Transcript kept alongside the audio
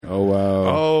Oh, wow.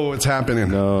 Oh, it's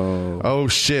happening. No. Oh,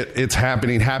 shit. It's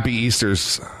happening. Happy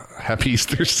Easters. Happy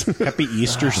Easters. Happy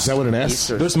Easters. Is that what an S?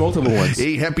 There's multiple ones.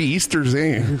 Hey, happy Easters,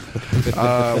 eh?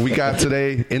 We got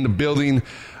today in the building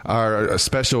our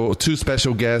two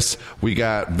special guests. We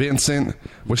got Vincent.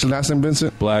 What's your last name,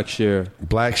 Vincent?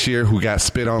 Blackshear, who got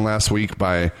spit on last week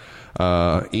by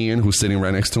Ian, who's sitting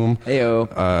right next to him.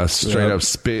 Heyo. Straight up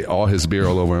spit all his beer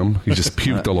all over him. He just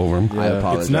puked all over him. I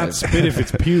apologize. It's not spit if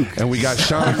it's puke. And we got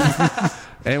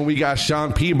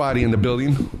Sean Peabody in the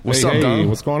building. What's up, Don?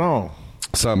 What's going on?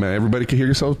 What's up, man? Everybody can hear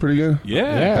yourselves pretty good?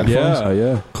 Yeah.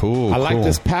 Yeah. Cool. I like cool.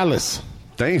 this palace.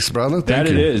 Thanks, brother. That Thank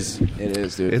it you. is. It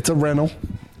is, dude. It's a rental.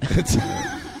 This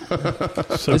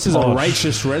is a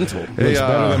righteous rental. Hey, Looks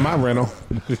better than my rental.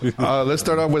 let's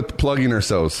start off with plugging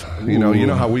ourselves. You know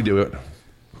how we do it.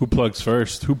 Who plugs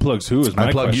first? Who plugs who is my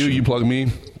I plug question. you plug me.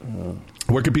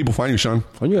 Where can people find you, Sean?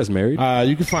 Are you guys married?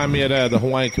 You can find me at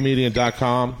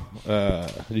thehawaiiancomedian.com.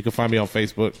 You can find me on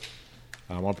Facebook.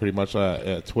 I'm on pretty much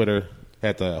Twitter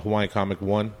at the Hawaiian Comic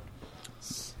 1.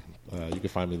 You can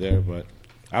find me there, but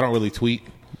I don't really tweet.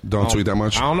 Don't tweet that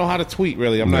much? I don't know how to tweet,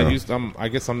 really. I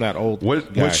guess I'm that old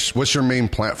guy. What's your main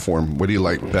platform? What do you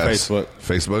like best?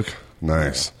 Facebook?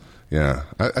 Nice. Yeah.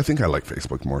 I think I like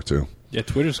Facebook more, too. Yeah,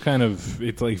 Twitter's kind of,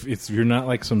 it's you're not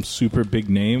like some super big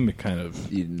name. It kind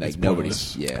of, Like it's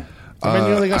nobody's, pointless. yeah. I mean,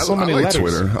 you only got so many I like letters.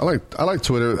 Twitter. I like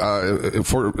Twitter.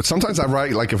 Sometimes I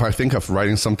write, like if I think of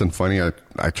writing something funny, I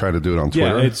try to do it on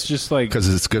Twitter. Yeah, it's just like, because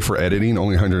it's good for editing.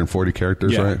 Only 140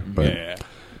 characters, yeah, right? But,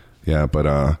 yeah.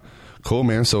 But cool,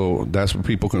 man. So that's where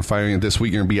people can find you. This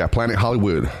week you're gonna be at Planet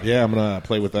Hollywood. Yeah, I'm going to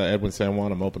play with Edwin San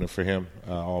Juan. I'm opening for him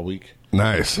all week.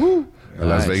 Nice. Las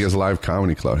Nice. Vegas Live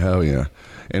Comedy Club. Hell yeah.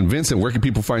 And Vincent, where can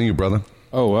people find you, brother?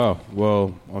 Oh, wow.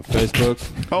 Well, on Facebook.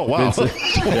 Oh, wow.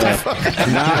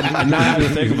 Not having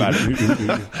to think about it.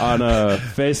 On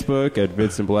Facebook at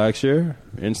Vincent Blackshear.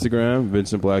 Instagram,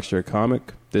 Vincent Blackshear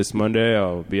Comic. This Monday,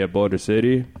 I'll be at Boulder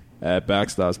City at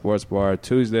Backstop Sports Bar.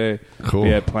 Tuesday, Cool.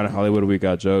 be at Planet Hollywood. We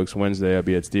Got Jokes. Wednesday, I'll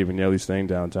be at Stephen Yelly's thing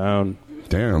downtown.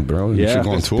 Damn, bro. You should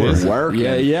go on tour.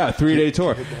 Yeah, 3-day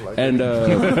tour. And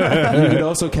you can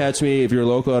also catch me, if you're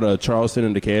local, at Charleston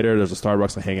and Decatur. There's a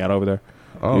Starbucks. I hang out over there.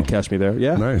 Oh. You can catch me there.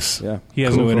 Yeah. Nice. Yeah. He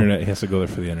has Cool, no cool. internet. He has to go there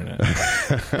for the internet.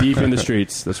 Deep in the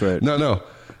streets. That's right. No.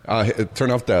 Turn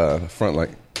off the front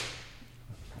light.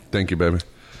 Thank you, baby.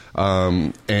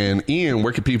 And Ian,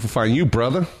 where can people find you,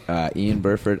 brother? Ian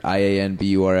Burford,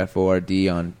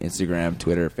 IANBURFORD on Instagram,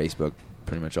 Twitter, Facebook,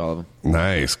 pretty much all of them.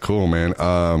 Nice. Cool, man.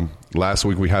 Last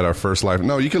week we had our first live.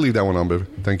 No, you can leave that one on, baby.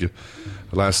 Thank you.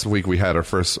 Last week we had our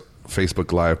first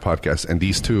Facebook Live podcast, and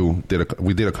these two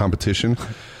we did a competition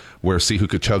where see who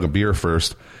could chug a beer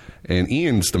first. And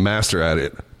Ian's the master at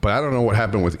it. But I don't know what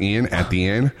happened with Ian at the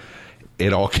end.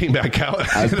 It all came back out.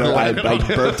 I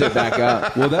burped it back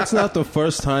up. Well, that's not the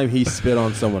first time he spit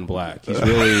on someone black. He's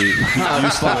really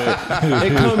used to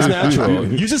it. It comes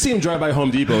natural. You just see him drive by Home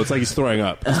Depot. It's like he's throwing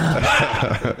up.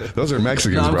 Those are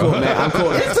Mexicans, No, I'm bro. cool, man. I'm cool.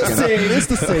 It's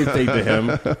the same thing to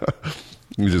him.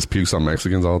 You just pukes on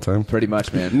Mexicans all the time. Pretty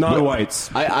much, man. Non-whites.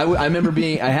 I remember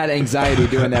I had anxiety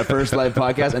doing that first live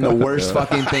podcast, and the worst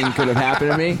fucking thing could have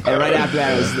happened to me. And right after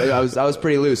that, I was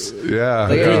pretty loose. Yeah.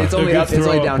 Like, yeah. it's only A good up, it's only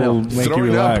throw-up downhill. will make you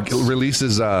Throwing up relax.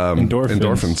 releases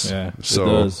endorphins. Yeah. So It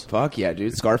does. Fuck yeah,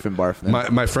 dude. Scarf and barf.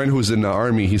 Then. my friend who's in the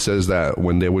army, he says that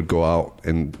when they would go out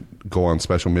and go on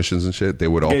special missions and shit, they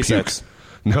would all Gay puke. sex.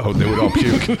 No, they would all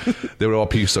puke. They would all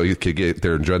puke so you could get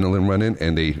their adrenaline running,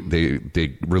 and they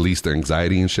release their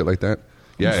anxiety and shit like that.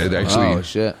 Yeah, it actually. Oh,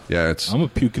 shit. Yeah, it's. I'm going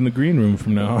to puke in the green room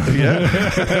from now on.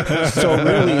 So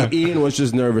really, Ian was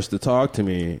just nervous to talk to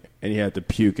me, and he had to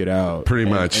puke it out. Pretty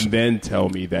much. And then tell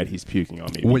me that he's puking on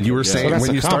me. When you were saying, that's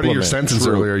when a you started your compliment. sentence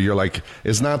True. earlier, you're like,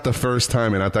 it's not the first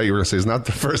time, and I thought you were going to say, it's not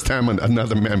the first time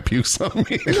another man pukes on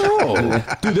me. No.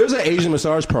 Dude, there's an Asian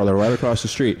massage parlor right across the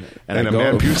street. And I a go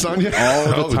man pukes on you? all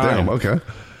the Oh, time. damn, okay.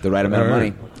 The right amount of All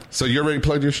money. right. So you already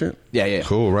plugged your shit? Yeah.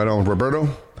 Cool, right on. Roberto?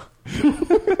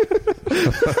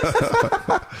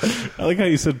 I like how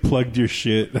you said plugged your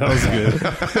shit. That was good.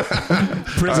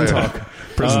 Prison Oh, yeah. talk.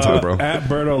 Prison talk, bro. At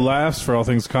Berto Laughs for all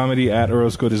things comedy. At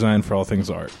Orozco Design for all things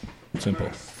art. Simple.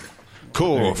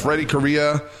 Cool.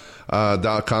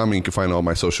 FreddyKorea.com. You can find all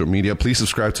my social media. Please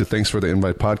subscribe to Thanks for the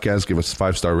Invite podcast. Give us a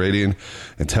 5-star rating.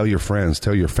 And tell your friends.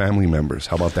 Tell your family members.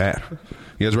 How about that?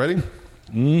 You guys ready?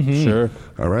 Mm-hmm. Sure.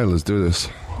 All right, let's do this.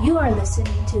 You are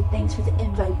listening to Thanks for the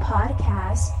Invite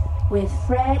podcast with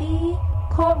Freddie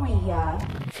Correa.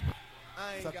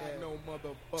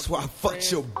 That's why I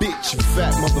fucked your bitch, you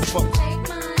fat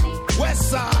motherfucker. West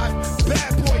side,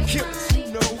 bad boy killers.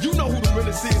 You know who the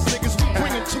realest is, niggas. We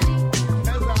bring it to you.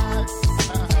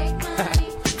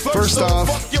 First off,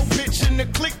 fuck your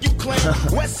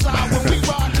claim. West side when we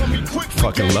ride, come equipped.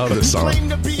 Fucking love this song. Claim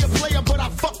to be a player, but I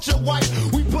fucked your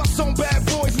wife. We bust on bad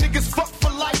boys, niggas fuck for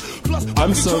life. Plus,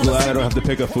 I'm so glad I don't have to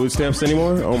pick up food stamps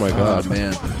anymore. Oh my god. Oh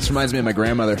man, this reminds me of my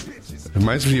grandmother.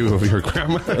 Reminds me of your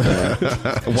grandma.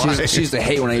 Why? She used to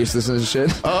hate when I used to listen to shit.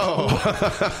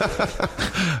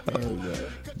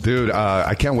 Dude,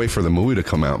 I can't wait for the movie to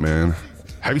come out, man.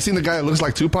 Have you seen the guy that looks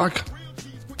like Tupac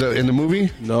in the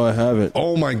movie? No, I haven't.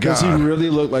 Oh my god, Does he really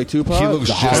look like Tupac? He looks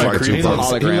just like He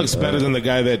Tupac. looks better than the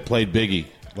guy that played Biggie.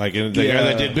 Like the guy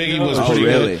that did Biggie was pretty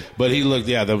really? good, but he looked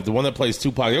the one that plays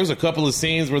Tupac. There was a couple of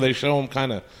scenes where they show him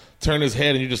kind of turn his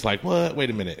head, and you're just like, what? Wait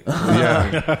a minute.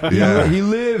 Yeah. He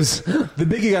lives. The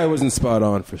Biggie guy wasn't spot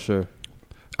on for sure.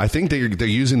 I think they're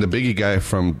using the Biggie guy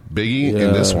from Biggie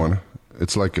in this one.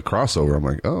 It's like a crossover. I'm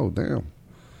like, oh damn,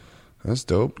 that's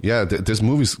dope. Yeah, this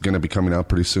movie's gonna be coming out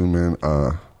pretty soon, man.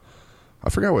 I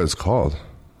forgot what it's called.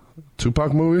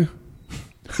 Tupac movie.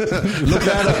 Look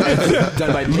that up.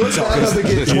 Done by Pixar. To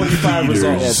get 25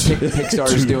 results. Yeah,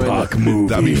 Pixar's doing it. movie.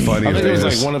 That'd be funny. I if think they it was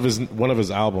just, like one of his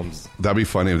albums. That'd be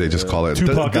funny if they just call it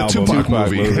Tupac the album. Tupac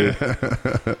Tupac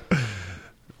movie.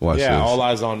 Watch Yeah, this. All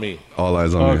Eyes on Me. All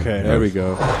eyes on me. Okay. There we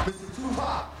go.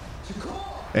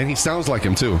 And he sounds like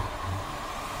him too.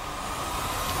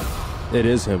 It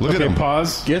is him. Look at him.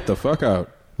 Pause. Get the fuck out.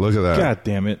 Look at that. God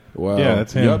damn it. Wow. Yeah,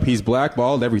 that's him. Yep, he's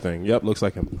blackballed. Everything. Yep, looks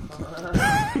like him.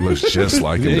 Looks just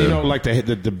like him. You dude. know, like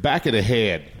the back of the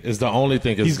head is the only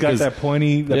thing. He's got that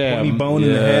pointy bone in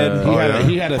the yeah. head.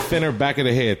 He had a thinner back of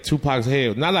the head. Tupac's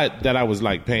head. Not like that I was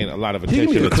like paying a lot of He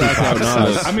attention can to get a crack out Tupac.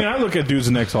 Nas. I mean, I look at dudes'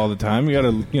 necks all the time. You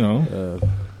gotta,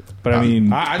 but I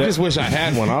mean, I just wish I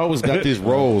had one. I always got these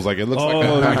rolls. Like it looks like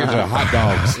a package of hot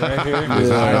dogs. Right here.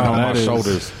 Just on my that is-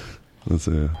 shoulders. Let's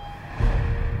see.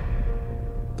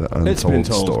 The untold It's been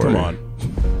told. story. Come on.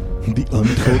 the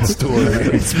untold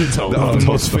story. It's been told. The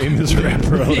most famous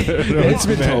rapper. It's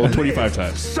been told 25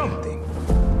 times. Something.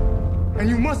 And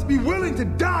you must be willing to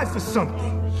die for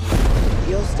something.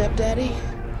 Your stepdaddy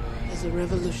is a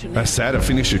revolutionary. That's sad.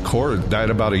 Phineas Shakur died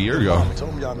about a year ago.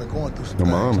 Told me y'all been going through some The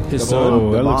mom. His son.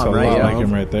 Oh, that looks a mom, right? lot Yeah. like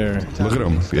him right there. Look at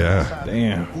him. Yeah.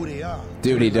 Damn. who they are.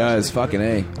 Dude, he does. Fucking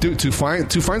A. Dude, to find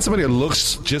somebody that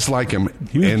looks just like him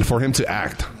was- and for him to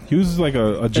act. He was like a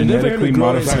never genetically even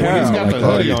grown his modified. hair. He's got the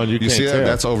Oh, hoodie on. You can't see that? tell.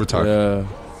 That's over talking. Yeah.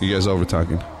 You guys over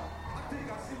talking.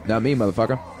 Not me,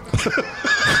 motherfucker.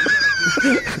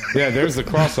 Yeah, there's the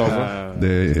crossover.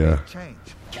 Yeah. Change.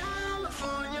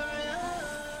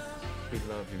 We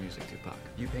love your music, Tupac.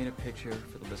 You paint a picture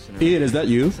for the listener. Ian, is that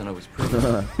you? It's not always pretty,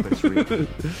 but it's real.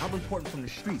 I'm reporting from the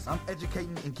streets. I'm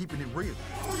educating and keeping it real.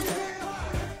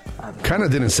 Kind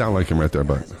of didn't sound like him right there,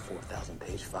 but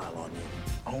 4,000-page file on you.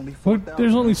 Only Well, 4,000.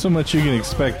 there's only so much you can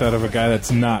expect out of a guy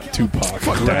that's not Tupac,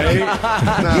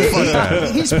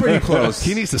 right? He's pretty close.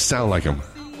 he needs to sound like him.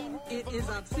 It is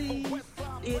obscene.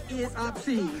 It is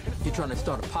obscene. You're trying to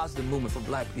start a positive movement for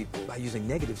black people by using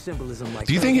negative symbolism like...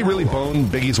 Do you think he really boned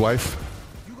Biggie's wife?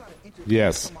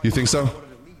 Yes. You think so?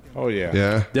 Oh yeah.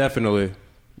 Yeah. Definitely.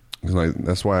 He's like,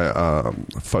 that's why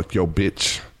fuck your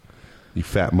bitch, you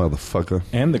fat motherfucker.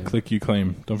 And the click you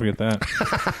claim. Don't forget that.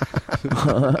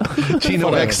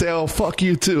 Chino XL, fuck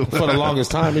you too. For the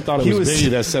longest time, he thought it was, was- Biggie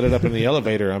that set it up in the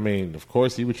elevator. I mean, of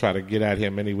course, he would try to get at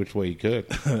him any which way he could.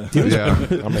 Yeah.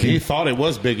 I mean, he thought it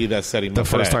was Biggie that set him The up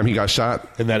for first that. time he got shot.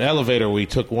 in that elevator where he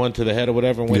took one to the head or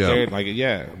whatever and went Yeah. there. Like,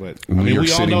 yeah, but I New mean, York we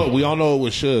City. all know it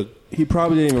was Suge. He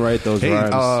probably didn't even write those Hey,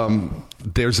 rhymes.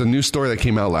 there's a new story that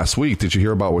came out last week. Did you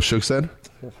hear about what Suge said?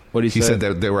 What He said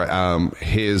that they were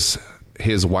his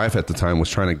wife at the time was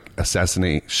trying to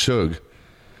assassinate Suge,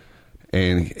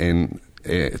 and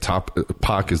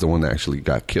Pac is the one that actually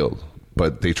got killed.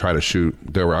 But they tried to shoot.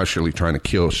 They were actually trying to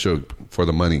kill Suge for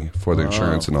the money, for the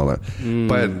insurance and all that.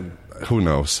 But who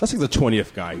knows? That's like the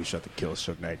 20th guy who shot to kill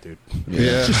Suge Knight, dude.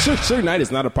 Yeah. Suge Knight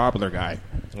is not a popular guy.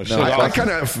 I kind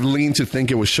of lean to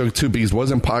think it was Suge too, because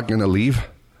wasn't Pac gonna leave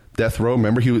Death Row?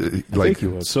 Remember, he was like, he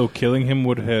was. So killing him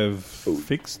would have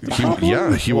fixed it? he Well, would.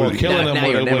 killing Now him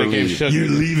you'll would never have gave leave. Suge.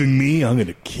 leaving me? I'm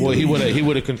gonna kill Well, he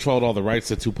would have controlled all the rights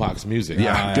to Tupac's music.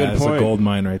 Yeah. Good That's point. a gold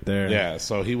mine right there. Yeah,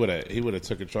 so he would have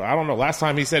took control. I don't know. Last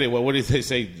time he said it, what did they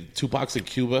say? Tupac's in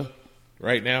Cuba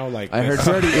right now. Like I heard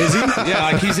Freddie. Is he? yeah,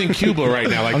 like he's in Cuba right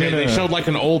now. Like they showed like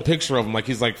an old picture of him. Like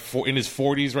he's like in his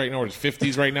 40s right now or his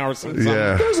 50s right now or something.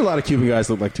 Yeah. There's a lot of Cuban guys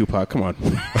that look like Tupac. Come on.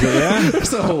 Yeah?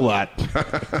 There's a whole lot.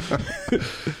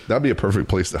 That'd be a perfect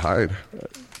place to hide.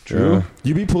 True.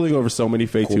 You'd be pulling over so many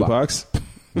fake Cuba. Tupacs.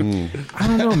 I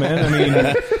don't know, man. I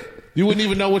mean, You wouldn't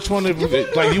even know which one.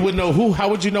 Like you wouldn't know who. How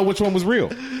would you know which one was real?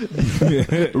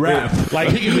 Rap. Like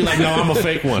he could be like, "No, I'm a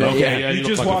fake one." Okay, yeah, You look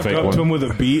just like a walk fake up one. to him with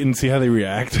a beat and see how they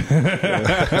react.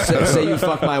 Say you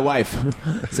fuck my wife.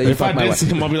 Say you If I fuck my did wife. see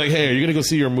him, I'll be like, "Hey, are you gonna go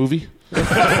see your movie?"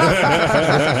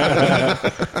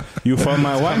 You fuck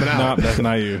my wife? No, that's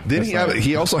not you. Didn't he have?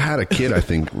 He also had a kid. I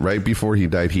think right before he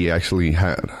died, he actually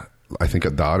had, I think, a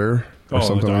daughter or Oh, a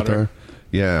something like daughter.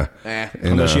 that. Yeah. Eh.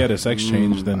 Unless she had a sex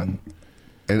change, then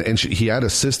and he had a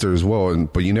sister as well.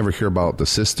 But you never hear about the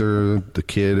sister, the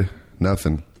kid,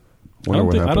 nothing. I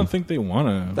don't think they want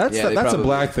to. That's Yeah, they that's a probably-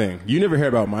 black thing. You never hear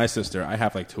about my sister. I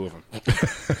have like 2 of them.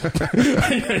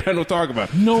 I don't talk about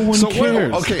it. No one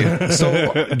cares. Okay,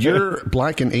 so you're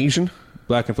black and Asian,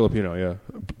 Black and Filipino, yeah.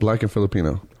 black and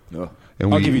Filipino. No.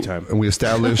 And I'll give you time. And we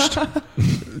established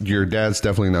your dad's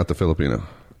definitely not the Filipino.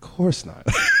 Of course not.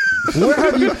 Where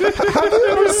have you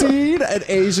ever seen an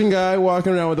Asian guy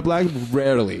walking around with a black?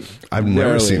 Rarely. I've never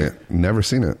Rarely. seen it. Never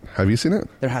seen it. Have you seen it?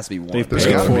 There has to be one. They've There's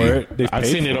paid gotta for be. it. They've I've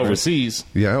paid seen it for overseas.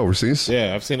 Yeah, overseas.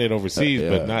 Yeah, I've seen it overseas,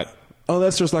 but not. Oh,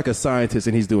 that's just like a scientist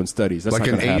and he's doing studies. That's Like not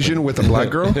an gonna Asian happen. with a black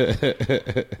girl.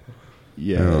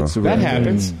 Yeah, it's That rare.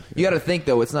 happens. You got to think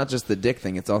though. It's not just the dick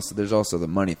thing. It's also there's also the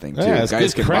money thing too. Yeah, it's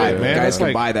guys good can credit, buy man. guys That's can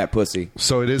like- buy that pussy.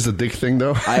 So it is a dick thing,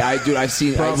 though. I've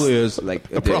seen Probably is. like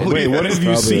Probably Wait, what have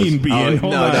you Probably seen, is. Bean?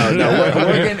 Hold on.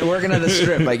 No. Working at the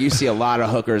strip, like you see a lot of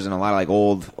hookers and a lot of like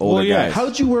older yeah. guys.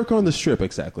 How'd you work on the strip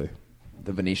exactly?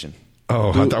 The Venetian.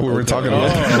 Oh, I thought we were talking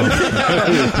about.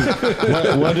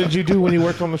 What did you do when you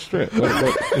worked on the strip?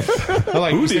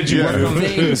 Like, who did you work on?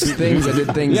 Things. I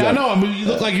did things. Yeah, I that- know. I mean, you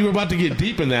look like you were about to get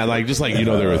deep in that. Like, just like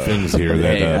there are things here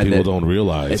that Hey, I people did. don't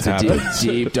realize It's a happen.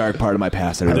 deep, dark part of my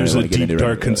past. I really There's want a to get deep, into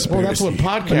dark it. conspiracy. Well, that's what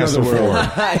podcasts are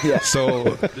for. Yeah. So,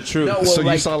 The truth. No, well, so you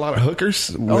like- saw a lot of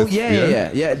hookers? Oh with-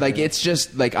 yeah. Like it's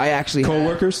just like I actually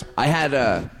Co-workers? I had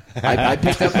I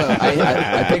picked up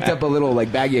I picked up a little like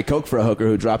baggie of Coke for a hooker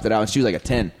who dropped it out, and she was like a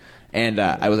 10. And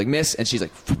I was like, "Miss," and she's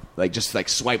like just like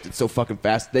swiped it so fucking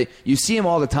fast. You see them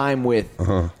all the time with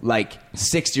like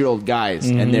 60-year-old guys,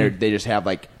 and they just have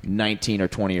like 19 or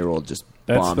 20-year-old just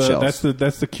bombshells.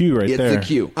 That's the cue right It's there. the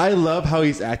cue. I love how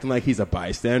he's acting like he's a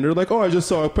bystander. Like, oh, I just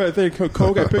saw a thing,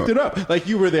 Coke, I picked it up. Like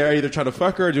you were there either trying to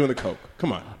fuck her or doing the Coke.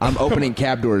 Come on. I'm opening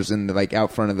cab doors in like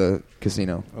out front of the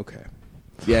casino. Okay.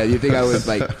 Yeah, you think I was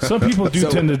like? Some people do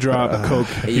tend to drop Coke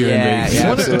here Yeah, in Vegas. yeah, Do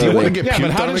you absolutely. want to get Yeah, but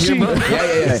puked how on did again, she? bro?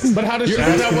 Yeah. But how did she?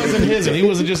 That wasn't his, and he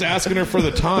wasn't just asking her for the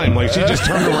time. Like she just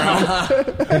turned around.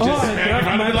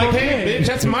 I'm like, hey, bitch,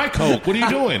 that's my Coke. What are you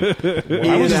doing?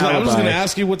 I was just going to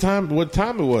ask you what time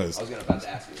it was. I was about to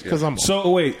ask you. Because I'm So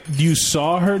wait, you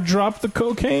saw her drop the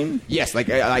cocaine? Yes, like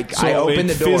So I opened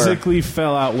it the door. physically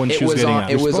fell out when It she was was getting on.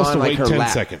 out. It was supposed on to like wait her 10 lap.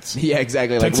 seconds. Yeah,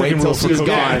 exactly. 10 Like wait second till rule for she's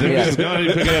cocaine. gone. then Yeah. you just go,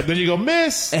 you pick it up, then you go,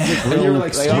 miss. And you were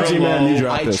like, Like, Squeegee oh, man, you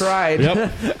dropped I this. tried.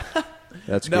 Yep.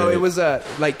 That's No, great. it was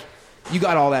like you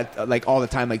got all that like all the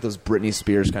time, like those Britney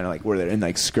Spears kind of like where they're in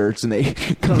like skirts and they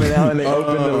coming out and they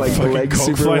open the like the fucking legs Coke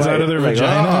super flies wide. out of their Like,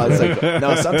 vagina? oh, it's like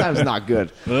no, sometimes not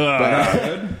good.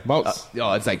 Most.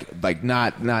 It's like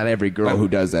not every girl who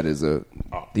does that is a.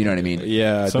 You know what I mean?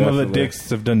 Yeah, Some of the definitely. dicks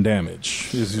have done damage,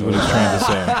 is what he's trying to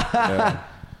say.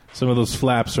 Some of those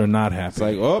flaps are not happy. It's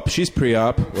like, oh, she's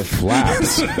pre-op with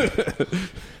flaps.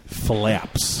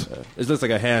 flaps. It looks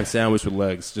like a ham sandwich with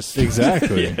legs. Just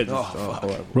Exactly. Yeah,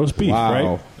 just, Roast beef,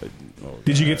 Wow. right?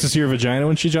 Did you get to see her vagina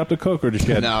when she dropped the Coke, or did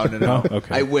she? No.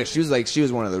 Okay. I wish she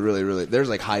was one of the really. There's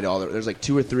like high dollar. There's like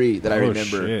 2 or 3 that I Oh,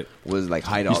 remember shit. was like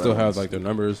high You dollar. still have ones. like their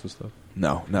numbers and stuff.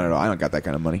 No, not at all. I don't got that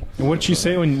kind of money. And what'd she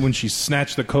say when she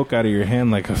snatched the Coke out of your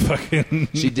hand like a fucking?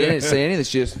 She didn't say anything.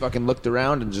 She just fucking looked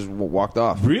around and just walked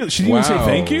off. Really? She didn't even say Wow.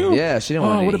 thank you? Yeah, she didn't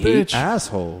want Oh, any what a heat. bitch.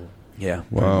 Asshole. Yeah,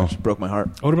 Wow. She broke my heart.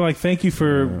 I would have been like, thank you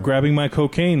for grabbing my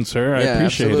cocaine, sir. I Yeah,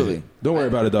 appreciate absolutely. it. Don't worry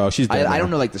about it, dog. She's dead I now.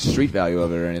 don't know like the street value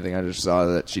of it or anything. I just saw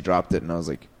that she dropped it, and I was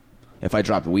like, if I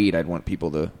dropped weed, I'd want people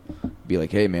to be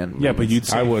like, "Hey, man." Yeah, but you'd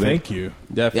say I wouldn't. thank you.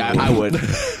 Definitely. Yeah, I would.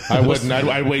 I wouldn't.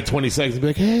 I'd wait 20 seconds and be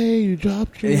like, hey, you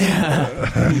dropped your,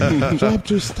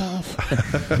 dropped your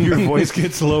stuff. Your voice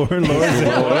gets lower and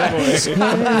lower.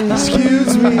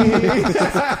 Excuse me.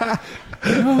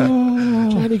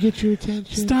 Trying to get your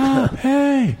attention. Stop!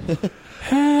 Hey,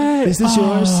 hey! Is this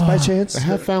yours by chance? A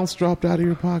half ounce dropped out of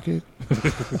your pocket.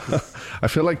 I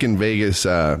feel like in Vegas,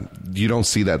 you don't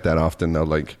see that often. Though,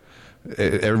 like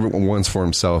everyone wants for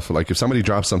himself. Like if somebody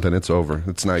drops something, it's over.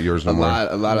 It's not yours no a more.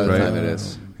 lot of the Right? time it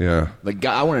is. Yeah. Like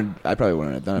I probably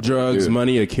wouldn't have done it. Drugs,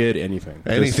 money. money, a kid, anything.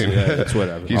 Anything. Just, yeah, it's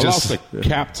whatever. You I just- lost the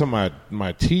cap to my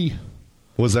tea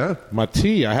Was that? My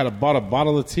tea. I had bought a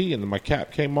bottle of tea, and my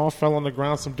cap came off, fell on the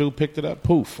ground. Some dude picked it up.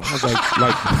 Poof. I was like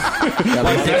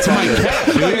that's my cap.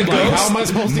 Dude. Like, how am I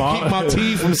supposed to keep my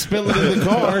tea from spilling in the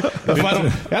car? If I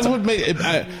don't, that's what made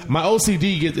my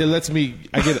OCD. It lets me.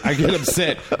 I get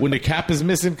upset when the cap is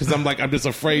missing because I'm just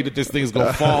afraid that this thing's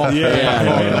gonna fall.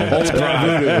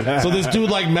 So this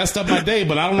dude messed up my day,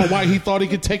 but I don't know why he thought he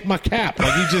could take my cap.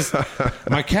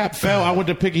 My cap fell. I went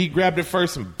to pick it. He grabbed it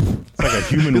first and. It's like a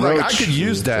human roach. I could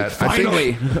use that.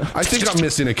 Finally. I think I'm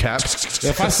missing a cap.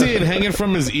 If I see it hanging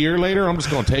from his ear later, I'm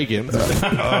just going to take it.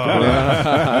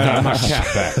 Got my cap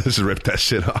back. Just rip that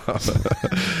shit off.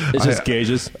 It's just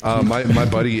gauges. My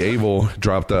buddy Abel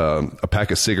dropped a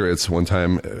pack of cigarettes one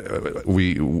time.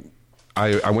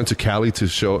 I went to Cali to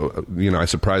show, I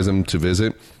surprised him to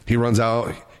visit. He runs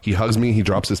out, he hugs me, he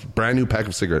drops this brand new pack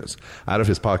of cigarettes out of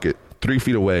his pocket, 3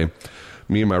 feet away.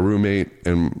 Me and my roommate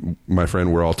and my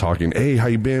friend were all talking. Hey, how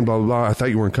you been? Blah, blah, blah. I thought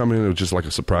you weren't coming. It was just like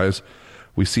a surprise.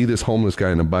 We see this homeless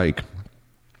guy on a bike,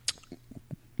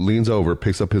 leans over,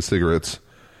 picks up his cigarettes.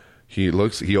 He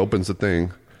looks, he opens the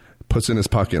thing, puts it in his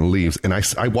pocket and leaves. And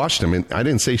I watched him and I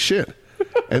didn't say shit.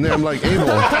 And then I'm like, Abel,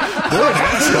 what an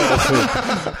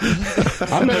asshole.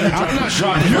 I'm not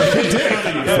dropping your dick,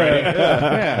 Freddie.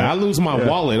 Yeah, I lose my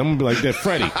wallet. I'm going to be like,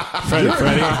 Freddie.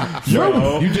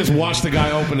 You just watched the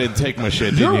guy open it and take my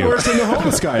shit, didn't you? You're worse than the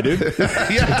homeless guy, dude.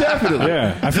 Yeah, definitely.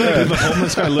 Yeah. I feel like the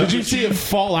homeless guy Did you see it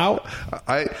fall out?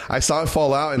 I saw it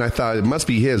fall out and I thought it must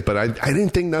be his, but I didn't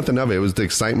think nothing of it. It was the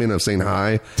excitement of saying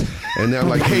hi. And then I'm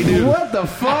like, hey, dude. What the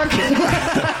fuck?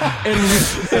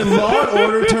 In Law and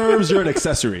Order terms, you're an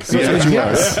accessory. So Yeah. that's what you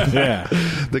Yes. are. Yeah.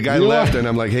 The guy left, and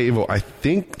I'm like, "Hey, Evo, I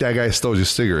think that guy stole your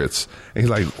cigarettes." And he's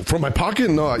like, "From my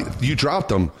pocket? No, you dropped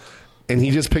them." And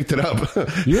he just picked it up.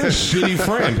 You're a shitty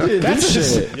friend. That's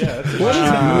shit. What is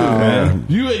that, man?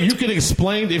 You can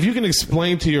explain if you can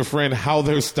explain to your friend how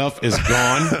their stuff is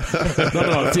gone.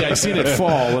 No. See, I seen it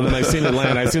fall and then I seen it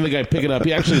land. I seen the guy pick it up.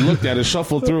 He actually looked at it,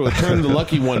 shuffled through it, turned the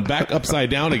lucky one back upside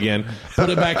down again, put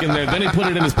it back in there. Then he put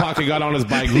it in his pocket, got on his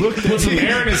bike, put some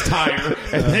air in his tire,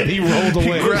 and then he rolled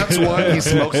away. He grabs one, he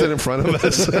smokes it in front of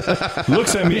us.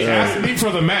 Looks at me. He asked me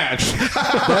for the match.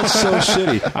 That's so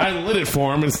shitty. I lit it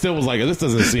for him and still was like, this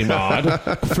doesn't seem odd.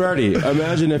 Freddie,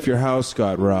 imagine if your house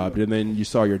got robbed and then you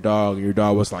saw your dog and your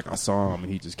dog was like, I saw him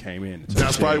and he just came in.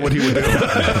 That's probably what he would do. You're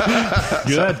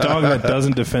that dog that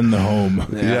doesn't defend the home.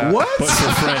 Yeah. What? But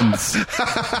for friends.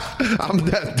 I'm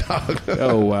that dog.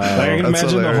 Oh, wow. Like, I can That's imagine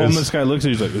hilarious. the homeless guy looks at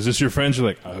you, he's like, is this your friend? You're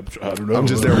like, I don't know. I'm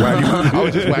just there wagging. I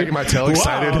was just wagging my tail,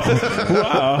 excited.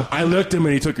 Wow. I looked him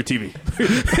and he took your TV.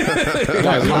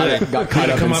 Got caught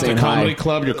up Come in out the saying comedy hi.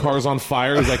 club, your car's on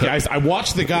fire. He's like, I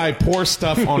watched the guy pour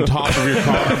stuff on top of your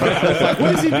car. I was like,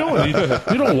 what is he doing?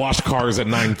 You don't wash cars at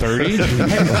 9:30.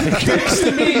 Thanks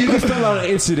to me, you can fill out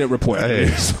an incident report.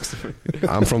 Hey,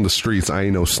 I'm from the streets. I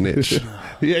ain't no snitch.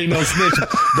 He ain't no snitch,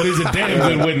 but he's a damn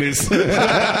good witness.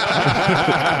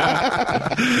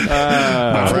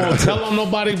 I won't tell on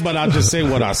nobody, but I'll just say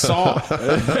what I saw.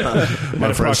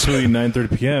 At approximately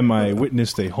 9:30 p.m., I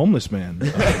witnessed a homeless man.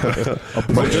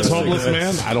 But this homeless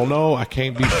man, I don't know. I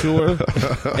can't be sure.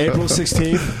 April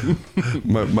 16th.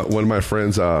 One of my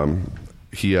friends,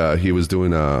 he was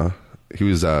doing he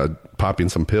was popping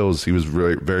some pills. He was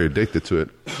very, very addicted to it.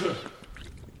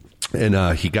 And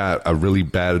he got a really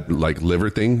bad liver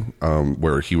thing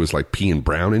where he was peeing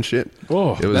brown and shit.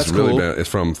 Oh, it was that's really cool. bad. It's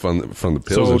from the pills.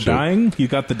 So and shit. dying? He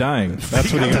got the dying.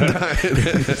 That's what he got.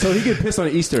 So he could piss on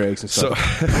Easter eggs and So,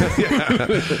 stuff.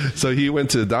 yeah. So he went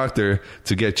to the doctor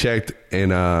to get checked,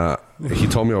 and he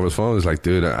told me over the phone, he was like,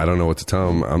 dude, I don't know what to tell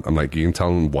him. I'm like, you can tell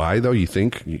him why, though, you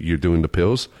think you're doing the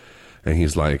pills? And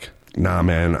he's like, nah,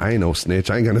 man, I ain't no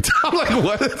snitch. I ain't going to tell. I'm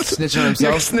like, what? Snitch on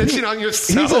himself? You're snitching on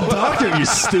yourself. He's a doctor, you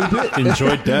stupid.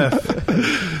 Enjoy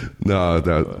death. No,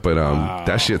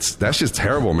 that shit's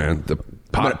terrible, man. The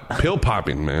pill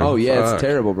popping, man. Oh, yeah, Fuck. it's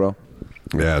terrible, bro.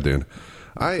 Yeah, dude.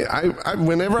 I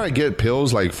whenever I get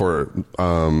pills for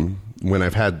when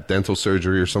I've had dental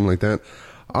surgery or something like that,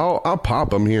 I'll pop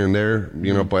them here and there,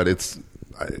 but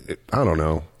I don't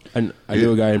know. I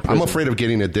knew a guy in prison. I'm afraid of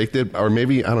getting addicted, or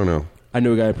maybe I don't know. I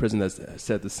knew a guy in prison that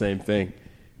said the same thing.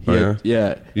 Oh,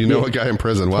 yeah? You know a guy in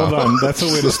prison. Wow. Hold on. That's a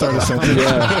way to start a sentence.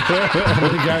 How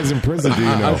many guys in prison do you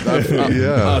know?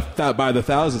 By the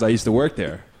thousands. I used to work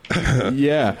there.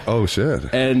 Yeah. Oh,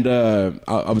 shit. And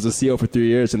I was a CO for 3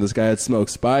 years, and this guy had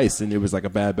smoked spice, and it was like a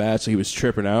bad batch, so he was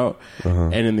tripping out.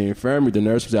 And in the infirmary, the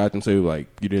nurse was acting so like,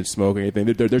 you didn't smoke or anything.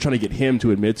 They're trying to get him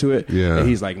to admit to it. Yeah. And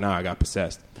he's like, nah, I got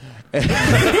possessed.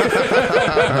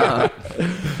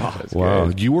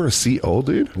 Wow. You were a CO,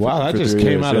 dude? Wow, that For just 3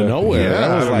 came years, out of yeah. nowhere. Yeah,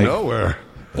 That was out of like, nowhere.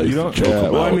 You don't. Yeah,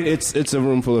 well, I mean, it's a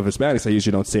room full of Hispanics. I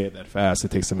usually don't say it that fast.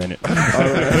 It takes a minute.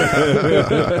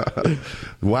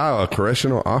 Wow, a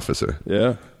correctional officer.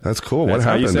 Yeah. That's cool. That's What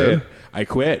how happened, you say dude? it. I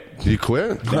quit. You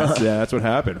quit? That's what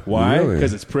happened. Why? Really?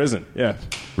 Because it's prison. Yeah.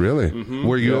 Really?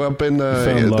 Were you up in fell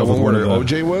in the love one with where one of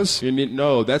the- OJ was?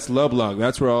 No, that's Lovelock.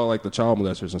 That's where all like the child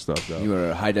molesters and stuff go. You were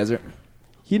a High Desert.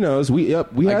 He knows. We had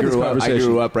this I conversation.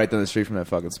 grew up right down the street from that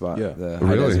fucking spot. Yeah. The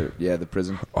High Really? Desert. Yeah, the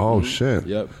prison. Oh shit!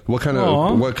 Yep. What kind Aw.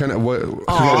 of? What kind of? What?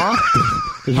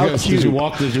 Did you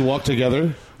walk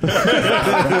together?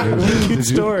 Cute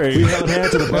story. We held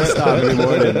hands at the bus stop every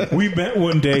morning. We met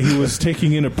one day. He was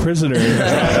taking in a prisoner. And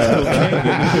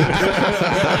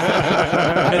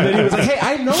And then he was like, "Hey,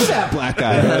 I know that black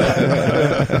guy."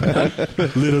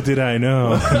 little did I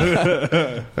know.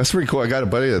 That's pretty cool. I got a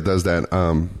buddy that does that.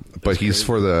 But he's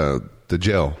for the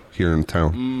jail here in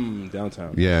town.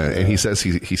 Downtown. Yeah, and he says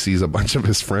he sees a bunch of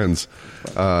his friends,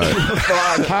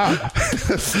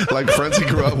 like friends he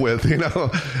grew up with, you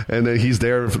know. And then he's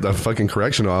there, the fucking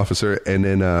correctional officer, and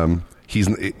then he's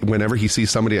whenever he sees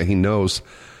somebody that he knows,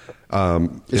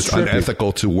 it's trippy.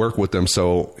 unethical to work with them,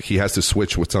 so he has to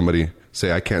switch with somebody.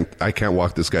 Say, I can't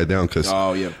walk this guy down because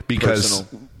Personal.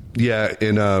 yeah.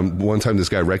 And one time this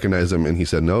guy recognized him, and he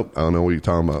said, "Nope, I don't know what you're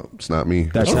talking about. It's not me."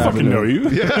 That's I don't fucking know you.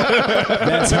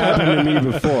 That's happened to me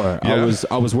before. Yeah.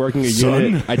 I was working a Son.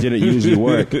 unit I didn't usually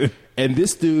work, and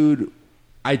this dude,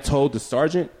 I told the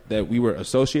sergeant that we were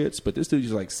associates, but this dude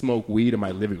used to like smoke weed in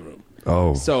my living room.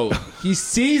 Oh. So he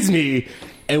sees me,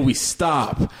 and we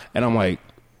stop, and I'm like,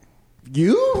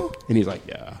 "You?" And he's like,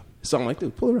 "Yeah." So I'm like,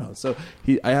 "Dude, pull around." So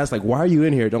I asked like, "Why are you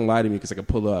in here? Don't lie to me because I can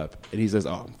pull up." And he says,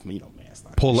 "Oh,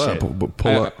 manslaughter." Pull up. Shit.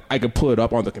 Pull up. I could pull it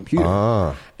up on the computer.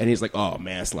 Ah. And he's like, "Oh,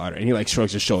 manslaughter." And he like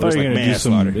shrugs his I shoulders thought you like were going to do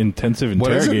some manslaughter. intensive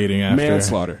What is it? interrogating after.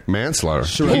 Manslaughter. Manslaughter.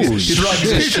 Shrugs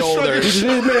his shoulders.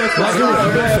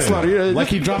 Manslaughter. Like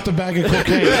he dropped a bag of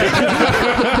cocaine.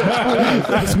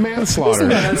 That's manslaughter.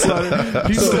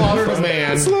 He slaughtered a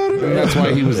man. And that's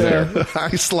why he was there. I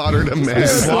slaughtered a man.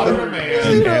 Slaughtered a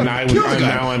man, and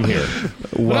now I'm here.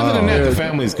 But other than that, the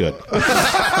family's good.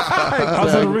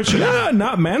 How's Little Richard?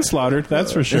 Not manslaughter,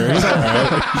 that's for sure. He's all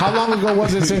right. How long ago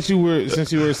was it since you were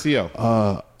a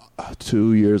CO?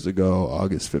 2 years ago,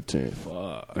 August 15th.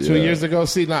 2 years ago.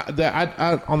 See, now,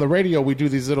 on the radio, we do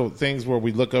these little things where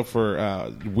we look up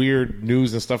for weird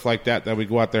news and stuff like that we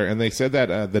go out there. And they said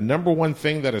that the number one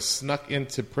thing that is snuck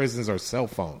into prisons are cell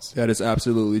phones. That is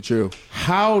absolutely true.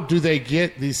 How do they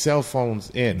get these cell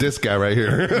phones in? This guy right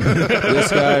here.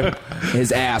 This guy,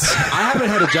 His ass. I haven't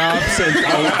had a job since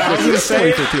I was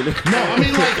 2015. No,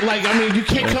 I mean, you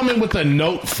can't come in with a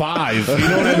Note 5. You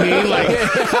know what I mean? Like,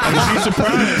 I'm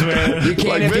surprised, man. You can't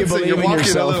Like if you Vincent, believe you're in walking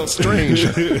yourself. a little strange.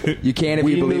 You can't if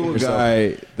We you believe knew in a yourself.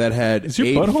 guy that had your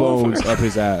 8 butthole phones on fire? up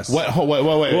his ass. wait.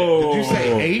 Did you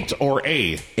say 8 or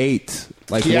A? 8.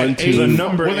 Like He had 1, 8. 2. The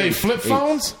number Were they 8. flip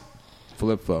phones?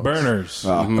 Flip phones. Burners.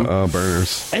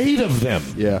 Burners. 8 of them.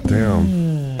 Yeah.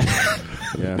 Damn.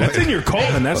 Yeah. That's in your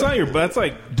Coleman. That's not your. That's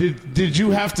like. Did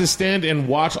you have to stand and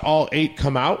watch all 8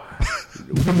 come out?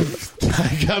 I mean,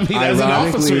 as an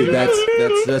Ironically,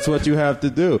 officer, that's what you have to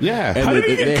do. Yeah. and How did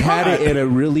he get they had caught? it in a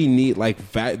really neat like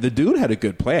the dude had a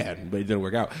good plan, but it didn't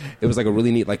work out. It was like a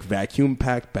really neat like vacuum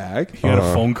packed bag. He got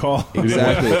a phone call.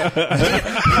 Exactly. like,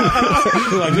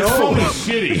 this phone is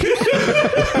shitty.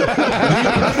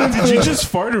 Did you just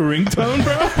fart a ringtone,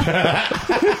 bro?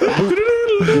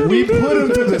 We put him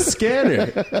through the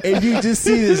scanner, and you just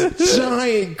see this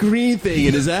giant green thing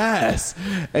in his ass,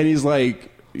 and he's like,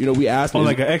 we asked him, Oh,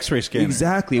 like an X-ray scanner.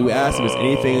 Exactly. We asked him, is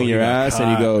anything in your ass?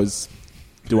 And he goes,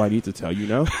 do I need to tell you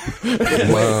no?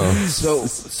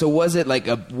 So was it like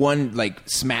a one like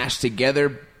smashed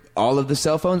together all of the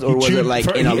cell phones, or was chewed it like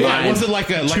in a yeah, line? Was it like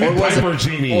a Or was it- diaper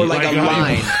genie? or like a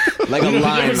line, like a You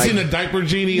line, ever like seen a diaper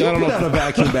genie? You I don't put out know. a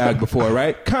vacuum bag before,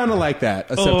 right? Kind of like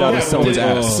that, except out of someone's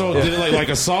ass. So did it like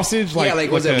a sausage? yeah,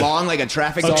 like was it long like a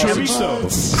traffic A sausage? chorizo.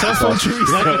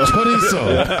 Like a chorizo.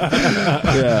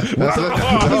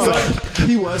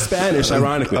 He was Spanish,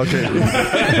 ironically. Okay.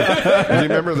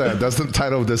 Remember that. That's the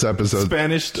title of this episode.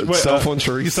 Spanish. Cell phone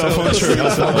chorizo. Cell phone chorizo.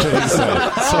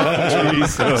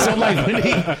 So like, when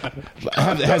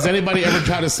has anybody ever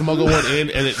tried to smuggle one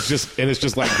in and it's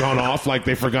just like gone off, like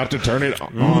they forgot to turn it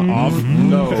off?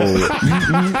 No.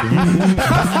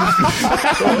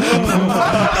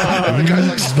 The guy's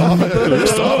like, stop it.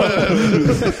 Stop it.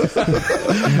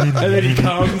 And then he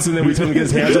comes, and then we tell him to get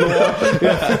his hands on the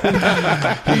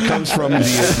wall. He comes from the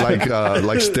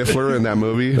like Stifler in that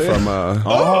movie from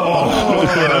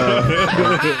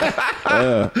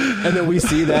And then we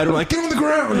see that, and we're like, get on the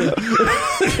ground.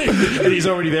 And he's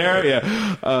already there. Yeah.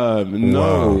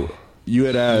 No. Wow. You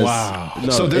had asked. Wow. No,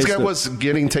 So this it's guy the- was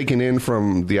getting taken in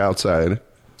from the outside,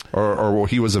 or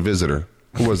he was a visitor.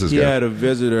 Who was this He guy? had a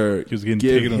visitor He was getting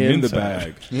give taken on the him the inside.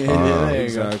 bag. there you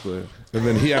Exactly. And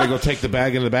then he had to go take the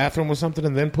bag in the bathroom or something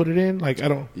and then put it in. Like I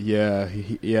don't. Yeah,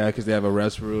 because they have a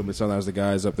restroom, and sometimes the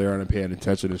guys up there aren't paying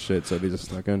attention to shit, so they just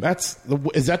snuck in.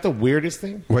 Is that the weirdest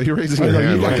thing? Why are you raising your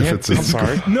hand like if it's I'm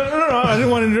sorry. No. I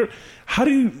didn't want to. How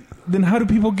do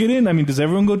people get in? I mean, does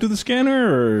everyone go through the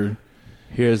scanner or?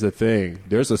 Here's the thing: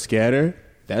 there's a scanner.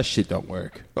 That shit don't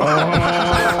work. We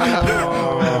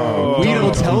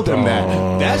don't tell them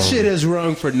that. That shit is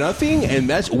rung for nothing,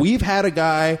 and we've had a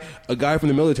guy from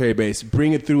the military base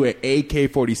bring it through an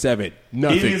AK-47.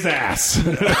 Nothing. In his ass.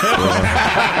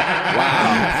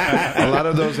 A lot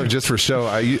of those are just for show.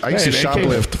 I used to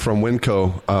shoplift from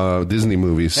Winco Disney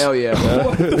movies. Hell yeah.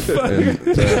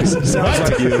 Sounds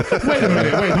like you. Wait a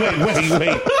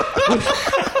minute.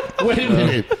 Wait a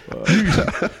minute.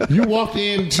 You walked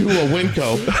into a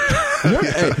Winco.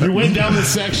 You went down the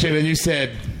section and you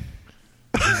said,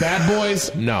 Bad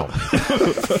Boys? No.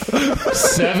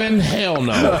 7? Hell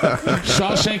no.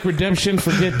 Shawshank Redemption?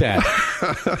 Forget that.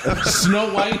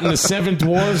 Snow White and the Seven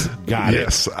Dwarfs? Got it.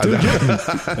 Yes,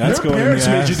 That's Your going parents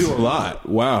in the made you ass. do a lot.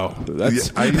 Wow.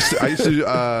 That's I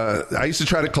used to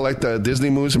try to collect the Disney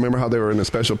movies. Remember how they were in a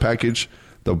special package?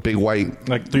 The big white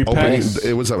Like 3 opening. packs?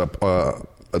 It was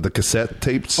the cassette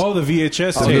tapes. Oh, the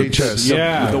VHS Oh, tapes. VHS.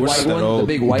 Yeah. The white one, the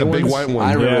big white the ones. big white one.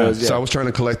 I remember Yeah. those. Yeah. So I was trying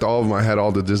to collect all of them. I had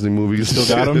all the Disney movies. Still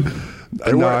got 'em?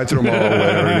 No, I threw them all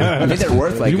away already. I think they're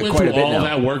worth like You went quite a through bit all now.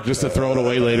 that work just to throw it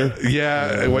away later?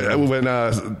 Yeah, when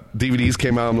DVDs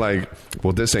came out, I'm like,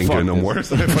 well, this ain't good no more.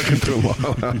 So I fucking threw them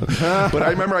all out. But I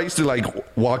remember I used to like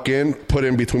walk in, put it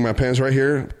in between my pants right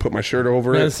here, put my shirt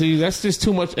over Man, it. see, that's just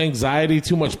too much anxiety,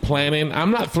 too much planning.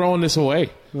 I'm not throwing this away.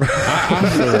 I'm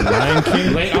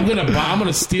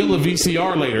gonna steal a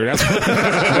VCR later. That's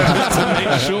to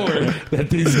make sure that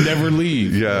these never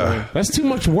leave. Yeah. That's too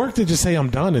much work to just say I'm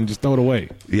done and just throw it away.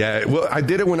 Yeah, well, I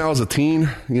did it when I was a teen.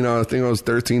 You know, I think I was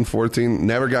 13, 14.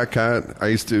 Never got caught. I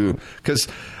used to, because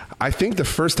I think the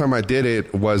first time I did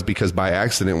it was because by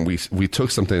accident we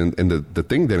took something and the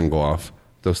thing didn't go off.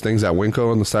 Those things at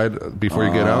Winco on the side before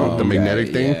you get out, the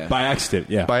magnetic thing. yeah. by accident.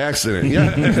 Yeah. By accident,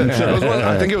 yeah. So it was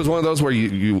I think it was one of those where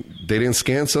they didn't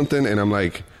scan something, and I'm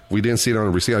like, we didn't see it on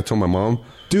a receipt. I told my mom.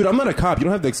 Dude, I'm not a cop. You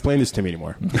don't have to explain this to me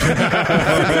anymore. It's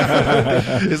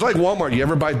like Walmart. You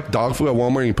ever buy dog food at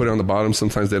Walmart and you put it on the bottom?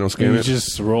 Sometimes they don't scan You it.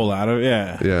 just roll out of it.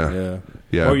 Yeah.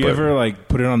 Yeah. Or you but- ever like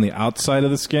put it on the outside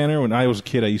of the scanner? When I was a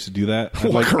kid, I used to do that. I'd,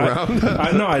 Walk like, around?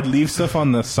 I know. I'd leave stuff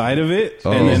on the side of it,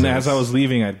 Oh. and then as I was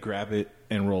leaving, I'd grab it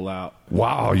and roll out.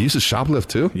 Wow, you used to shoplift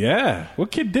too? Yeah.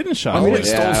 What kid didn't shop? I mean, it's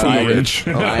Yeah, stole from I the did. rich.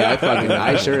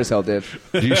 I sure as hell did.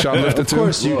 You shoplifted too? Of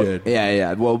course you did.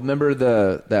 Yeah. Well, remember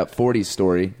that 40s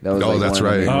story? That was Oh, like that's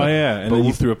one of the right. main Oh ones. yeah, and then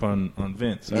you threw up on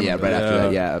Vince. I Yeah, remember right that. after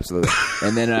that. Yeah, absolutely.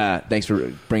 And then thanks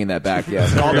for bringing that back. Yeah,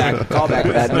 call back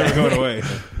with that. Never going away.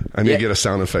 I need Yeah. to get a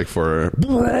sound effect for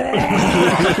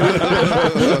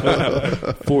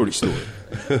 40 story.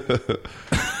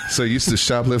 So you used to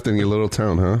shoplift in your little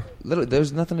town, huh?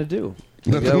 There's nothing to do.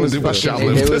 Nothing That to was do but fucking-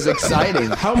 shoplift. It was exciting.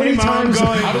 How many times?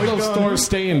 How do those stores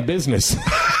stay in business?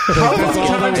 How many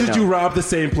times did you rob the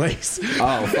same place?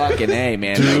 Oh, fucking A,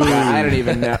 man. Like, I don't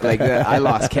even know. Like, I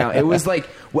lost count. It was like,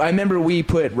 I remember we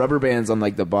put rubber bands on,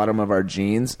 like, the bottom of our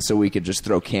jeans so we could just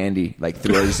throw candy, like,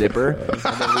 through our zipper. And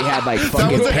then we had, like,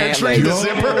 fucking was the pant entry, legs. the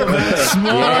zipper?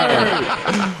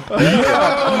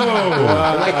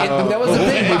 Like, that was the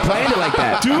thing. We planned it like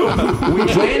that. Dude. We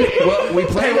planned it. Well, we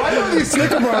planned it. Why do these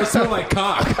Snicker bars smell like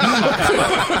cock?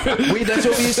 That's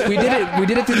what we used to, we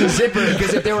did it through the zipper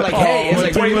because if they were like, hey, it's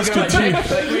like, what are you looking like?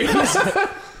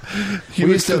 He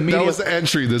We was used to that was the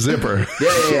entry, the zipper.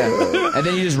 Yeah. And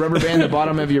then you just rubber band the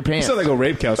bottom of your You pants. sound like a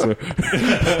rape counselor. Is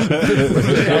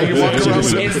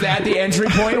that the entry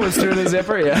point? Was through the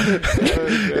zipper? Yeah.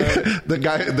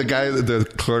 The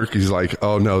clerk, he's like,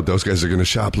 oh no, those guys are going to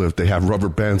shoplift. They have rubber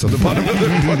bands on the bottom of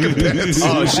their fucking pants.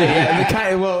 Oh shit! Yeah,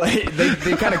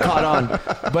 they kind of caught on,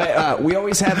 but we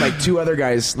always had like two other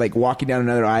guys like walking down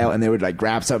another aisle, and they would like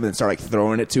grab something and start like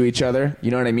throwing it to each other.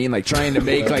 You know what I mean? Like trying to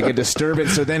make like a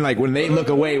disturbance. So then like when they look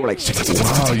away, we're like,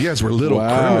 Wow, you guys were little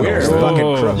we're criminals.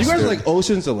 fucking crooks. You guys are like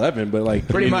Ocean's 11, but like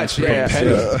Pretty much, yeah. Petty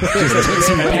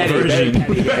version.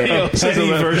 Petty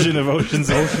version of Ocean's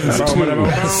 7-Eleven.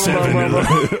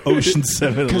 7-Eleven.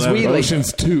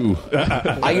 Ocean's 2.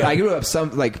 I grew up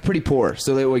pretty poor,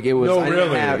 so it was. No, I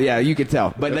didn't really? yeah, you could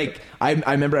tell. But like, I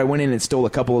remember I went in and stole a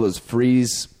couple of those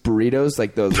freeze burritos,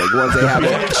 like those like ones they have.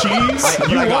 Cheese?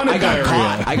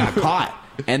 I got caught.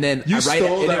 And then You right,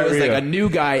 stole and it was diarrhea. like a new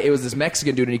guy. It was this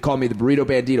Mexican dude, and he called me the Burrito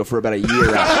Bandito for about a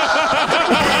year.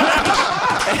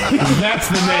 That's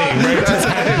the name, right?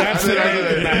 That's the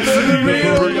name.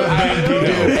 Burrito Bandito.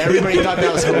 Dude, everybody thought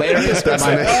that was hilarious. But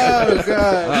oh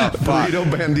god, Burrito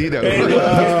Bandito.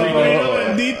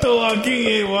 Bandito walking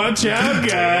in. Watch out,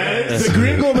 guys. The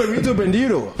Gringo Burrito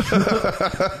Bandito.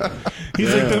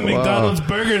 He's like the McDonald's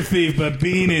burger thief, but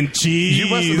bean and cheese. You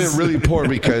must have been really poor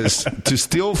because to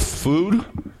steal food,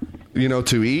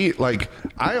 to eat, like,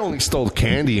 I only stole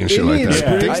candy and shit like that.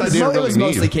 Indian Things I didn't it really was need.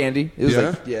 mostly candy. It was Yeah?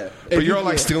 like, yeah. But you're all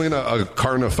like stealing a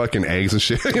carton of fucking eggs and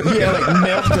shit. Yeah, like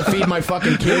milk to feed my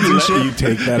fucking kids and shit. You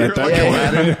take that You're at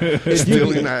that like point.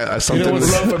 stealing something. A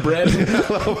loaf of bread.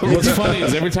 What's funny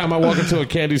is every time I walk into a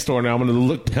candy store now, I'm going to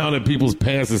look down at people's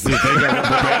pants and see if they got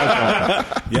bananas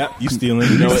on. Yeah, you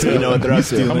stealing. You know what they're up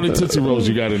to. How many Tootsie Rolls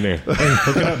you got in there? Hey,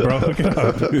 hook it up, bro. Hook it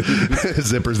up.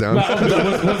 Zippers down.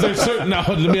 Was there certain? Now,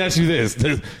 let me ask you this,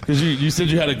 because you said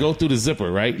you had to go through the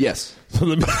zipper, right? Yes.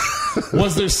 So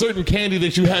was there certain candy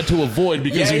that you had to avoid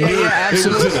because you knew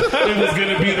absolutely. it was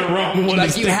going to be the wrong one?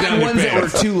 Like to you stick had down ones your that were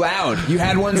pants? too loud. You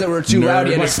had ones that were too loud.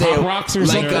 You had Like to stay Pop Rocks or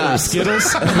like something? Or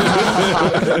Skittles?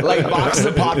 like boxes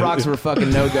of Pop Rocks were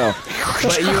fucking no go.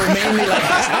 But you were mainly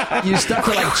like you stuck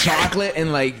to like chocolate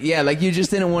and like you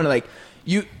just didn't want to like.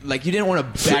 You didn't want a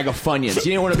bag of Funyuns. You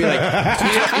didn't want to be like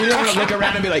you didn't want to look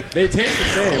around and be like They taste the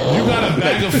same. You got a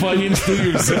bag of Funyuns through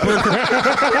your zipper?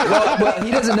 well,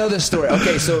 he doesn't know this story.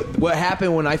 Okay, so what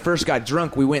happened when I first got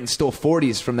drunk? We went and stole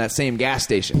 40s from that same gas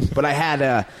station. But I had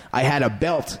a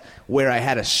belt where I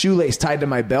had a shoelace tied to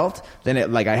my belt. Then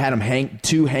I had them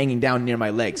two hanging down near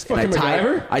my legs. And Fucking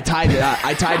MacGyver? I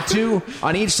tied two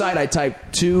on each side. I tied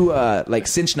two like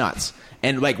cinch knots.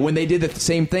 And like when they did the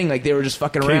same thing, like they were just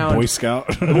fucking around. Boy Scout.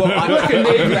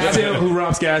 Well, Who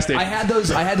robs gas station? I had those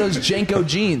Jenko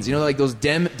jeans, like those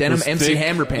denim Those MC thick-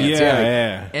 Hammer pants.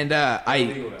 Yeah. And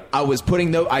I was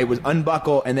putting I would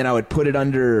unbuckle and then I would put it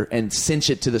under and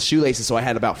cinch it to the shoelaces. So I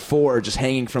had about 4 just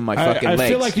hanging from my fucking I legs.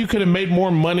 feel like you could have made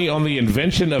more money on the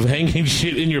invention of hanging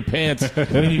shit in your pants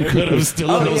than you could have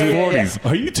stealing those 40s.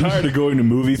 Are you tired of going to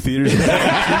movie theaters?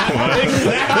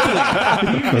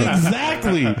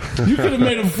 Exactly. You could have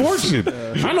made a fortune.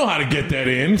 I know how to get that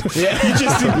in. Yeah. You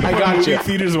just see people I got in movie you.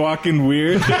 theaters walking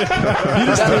weird.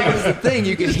 That's the thing.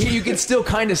 You could still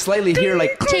kind of slightly hear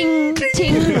like ting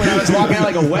ting when I was walking out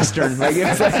like a western. Like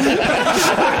it's like,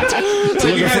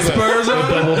 you had Spurs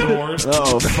on? Double doors.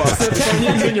 oh fuck,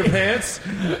 Funyuns in your pants?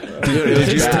 dude, it was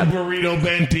Just a bad. burrito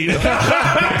bandito.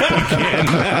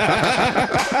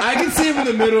 I can see him in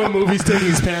the middle of movies taking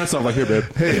his pants off. Like, here, babe.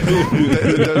 Hey,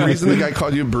 the reason the guy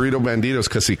called you Burrito Bandito is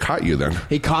because he caught you then.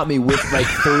 He caught me with like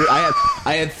 3.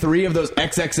 I had 3 of those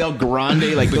XXL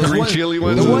Grande, like The those green ones, chili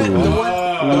ones? The one,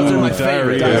 those are my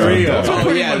favorite. Diarrhea. Oh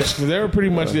yeah, They were pretty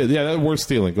much, yeah, that worth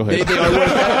stealing. Go ahead. they are worth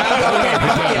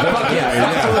fuck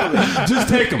yeah, absolutely. Just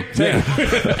take them.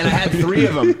 And I had 3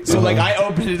 of them. So like I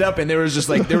opened it up and there was just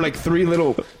like there were like 3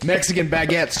 little Mexican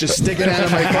baguettes just sticking out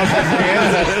of my fucking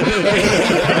hands.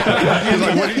 He's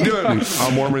like, what are you doing?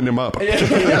 I'm warming him up. I don't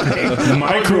have a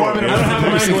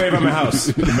microwave at my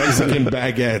house. Mexican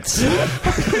baguettes.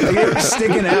 Like, they were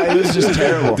sticking out. It was just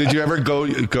terrible. Did you ever go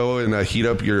and heat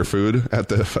up your food at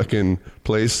the fucking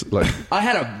place? Like, I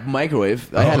had a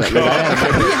microwave. I had a We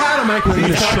had a microwave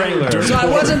in the trailer. so I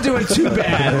wasn't doing too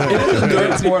bad. It is a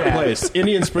dirt poor place.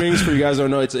 Indian Springs, for you guys who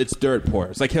don't know, it's dirt poor.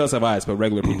 It's like Hills Have Eyes, but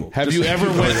regular people. Have you ever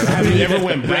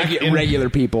went back in Regular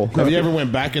people. Have you ever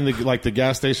went back in the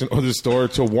gas station or the store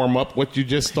to warm up what you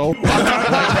just stole? Have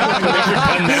you ever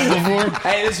done that before?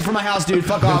 Hey, this is from my house, dude.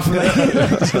 Fuck off. No,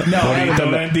 I haven't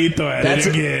done that. Bandito at That's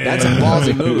it again. a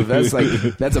ballsy move.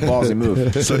 That's a ballsy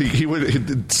move. so he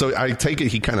would. So I take it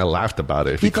he kind of laughed about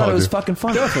it. If He thought it was you. fucking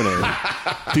fun.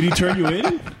 Did he turn you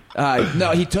in?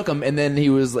 No, he took him, and then he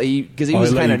was because he Oh, was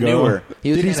he let kind of you go? newer.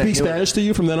 Did he kinda speak newer. Spanish to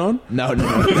you from then on? No.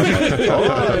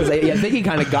 I think he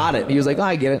kind of got it. He was like, "Oh,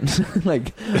 I get it."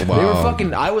 Like they were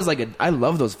fucking. I was like, I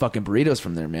love those fucking burritos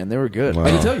from there, man. They were good. I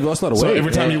can tell you lost a lot of So weight.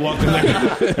 every time you walked in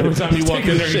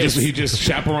there, he just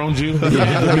chaperoned you.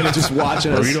 Just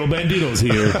watching us. Burrito Bandito's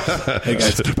here. Hey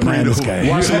guys, keep an eye on this guy.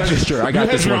 Watch the register. I You got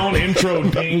had this your one. own intro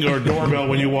ding or doorbell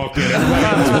when you walked in. Everybody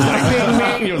else was like,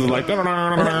 ding, ding. Yours was like,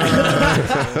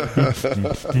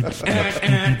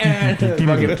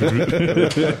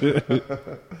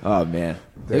 Oh man,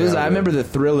 it was. I remember the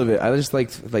thrill of it. I just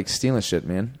like stealing shit,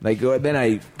 man. Like then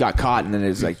I got caught, and then it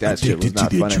was like that shit was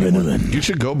not fun anymore. You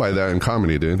should go by that in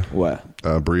comedy, dude. What?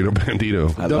 Burrito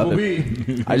Bandito. I love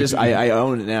it. I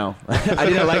own it now. I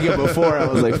didn't like it before. I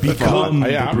was like, fuck.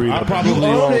 I probably You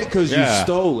own won't. it because Yeah. you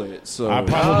stole it. So I Oh,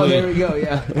 probably, there we go.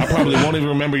 Yeah, I probably won't even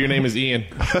remember your name is Ian.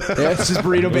 yeah, it's just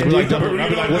Burrito I'll be Bandito. like, I'll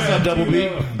be like, what's up, Double B?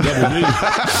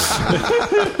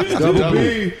 Double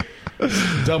B.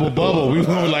 Double Bubble. We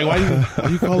were like, why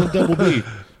you call him Double B?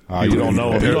 You don't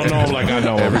know him. You don't know him like I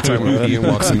know him. Every time Ian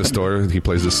walks in the store, he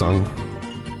plays this song.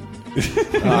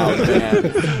 Oh man,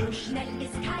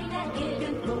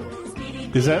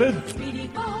 Is that it?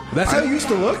 that's how you used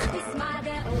to look.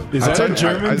 Is that a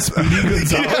German Speedy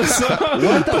Gonzalez song?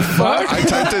 what the fuck? I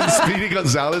typed in Speedy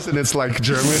Gonzalez, and it's like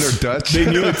German or Dutch. They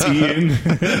knew it's Ian.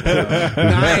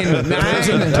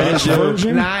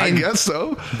 Nine. I guess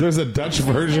so. There's a Dutch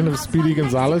version of Speedy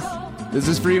Gonzalez. This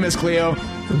is for you, Miss Cleo.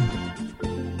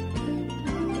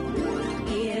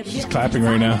 She's clapping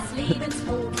right now.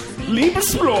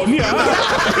 Liebesblohn, ja.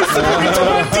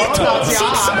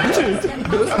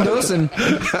 Listen,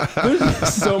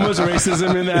 So much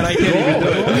racism in that I can't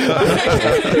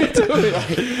even do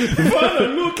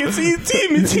it. Look, it's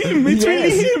him. It's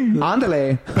really him.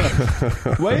 andale.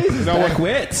 Wait, back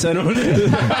wits. I don't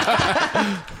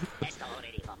know.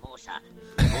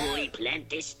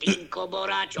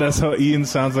 That's how Ian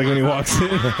sounds like when he walks in.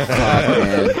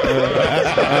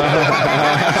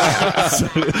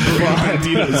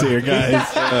 Bandito's here, guys.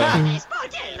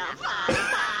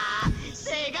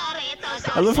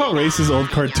 I love how racist old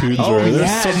cartoons were. They're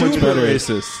so much better.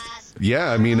 Racist.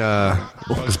 Yeah, I mean,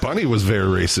 Bugs Bunny was very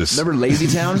racist. Remember Lazy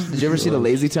Town? Did you ever see the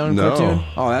Lazy Town No. cartoon?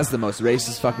 Oh, that's the most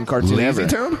racist fucking cartoon Lazy ever.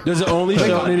 Town? Does it only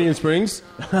show in Indian Springs?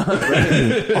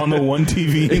 On the one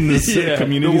TV in the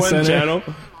community the one center. channel.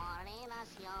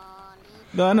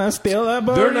 Gonna steal a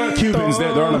burrito. They're not Cubans.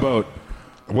 They're on a boat.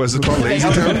 Was it called Lazy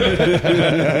Town?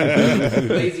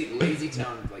 Lazy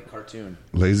Town like cartoon.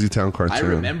 Lazy Town cartoon. I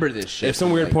remember this shit. If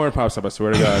some weird Like, porn pops up, I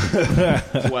swear to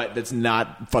God. what? That's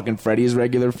not fucking Freddy's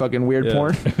regular fucking weird Yeah.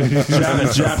 porn.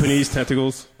 Japanese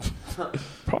tentacles.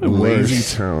 Probably Lazy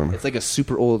worse. Town. It's like a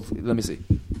super old. Let me see.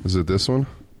 Is it this one?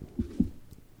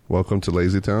 Welcome to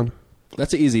Lazy Town.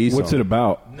 That's an easy. What's it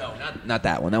about? No, not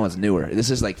that one. That one's newer. This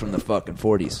is like from the fucking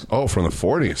 40s. Oh, from the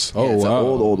 40s. Oh, Yeah, it's wow. an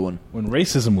old one. When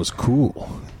racism was cool.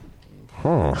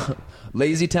 Huh.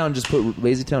 Lazy Town just put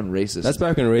Lazy Town racist. That's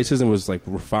back when racism was like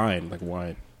refined, like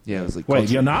wine. yeah. It was like Wait,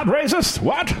 culture. you're not racist?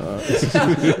 What?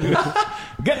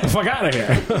 Get the fuck out of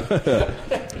here.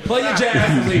 Play your jazz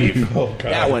and leave.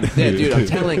 that one. Yeah, dude, I'm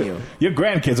telling you. Your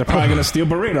grandkids are probably going to steal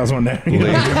burritos one day. You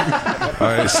know? All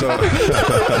right,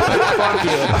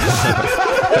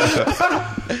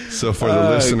 so for the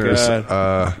listeners,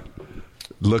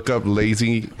 look up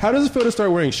Lazy. How does it feel to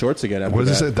start wearing shorts again? After What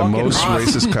is that? it? The most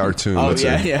racist cartoon. Oh That's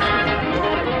yeah, it.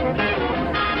 yeah.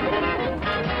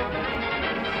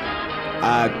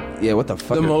 Yeah. What the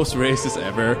fuck? The most racist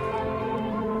ever.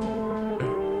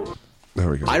 There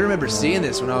we go. I remember seeing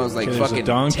this when I was like Okay, there's a fucking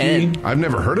donkey. 10. I've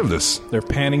never heard of this. They're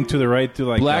panning to the right through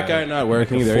like Black a- guy not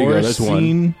working. a There you go. forest That's one.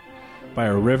 scene by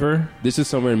a river. This is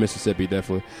somewhere in Mississippi,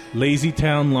 definitely. Lazy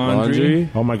Town Laundry.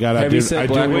 Oh my God, I Heavy do set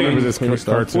black remember woman this cleaning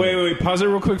stuff. cartoon. Wait, pause it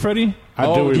real quick, Freddie. I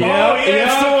do remember.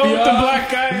 With the black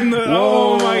guy in the.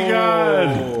 Oh my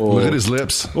god! Look at his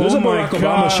lips. There's Oh a my Barack Obama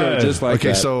God. shirt just like Okay,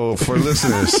 that. so for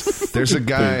listeners, there's a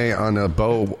guy on a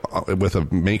boat with a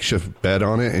makeshift bed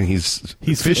on it, and he's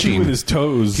fishing with his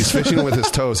toes. He's fishing with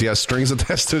his toes. He has strings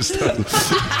attached to his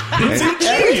toes.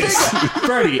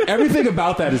 Freddie, everything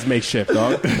about that is makeshift,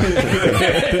 dog.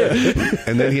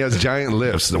 And then he has giant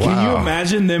lips. Wow. Can you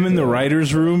imagine them in the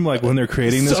writer's room, like when they're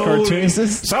creating this So cartoon?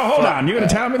 racist. So hold on, you're gonna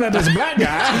tell me that there's a black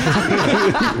guy?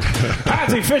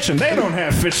 How's he fishing? They don't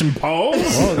have fishing poles.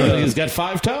 Oh, he's got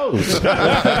 5 toes.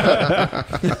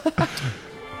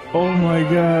 Oh my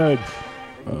god.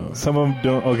 Some of them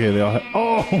don't. Okay, they all have.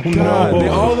 Oh God, no! they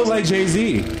all look like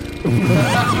Jay-Z.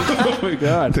 Oh my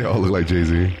God. They all look like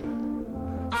Jay-Z.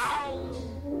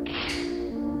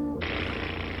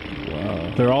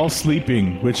 They're all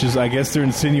sleeping, which is, I guess, they're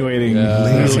insinuating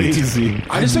Lazy. lazy.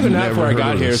 I just took a nap Never before I heard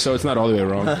got of here, this. so it's not all the way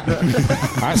wrong.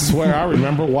 I swear I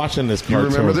remember watching this You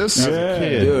cartoon. remember this? As a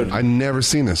kid. Dude. I never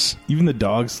seen this. Even the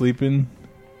dog sleeping.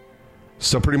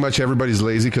 So pretty much everybody's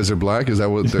lazy because they're black. Is that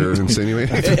what they're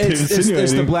insinuating? It's the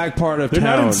insinuating. black part of They're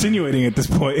not town. insinuating at this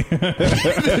point.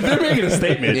 They're making a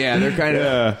statement. Yeah, they're kind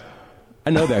of. I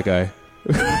know that guy.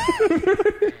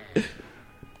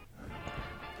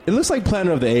 It looks like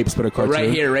Planet of the Apes, but a cartoon. Right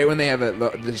here, right when they have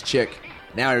this chick.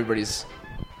 Now everybody's.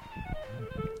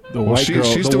 The white she- girl.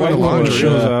 she's the doing white the girl laundry.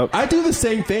 shows up. I do the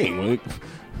same thing.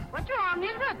 What's wrong,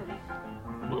 Miss Rhythm?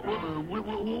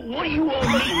 What do you want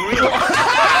me, really?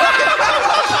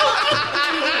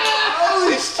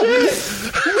 Holy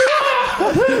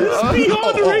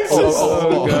Beyond racist.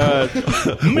 Oh, God.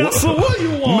 Massa, what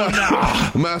you want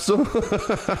now? Massa.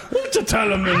 What you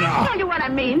telling me I'll now? tell you what I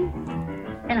mean.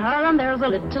 In Harlem, there's a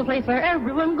little place where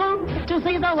everyone goes to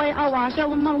see the way a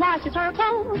washerwoman washes her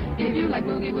clothes. If you like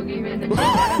boogie woogie rhythm.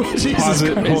 Pause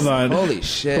it. Hold on. Holy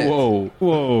shit. Whoa.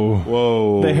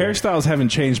 The hairstyles haven't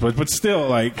changed, but still,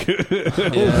 like, oh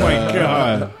my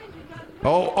God.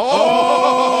 Oh.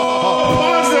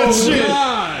 Pause that shit.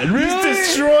 God, really? He's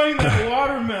destroying that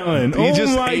watermelon. He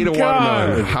just my ate a God.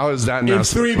 watermelon. How is that not? In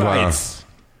 3 bites.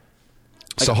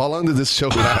 So how long did this show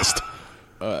last?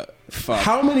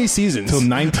 How many seasons? Till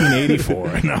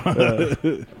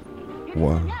 1984.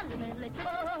 Wow.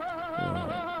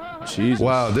 Jesus.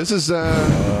 Wow, this is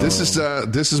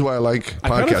why I like I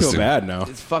kind of feel podcasting. bad now.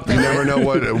 It's fucked You up. never know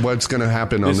what's going to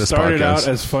happen on It this started podcast. out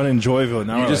as fun in Joyville.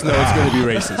 Now You just know it's going to be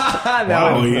racist.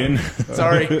 wow, Ian.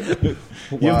 Sorry.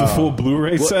 You have the full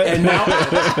Blu-ray set? And now,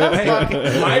 hey,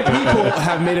 my people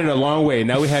have made it a long way.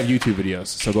 Now we have YouTube videos,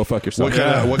 so go fuck yourself.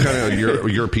 What kind of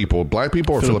your people? Black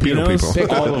people or Filipino Filipinos? people?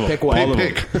 Pick one. Pick one.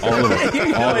 Pick. All of them.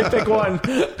 You can only pick one.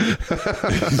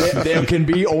 there can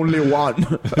be only one.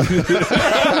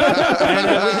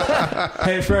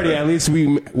 Hey, Freddie, at least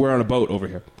we're on a boat over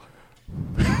here.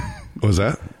 What was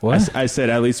that? What? I said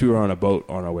at least we were on a boat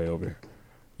on our way over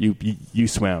here. You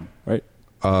swam, right?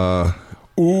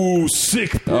 Ooh,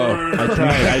 sick burn.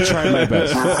 I tried my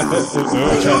best.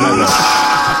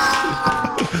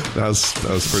 That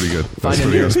was pretty good. Find That's a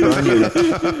pretty nearest burn unit.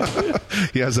 good.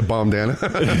 He has a bomb, Dana.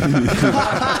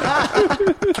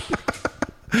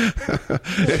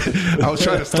 I was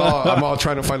trying to stall. I'm all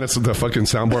trying to find the fucking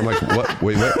soundboard. I'm like, what?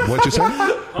 Wait, what? What'd you say?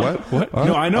 What?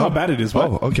 No, I know how bad it is.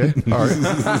 What? Oh, okay. All right.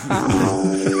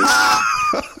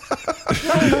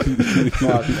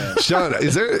 Sean,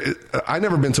 is there? I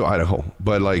never been to Idaho,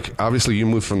 but like, obviously, you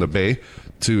moved from the Bay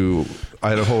to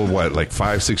Idaho. What, like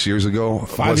 5-6 years ago?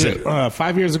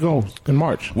 5 years ago in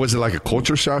March. Was it like a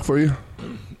culture shock for you?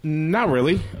 Not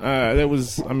really. That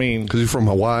was. I mean, Because you're from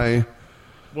Hawaii.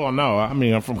 well, no. I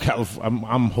mean, I'm from California.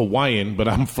 I'm Hawaiian, but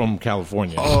I'm from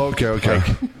California. Oh, okay.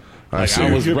 I see.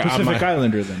 I was You're I'm Pacific a-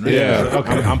 Islander then, right? Yeah,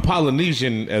 Okay. I'm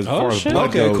Polynesian as far as shit. blood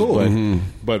Okay, goes, cool.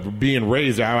 but being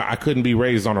raised, I couldn't be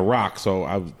raised on a rock, so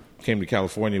I came to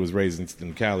California. Was raised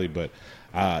in Cali, but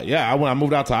I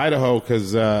moved out to Idaho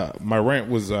because my rent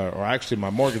was, or actually my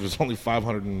mortgage was only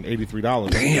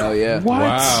 $583. Oh, yeah.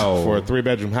 Wow. For a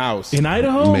 3-bedroom house. In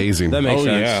Idaho? Amazing. That makes Oh,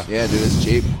 sense. yeah. Yeah, dude, it's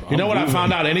cheap. You know what I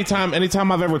found out?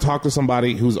 Anytime I've ever talked to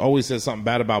somebody who's always said something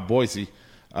bad about Boise,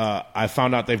 I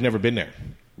found out they've never been there.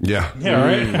 Yeah. Yeah,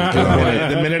 right?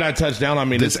 The minute I touched down, I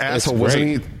mean, This it's asshole, great. wasn't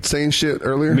he saying shit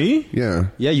earlier? Me? Yeah.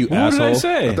 Yeah, you What asshole. did I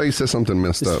say? I thought you said something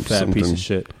messed up. Fat something. piece of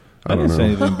shit. I don't didn't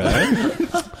say know. anything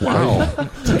bad. Wow.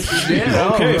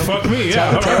 Okay, fuck me.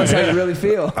 Yeah, all Tell us how right. you really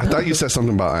feel. I thought you said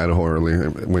something about Idaho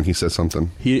earlier when he said something.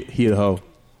 He the hoe.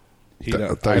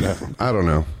 I don't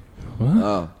know.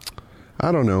 Oh.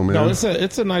 I don't know, man. No,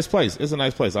 it's a nice place. It's a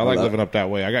nice place. I like love living up that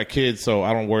way. I got kids, so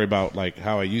I don't worry about like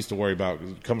how I used to worry about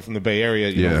coming from the Bay Area.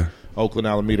 You know, Oakland,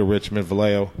 Alameda, Richmond,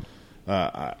 Vallejo.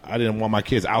 I didn't want my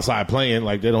kids outside playing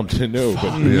like they don't know.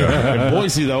 But in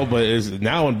Boise though,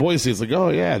 now in Boise it's like, oh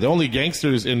yeah, the only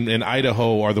gangsters in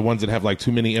Idaho are the ones that have like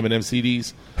too many Eminem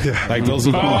CDs. Like those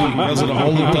are the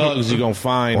only thugs you're gonna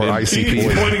find. Or in ICP. He's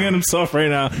Boise. pointing at himself right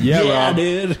now. Yeah,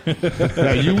 dude.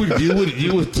 Now,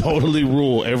 you would totally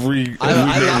rule every.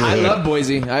 I love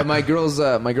Boise. My girl's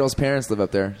parents live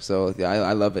up there, so yeah,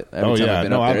 I love it. Every time I've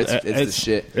been up there, it's the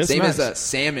shit. it's Same nice. as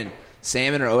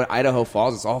Salmon or Idaho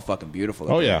Falls. It's all fucking beautiful.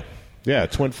 up Oh there. yeah,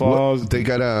 Twin Falls. They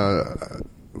got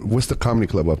what's the comedy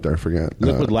club up there? I forget.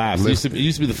 Liquid Laughs. It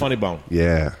used to be the Funny Bone.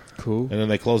 Yeah. Cool. And then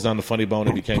they closed down the Funny Bone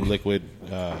and became Liquid.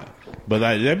 But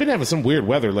they've been having some weird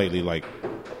weather lately. Like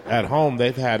at home,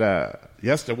 they've had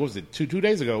yesterday. What was it? 2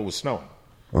 days ago, it was snowing.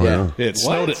 Oh, Yeah. It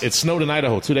snowed in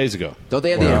Idaho 2 days ago. Don't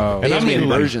they have the And I mean,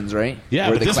 like- inversions, right? Yeah,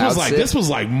 Where but the this clouds sit? was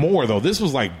like more though. This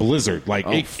was like blizzard. Like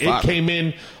it fuck. came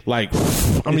in like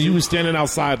I mean, you were standing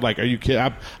outside. Like, are you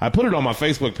kidding? I put it on my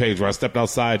Facebook page where I stepped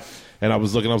outside and I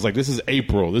was looking. I was like, this is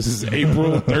April. This is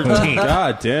April 13th.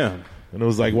 God damn. And it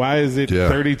was like, why is it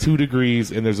 32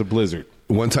 degrees and there's a blizzard?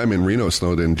 One time in Reno, it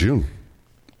snowed in June,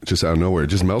 just out of nowhere. It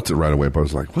just melted right away. But I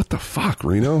was like, what the fuck,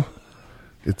 Reno?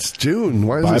 It's June.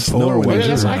 Why is it snowing? Well,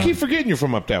 yeah, I keep forgetting you're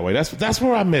from up that way. That's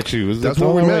where I met you. That's where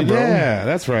we met, bro. Yeah,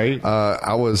 that's right.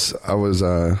 I was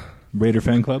Raider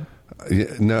fan club? Yeah,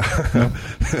 no,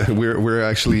 we're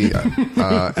actually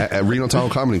at Reno Tahoe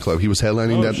Comedy Club. He was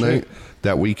headlining that night,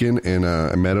 that weekend, and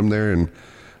I met him there. And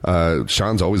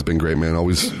Sean's always been great, man.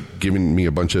 Always giving me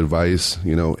a bunch of advice.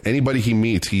 You know, anybody he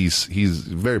meets, he's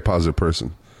a very positive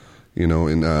person. You know,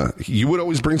 and you would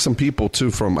always bring some people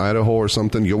too from Idaho or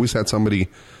something. You always had somebody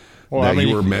that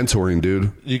you were mentoring,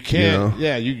 dude. You can't. You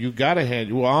know? You got to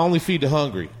hand. Well, I only feed the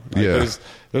hungry. Like,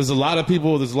 there's a lot of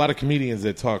people. There's a lot of comedians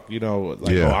that talk. You know,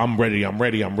 like, oh, I'm ready,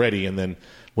 and then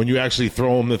when you actually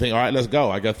throw them the thing, all right, let's go.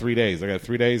 I got 3 days.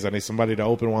 I need somebody to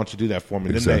open. Why don't you do that for me?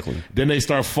 Exactly. Then they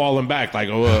start falling back, like,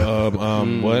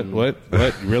 what,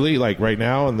 really? Like right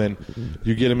now? And then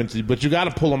you get them into, but you got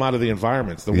to pull them out of the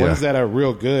environments. The ones that are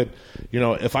real good, you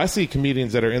know, if I see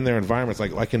comedians that are in their environments,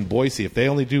 like in Boise, if they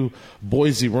only do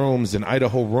Boise rooms and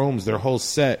Idaho rooms, their whole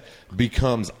set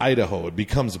becomes Idaho. It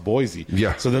becomes Boise.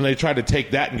 Yeah. So then they try to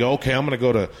take that and go, okay, I'm going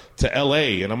to go to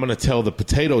L.A. and I'm going to tell the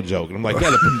potato joke. And I'm like,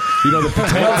 the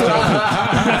potato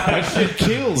that shit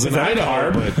kills in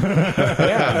Idaho.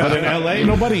 But in LA,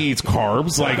 nobody eats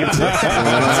carbs. Like it's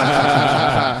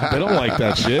they don't like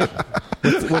that shit.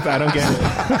 With I don't get it.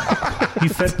 He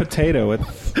said potato.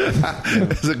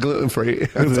 Is it gluten free?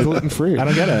 It's gluten free. I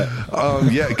don't get it.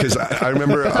 Yeah, because I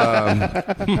remember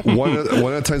one of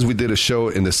the times we did a show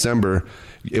in December.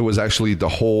 It was actually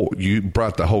you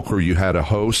brought the whole crew. You had a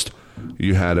host,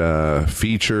 you had a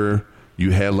feature,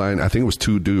 you headline. I think it was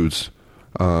 2 dudes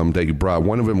that you brought.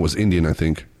 One of them was Indian, I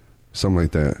think, something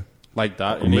like that. Like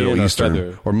that, or Middle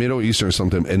Eastern, or Middle Eastern or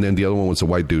something. And then the other one was a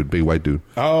white dude, big white dude.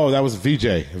 Oh, that was VJ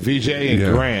and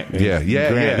Grant. Grant. Yeah,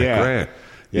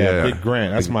 Big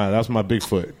Grant. That's my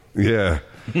Bigfoot. Yeah.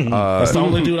 That's the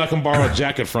only dude I can borrow a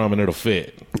jacket from, and it'll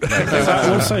fit.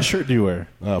 What size shirt do you wear?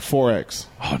 4X.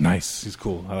 Oh, nice. He's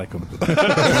cool. I like him. That's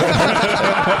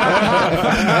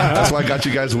why I got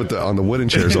you guys on the wooden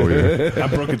chairs over here. I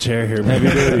broke a chair here. Maybe.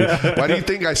 Why do you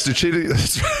think I cheated?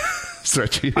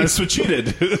 I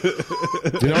switcheated. You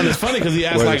know, and it's funny because he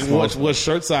asked like what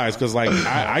shirt size, because like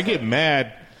I get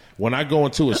mad when I go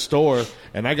into a store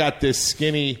and I got this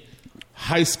skinny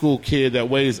high school kid that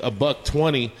weighs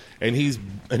 $120 and he's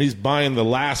buying the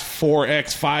last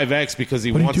 4X, 5X because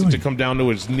he wants it to come down to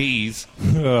his knees.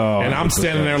 And I'm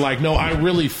standing there like, no, I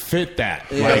really fit that.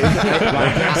 Yeah. Like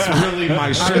that's really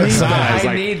my shirt size.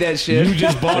 I need that shit. You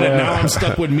just bought it. Now I'm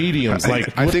stuck with mediums.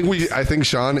 Like I think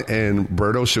Sean and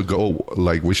Berto should go.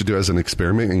 Like we should do as an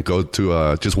experiment and go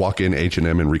to just walk in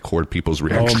H&M and record people's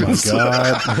reactions. Oh my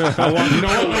god! You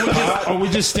know what? Or we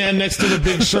just stand next to the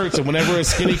big shirts, and whenever a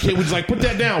skinny kid was like, put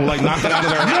that down, we're like knock it out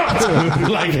of their mouth.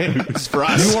 Like it's for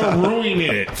us. You are ruining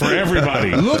it for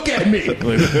everybody. Look at me.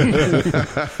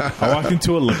 I walked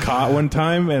into a Lacoste one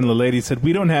time, and the lady said,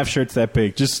 "We don't have shirts that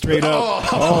big." Just straight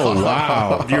up. Oh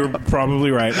wow! You're probably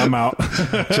right. I'm out.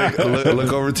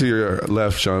 Look over to your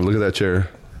left, Sean. Look at that chair.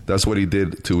 That's what he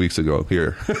did 2 weeks ago.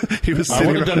 Here, he was. I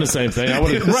would have done the same thing. I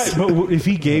would have. Right, but if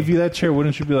he gave you that chair,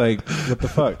 wouldn't you be like, "What the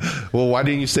fuck"? Well, why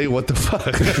didn't you say "What the fuck"?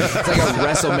 It's like a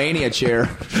WrestleMania chair.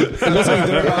 It looks like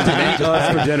they're about to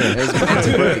that's for dinner. It was meant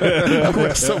to break. A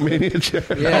WrestleMania chair.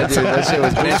 Yeah, dude, that shit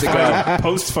was meant to go.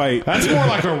 Post fight. That's more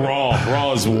like a Raw.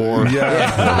 Raw is war.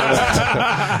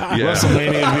 Yeah.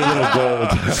 WrestleMania would be a little gold.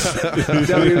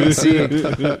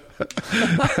 WWC.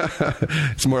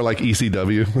 It's more like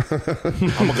ECW.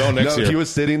 I'm gonna go next year. He was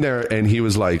sitting there and he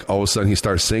was like, all of a sudden he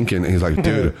starts sinking and he's like,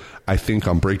 dude, I think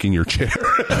I'm breaking your chair.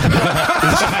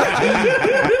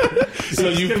 So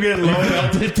you get low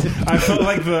melted. I felt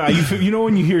like you know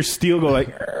when you hear steel go like.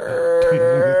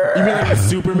 You mean like a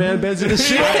Superman bends into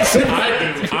shit?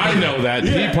 I know that.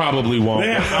 He probably won't.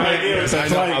 Yeah,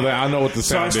 I know what the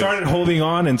sound is. So I started holding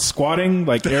on and squatting,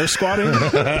 like air squatting,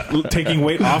 taking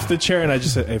weight off the chair, and I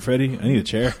just said, "Hey, Freddie, I need a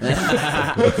chair."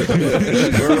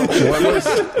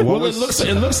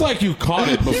 It looks like you caught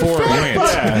it before it went.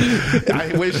 Yeah.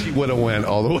 I wish he would have went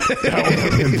all the way.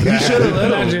 You should have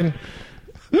let him.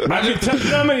 I can tell you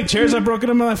how many chairs I've broken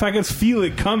in my life. I could feel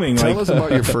it coming. Tell us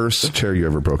about your first chair you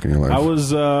ever broke in your life. I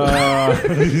was.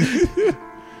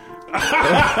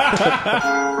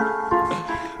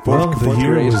 Well, the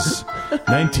year was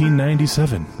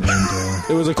 1997, and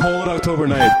it was a cold October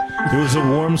night. It was a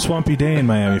warm, swampy day in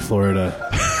Miami, Florida.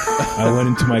 I went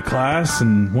into my class,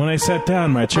 and when I sat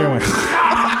down, my chair went.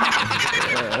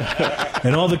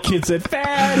 And all the kids said,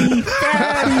 "Fatty,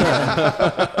 fatty."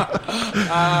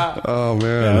 Oh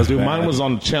man, yeah, dude, mine was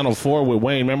on Channel 4 with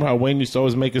Wayne. Remember how Wayne used to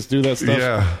always make us do that stuff?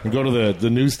 Yeah, and go to the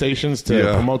news stations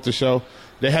to promote the show.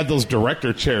 They had those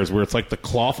director chairs where it's like the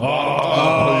cloth.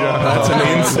 That's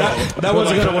amazing. That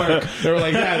wasn't gonna work. They were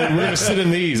like, "Yeah, we're gonna sit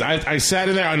in these." I sat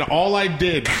in there, and all I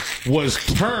did was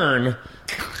turn.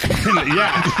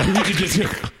 Yeah, you could just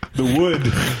hear the wood.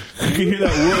 You can hear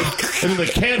that wood. and then the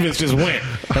canvas just went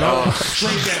and I went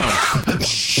straight down.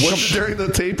 Was it during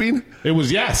the taping? It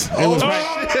was yes. It was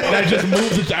right. And I just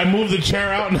moved the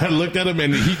chair out and I looked at him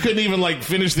and he couldn't even like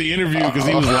finish the interview because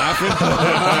he was laughing.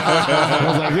 I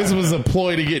was like, this was a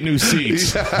ploy to get new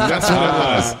seats. That's what it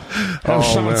was. Have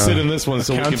Sean sit in this one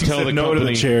so we can tell the no company. to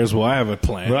the chairs. Well, I have a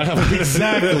plan. Right?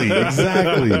 Exactly.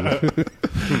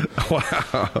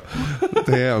 Wow.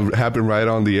 Damn, happened right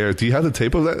on the air. Do you have the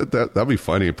tape of that? That'd be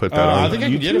funny. Put that on. I think I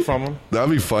can get it from him. That'd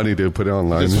be funny to put it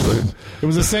online. It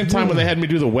was the same time when they had me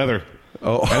do the weather.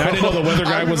 Oh. And I didn't know the weather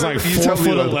guy was like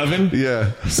 4'11".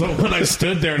 Yeah. So when I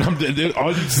stood there and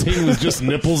all you see was just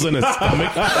nipples in his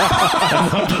stomach. And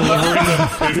I'm delivering them.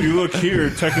 If you look here,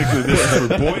 technically this is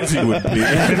where Boise would be.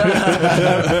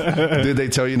 Did they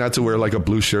tell you not to wear like a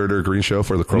blue shirt or a green shirt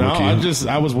for the chroma key?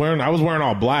 I was wearing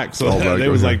all black. So All black, they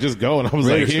was okay. like, just go. And I was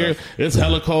like, here, it's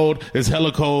hella cold. It's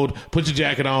hella cold. Put your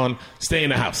jacket on. Stay in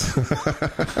the house.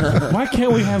 Why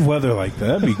can't we have weather like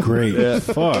that? That'd be great.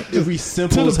 Fuck. It'd be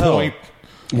simple To as the hell. point.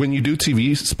 When you do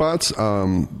TV spots,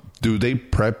 do they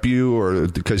prep you, or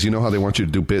because you know how they want you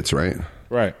to do bits, right?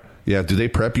 Right. Yeah. Do they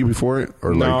prep you before it,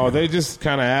 or No, like? they just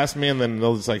kind of ask me, and then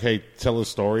they'll just like, "Hey, tell a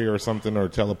story or something, or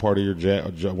tell a part of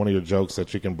your one of your jokes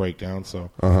that you can break down." So,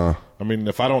 I mean,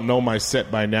 if I don't know my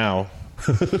set by now,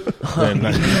 then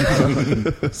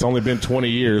it's only been 20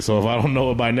 years. So if I don't know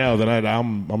it by now, then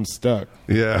I'm stuck.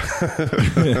 Yeah.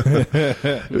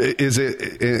 Is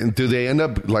it? Do they end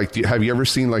up like? Have you ever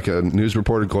seen like a news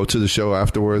reporter go to the show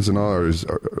afterwards and all, or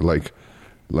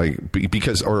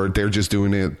because or they're just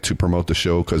doing it to promote the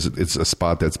show because it's a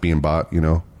spot that's being bought? You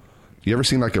know, you ever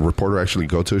seen like a reporter actually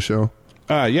go to a show?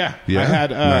 Yeah. Yeah?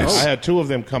 I had two of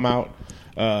them come out,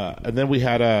 and then we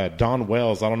had Dawn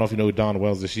Wells. I don't know if you know who Dawn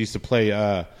Wells is. She used to play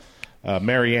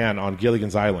Marianne on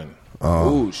Gilligan's Island.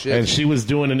 Oh shit! And she was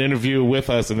doing an interview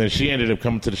with us, and then she ended up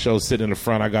coming to the show, sitting in the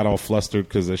front. I got all flustered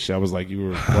because I was like, "You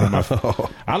were one of my."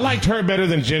 I liked her better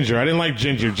than Ginger. I didn't like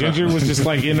Ginger. Ginger was just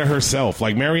like into herself.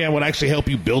 Like Marianne would actually help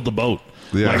you build the boat.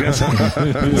 Yeah. Like,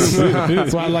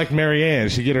 that's why I like Marianne.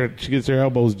 She gets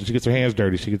her hands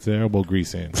dirty. She gets her elbow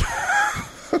grease in.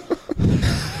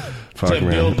 Fuck, to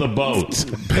man. build the boat.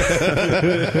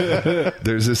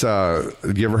 There's this.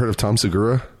 You ever heard of Tom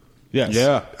Segura? Yes.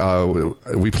 Yeah.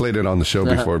 We played it on the show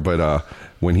before, but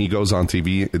when he goes on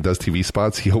TV, it does TV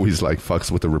spots. He always like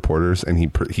fucks with the reporters, and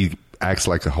he acts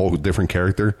like a whole different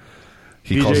character.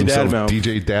 He DJ calls himself Dadmouth.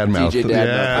 DJ Dadmouth. DJ Dadmouth.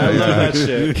 Yeah, I love that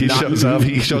shit.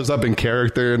 He shows up in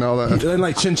character and all that. And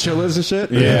like chinchillas and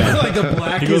shit. Yeah. Like the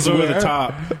black He goes is over where- the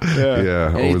top. Yeah,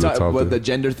 And he over the talked top. with the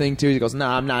gender thing too. He goes, "No,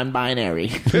 I'm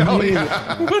non-binary." Oh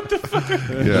yeah. What the fuck?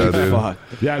 Yeah, dude. Fuck.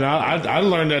 Yeah, no, I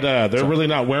learned that they're really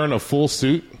not wearing a full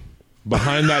suit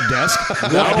behind that desk.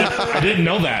 I didn't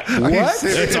know that. What?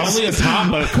 It's only a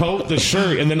top, a coat, the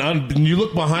shirt, and then you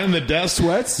look behind the desk.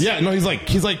 Sweats? Yeah, no, he's like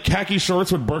khaki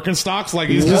shorts with Birkenstocks. Like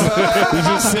he's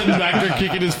just sitting back there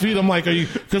kicking his feet. I'm like, are you?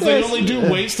 Because they only do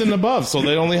waist and above, so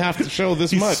they only have to show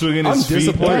this He's much. swinging I'm his feet.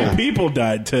 disappointed. 3 people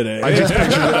died today. I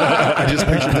just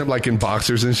pictured him like in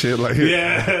boxers and shit. Like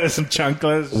yeah, some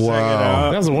chanclas.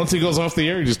 Wow. Yeah, so once he goes off the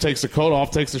air, he just takes the coat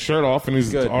off, takes the shirt off, and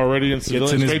he's already in Gets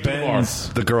civilian in his straight to the bar. Benz.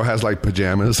 the girl has like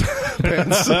pajamas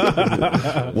pants.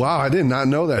 Wow, I did not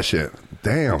know that shit.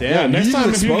 Damn. Yeah, next you time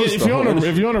exposed if the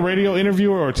you're on a radio interview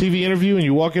or a TV interview and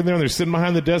you walk in there and they're sitting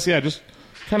behind the desk, just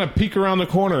kind of peek around the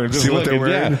corner and just See what look. they're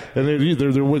wearing? Yeah, and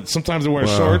they're sometimes they're wearing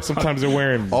Wow. shorts, sometimes they're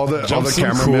wearing All the jumpsuits.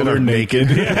 cameramen are naked.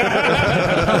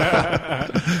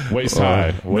 waist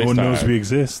high. No Waist one high. knows we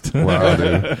exist. Wow,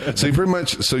 dude. So you pretty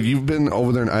much, you've been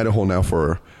over there in Idaho now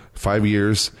for 5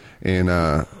 years, and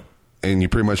you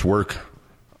pretty much work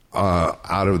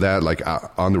out of that, like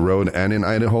on the road and in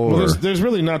Idaho. Well, or? there's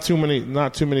really not too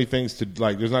many things to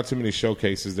like. There's not too many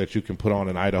showcases that you can put on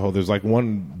in Idaho. There's like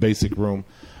one basic room.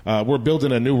 We're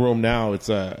building a new room now. It's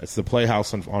the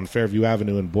Playhouse on Fairview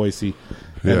Avenue in Boise,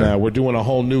 and Yeah. we're doing a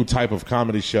whole new type of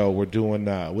comedy show. We're doing.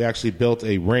 We actually built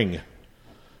a ring,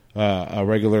 a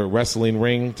regular wrestling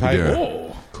ring type. Yeah. Oh.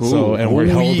 So and we're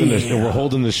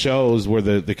holding the shows where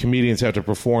the comedians have to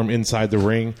perform inside the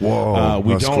ring. Whoa,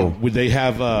 that's cool. They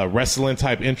have wrestling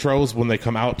type intros when they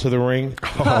come out to the ring.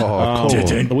 Oh,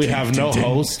 cool. We have no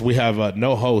host. We have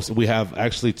no host. We have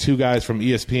actually 2 guys from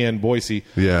ESPN Boise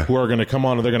Yeah. who are going to come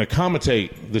on and they're going to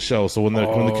commentate the show. So when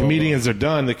the comedians are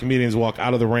done, the comedians walk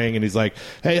out of the ring and he's like,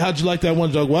 "Hey, how'd you like that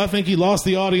one joke?" "Well, I think he lost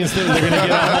the audience there." They're going to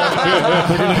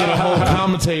get a whole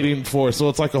commentating for. So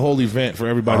it's like a whole event for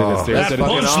everybody that's there. That's Instead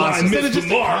of- punchline instead of missed just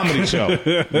the a mark. comedy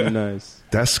show. Nice.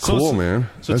 That's cool, man.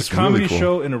 So That's it's a comedy really cool.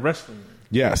 show in a wrestling ring.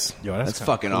 Yes. Yo, That's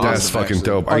fucking awesome. That's fucking actually.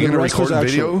 dope. Are you the gonna record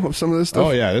wrestlers video of some of this stuff?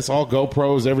 Oh yeah, it's all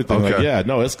GoPros, everything. Okay. Like, yeah,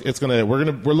 no, it's gonna. We're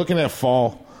looking at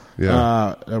fall.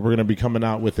 Yeah. We're going to be coming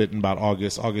out with it in about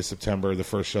August, September. The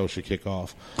first show should kick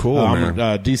off. Cool, man.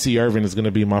 DC Irvin is going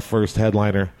to be my first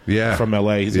headliner from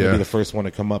LA. He's going to be the first one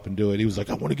to come up and do it. He was like,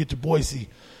 I want to get to Boise.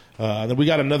 Then we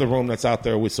got another room that's out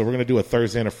there. So we're going to do a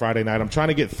Thursday and a Friday night. I'm trying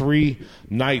to get 3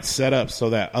 nights set up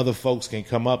so that other folks can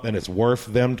come up and it's worth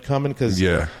them coming. Because,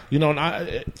 you know,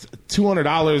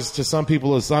 $200 to some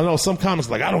people is, I know some comics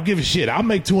like, I don't give a shit. I'll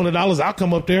make $200. I'll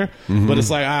come up there. Mm-hmm. But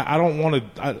it's like, I don't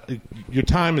want to, your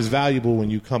time is valuable when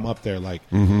you come up there. Like,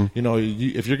 you know,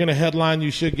 if you're going to headline,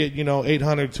 you should get, you know,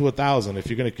 $800 to $1,000.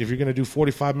 If you're going to do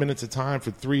 45 minutes of time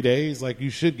for 3 days, like you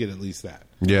should get at least that.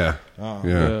 Yeah.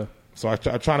 So I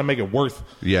try to make it worth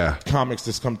comics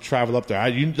to come travel up there.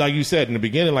 Like you said in the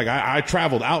beginning, like I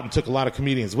traveled out and took a lot of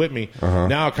comedians with me.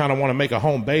 Now I kind of want to make a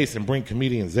home base and bring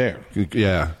comedians there.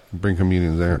 Yeah, bring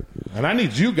comedians there. And I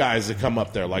need you guys to come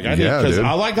up there. Like I need, because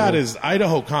all I got is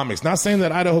Idaho comics. Not saying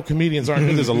that Idaho comedians aren't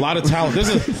good. There's a lot of talent.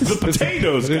 The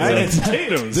potatoes, guys.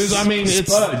 Potatoes. I mean,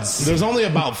 there's only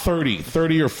about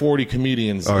 30 or 40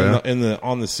 comedians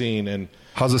on the scene. And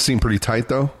how's the scene? Pretty tight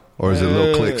though. Or is it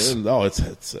little clicks? No, it's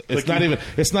not even.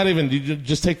 It's not even. You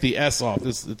just take the S off.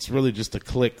 It's really just a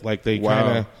click. Like they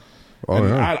kind of.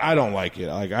 I don't like it.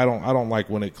 Like I don't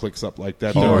like when it clicks up like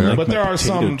that. But there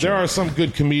are some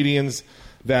good comedians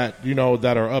that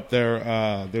that are up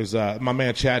there. There's my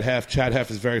man Chad Heff. Chad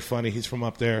Heff is very funny. He's from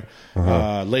up there.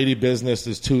 Lady Business.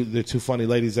 There's two funny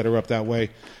ladies that are up that way.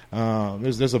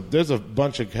 There's a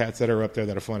bunch of cats that are up there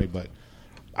that are funny, but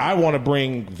I want to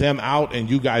bring them out and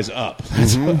you guys up.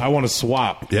 I want to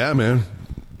swap. Yeah, man.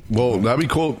 Well, that'd be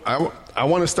cool. I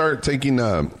want to start taking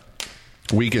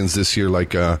weekends this year,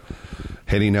 like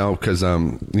heading out, because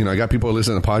I got people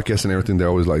listening to podcasts and everything. They're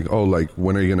always like, oh, like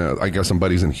when are you gonna? I got some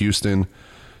buddies in Houston,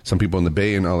 some people in the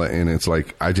Bay and all that, and it's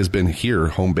like I just been here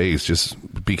home base just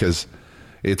because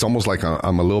it's almost like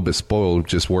I'm a little bit spoiled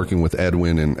just working with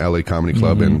Edwin and LA Comedy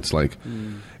Club, and it's like.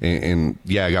 And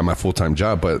I got my full-time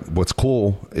job, but what's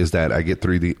cool is that I get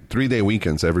 3-day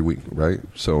weekends every week, right?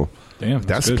 So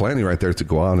that's plenty right there to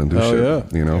go out and do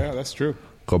shit. Yeah, that's true.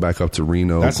 Go back up to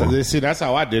Reno. That's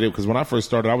how I did it, because when I first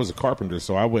started, I was a carpenter,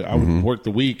 so I would work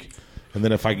the week, and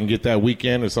then if I can get that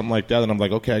weekend or something like that, then I'm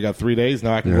like, okay, I got 3 days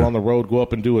now. I can go on the road, go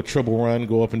up and do a triple run,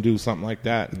 go up and do something like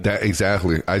that. That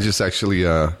exactly. I just actually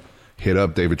hit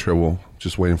up David Tribble,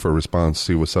 just waiting for a response,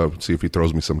 see what's up, see if he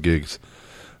throws me some gigs.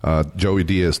 Joey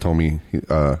Diaz told me,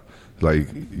 like,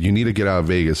 you need to get out of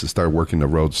Vegas and start working the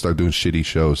road, start doing shitty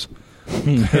shows.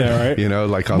 Yeah, right.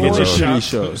 Like on the road. Shitty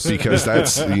shows. Because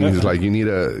he's like,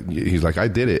 he's like, I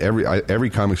did it.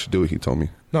 Every comic should do it, he told me.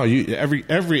 No,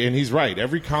 and he's right.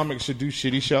 Every comic should do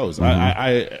shitty shows.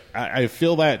 I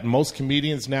feel that most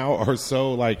comedians now are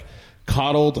so, like,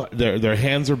 coddled. Their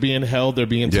hands are being held. They're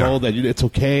being told that it's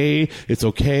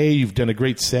okay. You've done a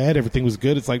great set. Everything was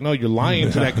good. It's like, no, you're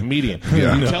lying to that comedian.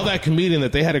 You tell that comedian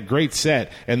that they had a great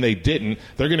set and they didn't.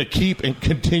 They're going to keep and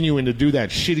continuing to do that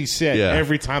shitty set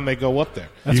every time they go up there.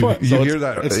 That's what you hear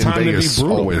that. It's in time Vegas, to be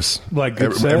brutal. Always. Like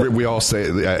good set? We all say.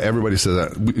 Everybody says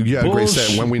that. You had a great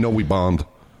set when we know we bombed.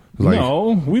 Like,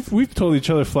 no, we've told each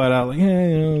other flat out, like,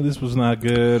 this was not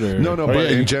good. Or no,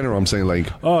 but in general, I'm saying like,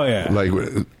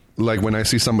 like when I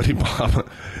see somebody bomb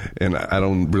and I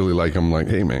don't really like them, I'm like,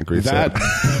 hey, man, great set.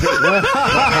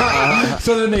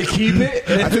 So then they keep it?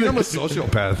 I think I'm a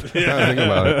sociopath. Now I think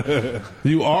about it.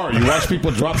 You are. You watch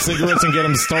people drop cigarettes and get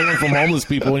them stolen from homeless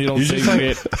people and you don't say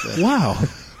shit. Wow.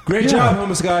 Great job,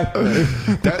 homeless guy.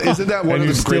 Isn't that one of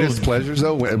the greatest pleasures,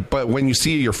 though? But when you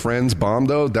see your friends bomb,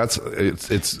 though, it's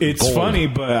gold. funny.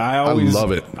 But I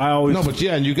love it.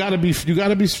 And you gotta be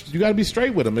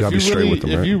straight with them.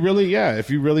 If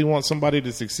you really want somebody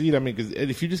to succeed, I mean, because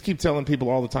if you just keep telling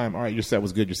people all the time, all right, your set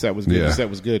was good, your set was good, your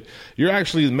set was good, you're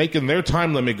actually making their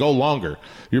time limit go longer.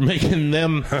 You're making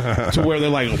them to where they're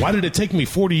like, why did it take me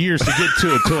 40 years to get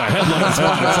to a headline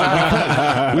spot? It's like,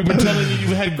 because we've been telling you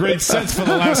you've had great sets for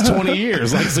the last 20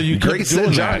 years. Like, so you great set,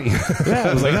 Johnny.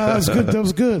 I was like, that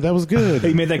was good. Hey,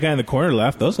 you made that guy in the corner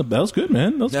laugh. That was good,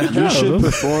 man. That was good. You should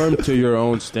perform to your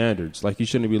own standards. Like, you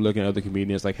shouldn't be looking at other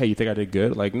comedians like, hey, you think I did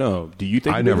good? Like, no. Do you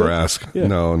think I never ask. Yeah.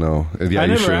 No. Yeah, I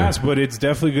never ask, but it's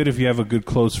definitely good if you have a good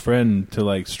close friend to,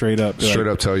 like, straight up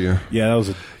tell you. Yeah, that was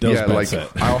a bad set.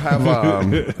 I'll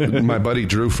have my buddy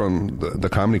Drew from the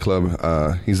comedy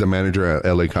club. He's the manager at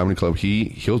LA Comedy Club.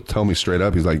 He'll tell me straight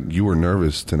up. He's like, you were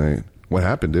nervous tonight. What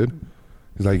happened, dude?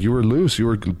 He's like, you were loose. You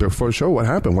were before the show. What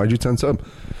happened? Why'd you tense up?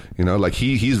 Like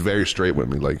he's very straight with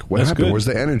me. Like, what happened? Good. Where's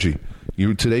the energy?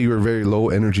 Today you were very low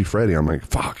energy, Freddie. I'm like,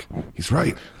 fuck. He's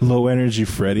right. Low energy,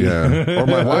 Freddie. Yeah. Or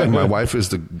my wife. My wife is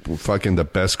the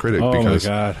best critic. Oh because my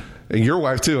God. And your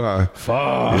wife too, huh?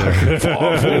 Fuck. Dude,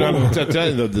 I'm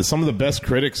telling you, some of the best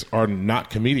critics are not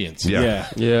comedians. Yeah.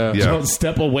 Don't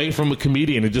step away from a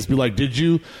comedian and just be like, did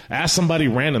you ask somebody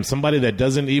random, somebody that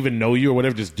doesn't even know you or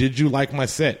whatever, just did you like my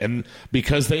set? And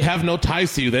because they have no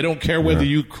ties to you, they don't care whether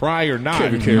you cry or not.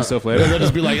 Can't care yourself later. They'll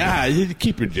just be like,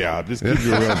 keep your job. Just keep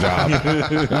your real job.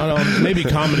 No, maybe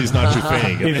comedy's not your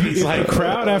thing. And It's like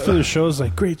crowd after the show's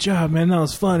like, great job, man. That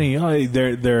was funny. Oh,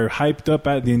 they're hyped up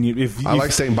at the end. I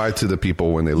like saying bye to the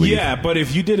people when they leave. Yeah, but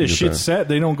if you did a shit set,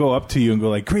 they don't go up to you and go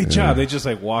like, great job. They just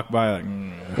like walk by like,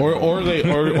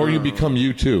 or you become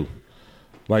you too.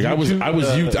 Like I was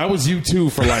you too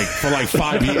for like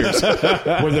 5 years,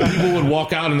 where the people would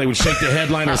walk out and they would shake the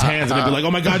headliner's hands and they'd be like,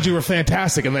 "Oh my God, you were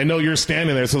fantastic!" And they know you're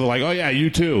standing there, so they're like, "Oh yeah, you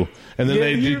too." And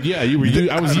then you were you.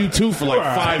 I was you too for like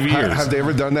 5 years. Have they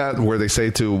ever done that where they say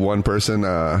to one person,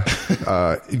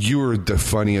 "You were the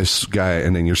funniest guy,"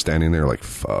 and then you're standing there like,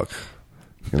 "Fuck."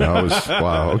 You know, I was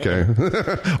wow, okay.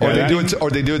 Or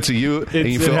they do it to you, and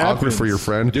you feel awkward for your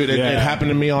friend. Dude, it happened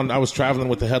to me I was traveling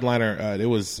with the headliner.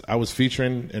 I was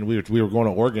featuring, and we were going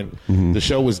to Oregon. Mm-hmm. The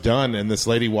show was done, and this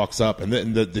lady walks up, and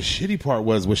the shitty part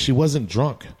was she wasn't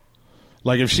drunk.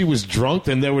 Like, if she was drunk,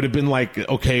 then there would have been like,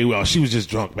 okay, well, she was just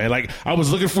drunk, man. Like, I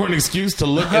was looking for an excuse to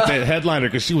look at the headliner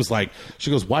because she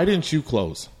goes, "Why didn't you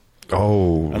close?"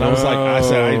 Oh, and I was like,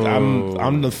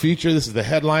 I'm the feature. This is the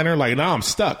headliner. Like, now I'm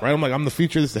stuck, right? I'm like, I'm the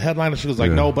feature. This is the headliner. She was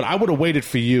like, no, but I would have waited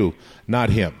for you, not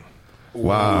him.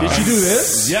 Wow. Did you do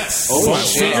this? Yes. So I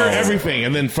figure everything,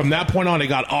 and then from that point on, it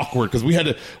got awkward because we had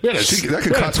a that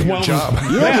could cost your job.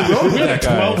 We had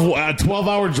a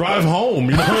 12-hour drive home.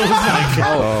 You know, it was like,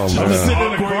 I'm sitting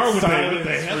in the car with the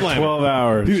headliner. 12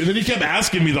 hours. Dude, and then he kept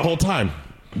asking me the whole time,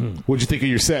 "What'd you think of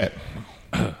your set?"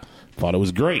 Thought it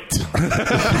was great. I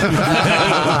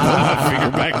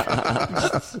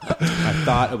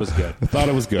thought it was good. I thought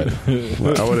it was good.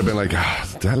 Well, I would have been like,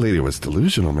 that lady was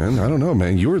delusional, man. I don't know,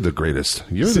 man. You're the greatest.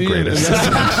 You're the greatest.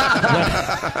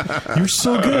 You're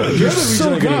so good. You're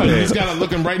so good. He's got to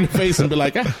look him right in the face and be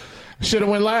like, should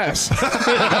have went last. No,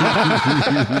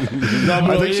 but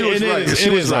I think she was right.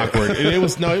 It is awkward.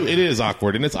 It is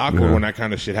awkward, and it's awkward when that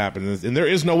kind of shit happens, and there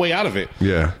is no way out of it.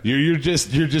 Yeah, you're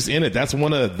just in it. That's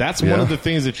one of the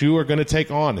things that you are going to take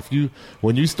on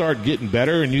when you start getting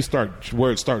better and you start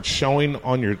where it starts showing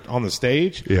on the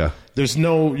stage. Yeah.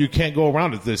 You can't go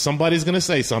around it. Somebody's going to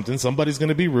say something. Somebody's going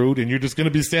to be rude, and you're just going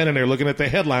to be standing there looking at the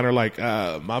headliner like,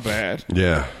 my bad.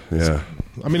 Yeah.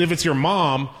 I mean, if it's your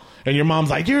mom. And your mom's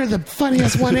like, "You're the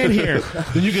funniest one in here."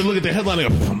 Then you can look at the headline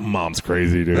and go, "Mom's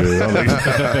crazy, dude."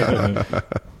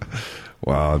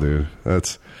 Wow, dude.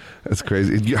 That's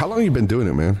crazy. How long have you been doing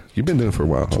it, man? You've been doing it for a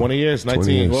while. 20 years.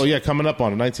 19 years. Well, yeah, coming up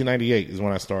on it. 1998 is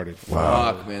when I started.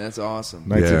 Wow. Fuck, man, that's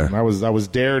awesome. I was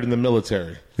dared in the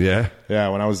military. Yeah? Yeah,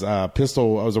 when I was I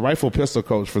was a rifle pistol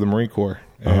coach for the Marine Corps.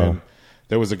 And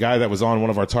there was a guy that was on one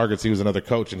of our targets. He was another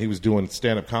coach, and he was doing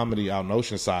stand-up comedy out in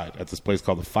Oceanside at this place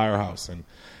called the Firehouse. And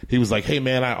he was like, "Hey,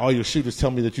 man, all your shooters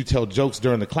tell me that you tell jokes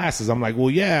during the classes." I'm like, "Well,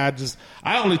 yeah,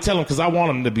 I only tell them because I want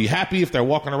them to be happy if they're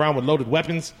walking around with loaded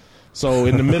weapons." So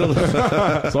in the middle,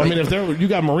 if you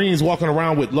got Marines walking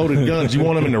around with loaded guns, you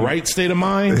want them in the right state of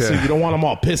mind. Yeah. So you don't want them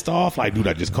all pissed off. Like, dude,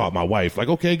 I just caught my wife. Like,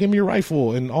 okay, give me your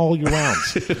rifle and all your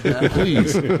rounds,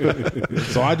 please.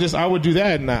 So I would do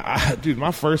that. And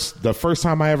the first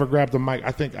time I ever grabbed the mic,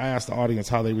 I think I asked the audience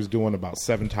how they was doing about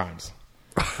 7 times.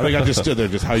 I think I just stood there,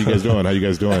 just, "How you guys doing? How you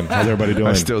guys doing? How's everybody doing?"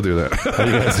 I still do that. How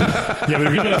you guys doing? Yeah,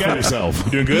 but give it up for yourself.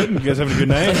 You doing good? You guys having a good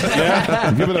night?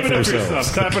 Yeah. Give it up for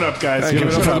yourself. Clap it up, guys. Give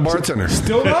it up for the bartender.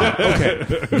 Still not?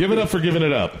 Okay. Give it up for giving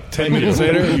it up. 10 minutes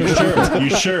later, you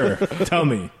sure? Tell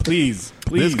me, please.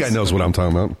 This guy knows what I'm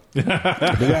talking about.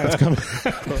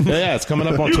 It's coming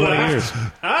up on 20 years.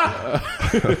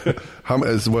 How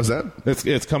much was that?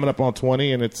 It's coming up on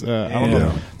 20, and it's I don't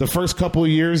know. The first couple of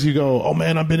years, you go, "Oh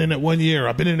man, I've been in it 1 year.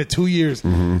 I've been in it 2 years."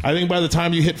 Mm-hmm. I think by the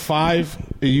time you hit 5,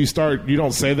 you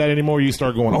don't say that anymore. You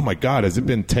start going, "Oh my God, has it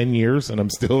been 10 years and I'm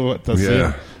still at the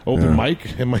same open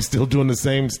mic? Am I still doing the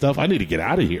same stuff? I need to get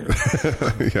out of here."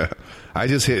 Yeah, I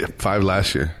just hit 5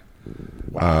 last year.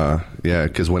 Wow. Yeah,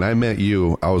 because when I met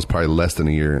you, I was probably less than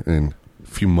a year. In a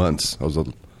few months, I was.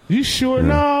 You sure? Yeah.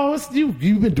 No,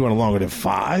 you've been doing it longer than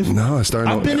 5. No, I started.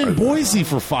 I've been in Boise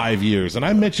for 5 years, and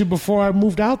I met you before I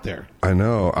moved out there. I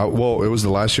know. Well, it was the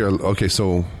last year. Okay,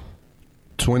 so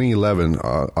 2011,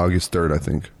 August 3rd, I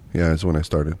think. Yeah, is when I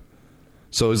started.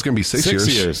 So it's going to be 6 years.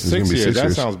 6 years. 6 years.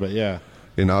 That sounds bad. Yeah.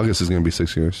 In August, it's going to be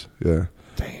 6 years. Yeah.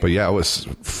 Damn. But yeah, I was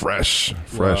fresh,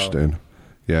 dude.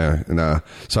 Yeah, and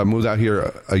so I moved out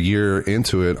here a year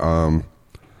into it,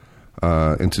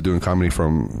 into doing comedy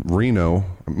from Reno.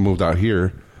 I moved out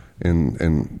here,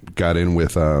 and got in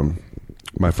with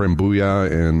my friend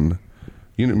Booyah, and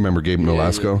you remember Gabe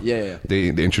Nolasco? Yeah. They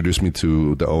introduced me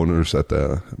to the owners at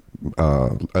the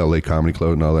LA Comedy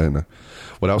Club and all that. And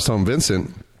what I was telling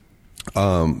Vincent,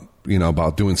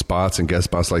 about doing spots and guest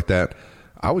spots like that,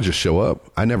 I would just show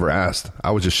up. I never asked.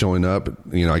 I was just showing up.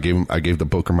 I gave the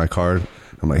booker my card.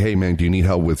 I'm like, hey man, do you need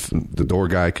help with the door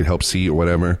guy? Could help see or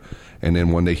whatever. And then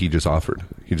one day he just offered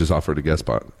a guest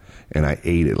spot, and I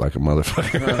ate it like a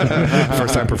motherfucker.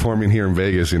 First time performing here in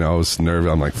Vegas, I was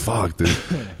nervous. I'm like, fuck, dude.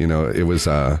 It was.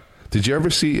 Did you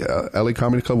ever see LA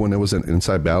Comedy Club when it was in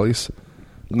Inside Bally's?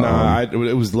 No, it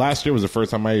was last year was the first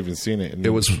time I even seen it. And it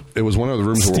was one of the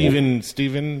rooms.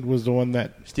 Steven was the one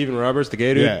that Steven Roberts, the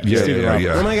gay dude.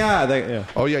 Yeah. Oh my god!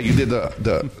 Oh yeah, you did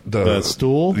the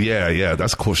stool. Yeah,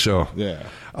 that's a cool show. Yeah,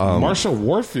 Marsha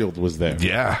Warfield was there.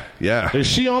 Yeah. Is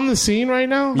she on the scene right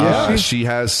now? Yeah, she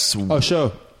has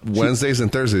show Wednesdays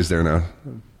and Thursdays there now.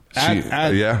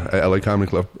 At LA Comedy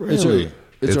Club. Really?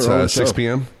 It's 6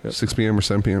 p.m. 6 p.m. or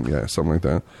 7 p.m. Yeah, something like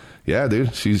that. Yeah,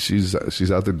 dude, she's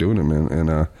out there doing it, man.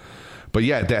 And but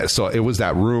yeah, so it was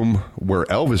that room where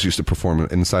Elvis used to perform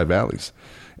Inside Valleys,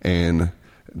 and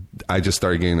I just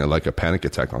started getting like a panic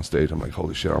attack on stage. I'm like,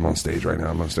 holy shit, I'm on stage right now.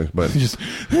 I'm on stage. But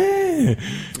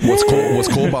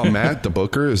what's cool about Matt, the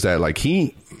booker, is that like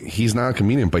he's not a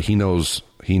comedian, but he knows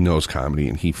comedy,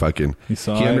 and he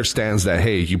understands that,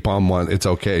 hey, you bomb one, it's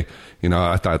okay.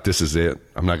 I thought this is it.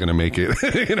 I'm not gonna make it.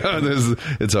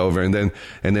 It's over. And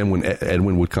then when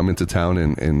Edwin would come into town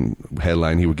and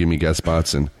headline, he would give me guest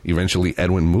spots, and eventually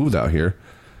Edwin moved out here,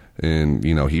 and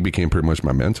he became pretty much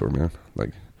my mentor, man.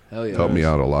 Like, helped me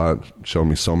out a lot, showed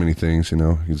me so many things.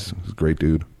 He's a great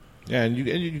dude. Yeah, and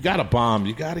you gotta bomb.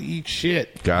 You gotta eat shit.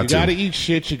 You gotta eat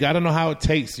shit. You gotta know how it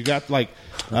tastes. You got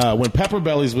when Pepper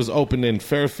Bellies was opened in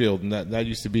Fairfield, and that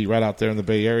used to be right out there in the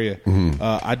Bay Area. Mm-hmm.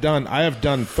 I have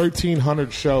done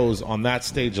 1,300 shows on that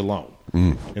stage alone.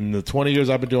 In the 20 years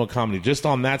I've been doing comedy, just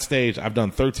on that stage, I've done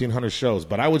 1,300 shows.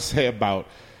 But I would say about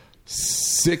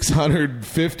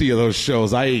 650 of those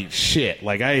shows I ate shit.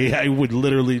 Like I would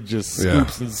literally just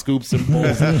scoops and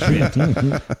pulls and shit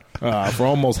for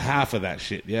almost half of that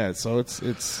shit. Yeah, so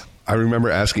it's I remember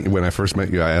asking when I first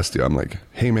met you, I asked you, I'm like,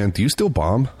 hey man, do you still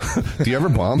bomb? Do you ever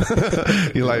bomb?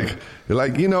 you're like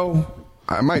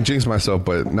I might jinx myself,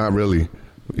 but not really.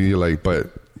 You're like,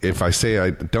 but if I say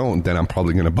I don't, then I'm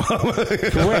probably going to bomb.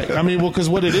 Correct. I mean, because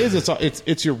what it is,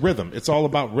 it's your rhythm. It's all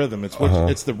about rhythm. It's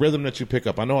it's the rhythm that you pick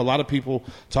up. I know a lot of people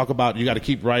talk about you got to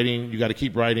keep writing.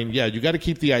 Yeah, you got to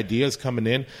keep the ideas coming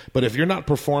in. But if you're not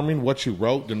performing what you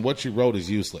wrote, then what you wrote is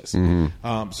useless.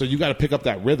 So you got to pick up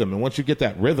that rhythm. And once you get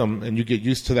that rhythm and you get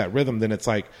used to that rhythm, then it's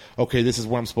like, okay, this is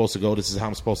where I'm supposed to go. This is how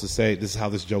I'm supposed to say it. This is how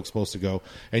this joke's supposed to go.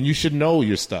 And you should know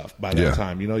your stuff by that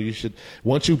time. You should.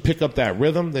 Once you pick up that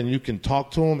rhythm, then you can talk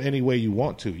to them any way you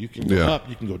want to. You can go up,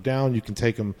 you can go down, you can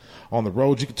take them on the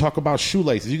road. You can talk about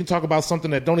shoelaces. You can talk about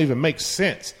something that don't even make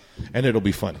sense, and it'll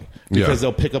be funny because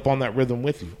they'll pick up on that rhythm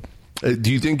with you.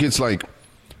 Do you think it's like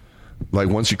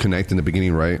once you connect in the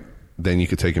beginning, right? Then you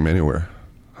could take them anywhere.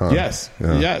 Huh? Yes.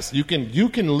 You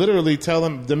can literally tell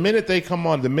them the minute they come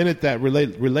on, the minute that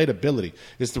relatability.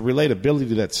 It's the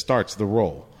relatability that starts the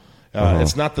role.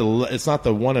 It's not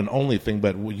the one and only thing,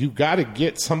 but you got to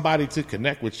get somebody to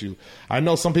connect with you. I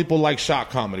know some people like shock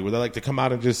comedy, where they like to come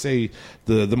out and just say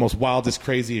the most wildest,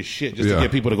 craziest shit, just to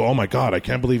get people to go, "Oh my god, I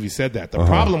can't believe you said that." The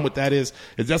problem with that is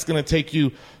that's going to take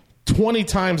you 20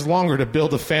 times longer to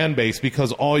build a fan base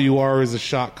because all you are is a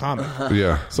shock comic.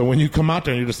 So when you come out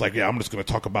there and you're just like, I'm just going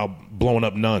to talk about blowing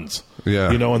up nuns.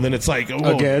 And then it's like,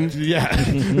 again?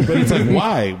 But it's like,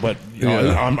 why? But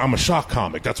I'm a shock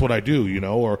comic. That's what I do,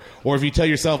 Or if you tell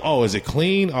yourself, is it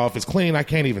clean? If it's clean, I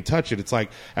can't even touch it. It's like,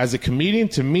 as a comedian,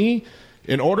 to me,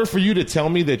 in order for you to tell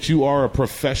me that you are a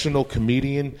professional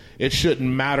comedian, it shouldn't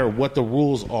matter what the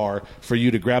rules are for you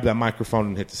to grab that microphone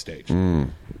and hit the stage.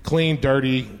 Clean,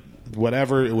 dirty,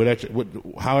 whatever,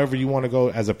 however you want to go.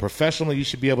 As a professional, you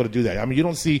should be able to do that. I mean, you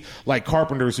don't see like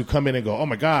carpenters who come in and go, "Oh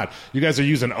my God, you guys are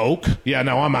using oak." Yeah,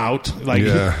 no, I'm out. Like,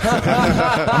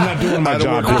 I'm not doing my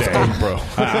job today, bro.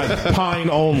 Pine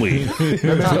only.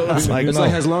 It's like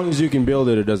as long as you can build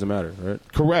it, it doesn't matter, right?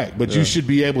 Correct, but you should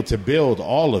be able to build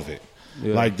all of it.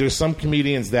 Like there's some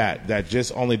comedians that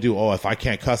just only do, if I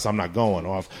can't cuss, I'm not going,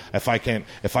 or if I can't,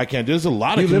 there's a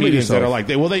lot of comedians that are like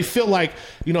they feel like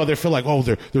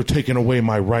they're taking away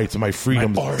my rights, my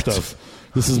freedom, stuff.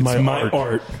 This is my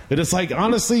art. And it's like,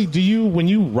 honestly, when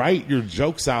you write your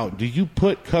jokes out, do you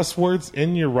put cuss words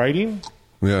in your writing?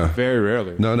 Yeah. Very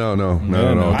rarely. No. I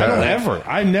don't ever.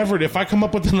 I never. If I come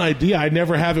up with an idea, I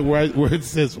never have it where it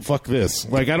says "fuck this."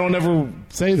 Like I don't ever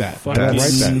say that. I don't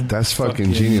write that. That's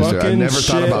fucking genius. Dude. I fucking never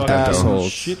thought about that though.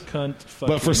 assholes. Shit, cunt.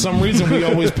 But for some reason, we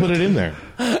always put it in there.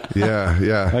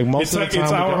 Yeah. Like most It's of like the time,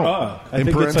 it's we our don't. I In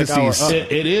think it's like our parentheses.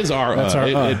 It is our. That's our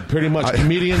It pretty much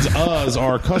comedians' us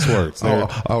are cuss words. They're-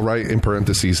 I'll write in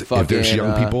parentheses, if there's Fucking,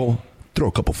 young people, throw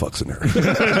a couple fucks in there.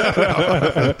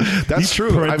 That's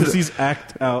true. Parentheses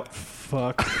act out.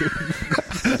 Fuck.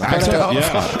 I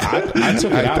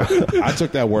took it out. I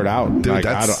took that word out. Dude, Like,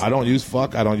 that's- I don't use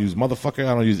fuck. I don't use motherfucker.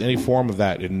 I don't use any form of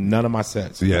that in none of my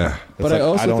sets. Yeah. It's But like, I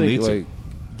also don't think need to. like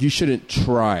you shouldn't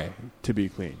try to be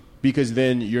clean because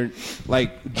then you're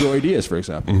like Joey Diaz, for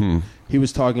example. He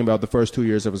was talking about the first 2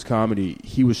 years of his comedy.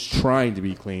 He was trying to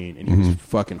be clean and he was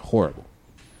fucking horrible.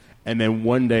 And then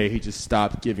one day he just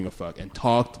stopped giving a fuck and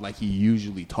talked like he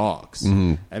usually talks.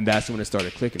 And that's when it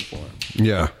started clicking for him.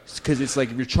 Yeah. Because it's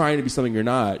like if you're trying to be something you're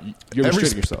not, you're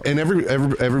restricting yourself. And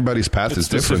everybody's path is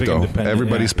different, specific though. and dependent,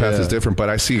 Everybody's yeah. path is Yeah. different. But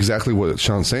I see exactly what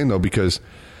Sean's saying, though, because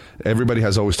everybody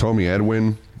has always told me,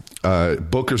 Edwin,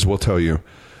 bookers will tell you,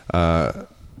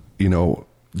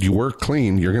 you work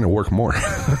clean, you're going to work more.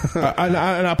 And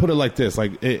I put it like this: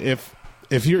 like if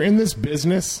you're in this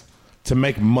business to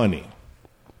make money,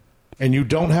 and you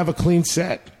don't have a clean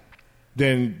set,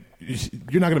 then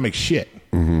you're not going to make shit.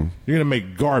 You're going to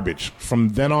make garbage from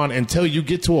then on until you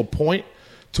get to a point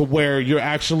to where you're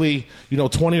actually,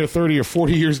 20 or 30 or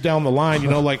 40 years down the line,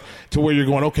 like to where you're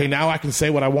going, okay, now I can say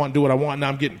what I want, do what I want. Now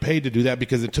I'm getting paid to do that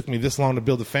because it took me this long to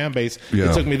build a fan base.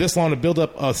 Yeah. It took me this long to build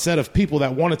up a set of people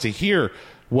that wanted to hear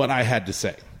what I had to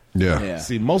say. Yeah.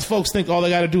 See, most folks think all they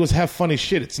got to do is have funny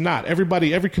shit. It's not.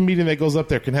 Every comedian that goes up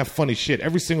there can have funny shit.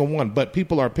 Every single one. But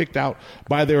people are picked out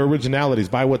by their originalities,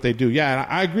 by what they do. Yeah,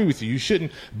 and I agree with you. You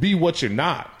shouldn't be what you're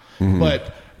not.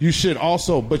 But you should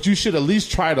at least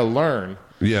try to learn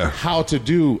how to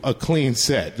do a clean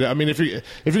set. I mean, if you're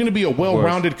going to be a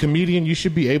well-rounded comedian, you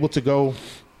should be able to go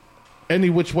any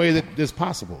which way that is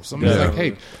possible. Somebody's like,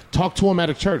 hey, talk to him at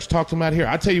a church, talk to him out here.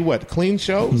 I tell you what, clean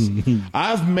shows,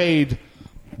 I've made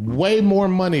way more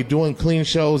money doing clean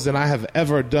shows than I have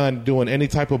ever done doing any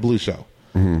type of blue show.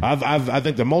 I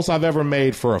think the most I've ever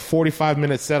made for a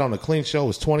 45-minute set on a clean show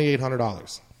was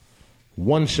 $2,800.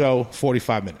 One show,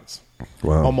 45 minutes.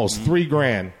 Wow. Almost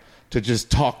 $3,000 to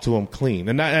just talk to them clean.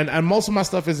 And most of my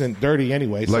stuff isn't dirty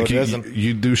anyway. So Like it doesn't.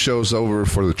 you do shows over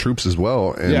for the troops as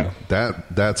well, and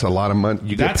that's a lot of money.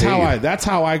 You get paid. That's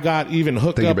how I got even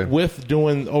hooked Thank you, up Ben. with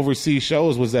doing overseas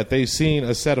shows, was that they've seen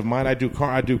a set of mine. I do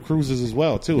cruises as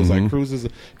well too. It's like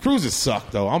cruises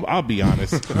suck though. I'll be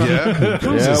honest. Yeah,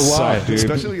 Cruises suck, dude.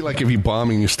 especially like if you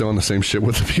bomb and you're still on the same shit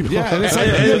with the people. Yeah, and it's like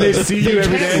And they see you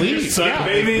every can't day. leave. Yeah.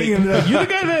 Baby, and you're the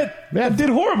guy that did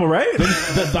horrible, right?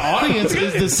 The audience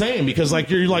is the same because like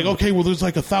you're like, okay, well there's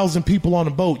like 1,000 people on a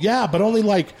boat. Yeah, but only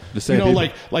like The same people.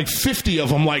 like 50 of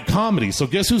them like comedy. So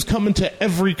guess who's coming to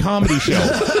every comedy show?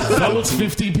 Those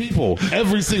 50 people.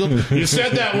 Every single. You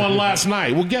said that one last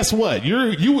night. Well, guess what?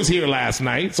 You was here last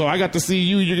night, so I got to see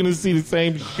you. You're gonna see the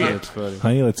same shit.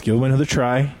 Honey, let's give him another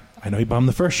try. I know he bombed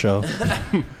the first show.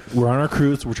 We're on our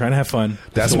cruise. We're trying to have fun.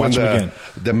 That's So when watch him again.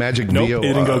 the magic Nope, VO. it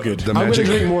didn't go good. The I'm going to magic,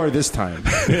 drink more this time.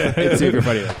 And see if you're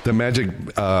funny. the magic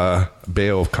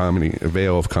veil of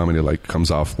comedy like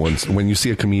comes off once when you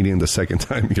see a comedian the second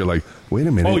time. You're like, wait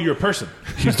a minute. Oh, you're a person.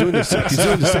 He's doing the same.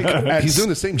 He's doing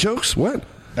the same jokes. What?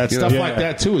 That You stuff know? like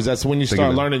that too is that's when you Think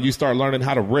start of it. learning. You start learning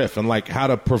how to riff and like how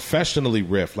to professionally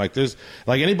riff. Like there's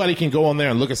like anybody can go on there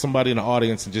and look at somebody in the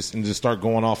audience and just start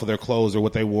going off of their clothes or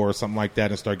what they wore or something like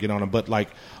that and start getting on them. But like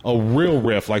a real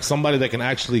riff, like somebody that can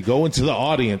actually go into the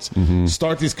audience,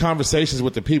 start these conversations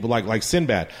with the people. Like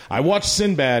Sinbad. I watched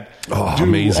Sinbad do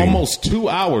amazing. almost 2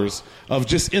 hours of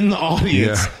just in the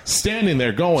audience, Yeah. standing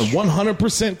there going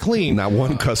 100% clean. Not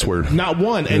one cuss word. Not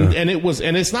one, and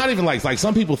it's not even like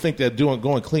some people think that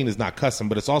going clean is not cussing,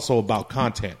 but it's also about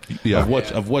content Yeah.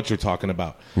 of what you're talking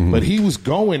about. But he was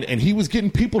going and he was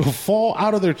getting people to fall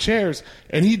out of their chairs,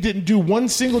 and he didn't do one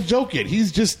single joke yet.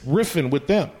 He's just riffing with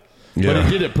them, Yeah. but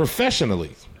he did it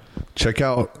professionally. Check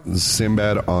out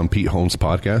Sinbad on Pete Holmes'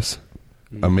 podcast.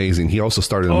 Amazing. He also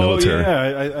started in the military.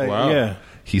 Yeah. Yeah.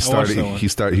 He I watched that one.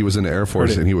 started. He was in the Air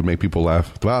Force Heard it. and he would make people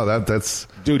laugh. Wow, that's.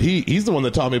 Dude, he's the one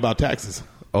that taught me about taxes.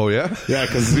 Oh yeah. Yeah,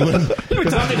 because in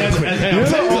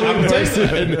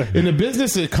the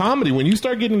business of comedy, when you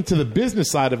start getting into the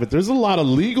business side of it, there's a lot of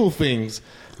legal things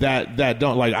that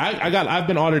don't like. I've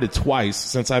been audited twice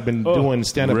since I've been doing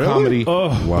stand up comedy by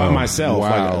Wow. myself.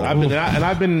 Wow. Like,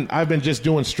 I've been just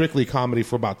doing strictly comedy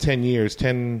for about 10 years,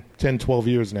 10, 12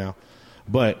 years now.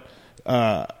 But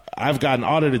I've gotten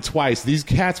audited twice. These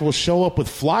cats will show up with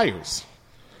flyers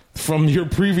from your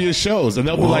previous shows, and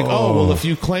they'll be like, "Oh, well, if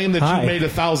you claim that you made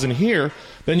 1,000 here,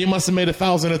 then you must have made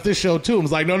 1,000 at this show too." I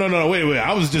was like, "No, wait,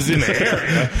 I was just in the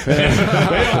area. They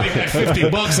only had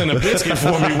 $50 and a biscuit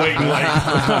for me waiting, like,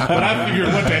 but I figured,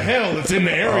 what the hell? It's in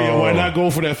the area. Why not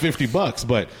go for that $50?"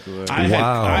 But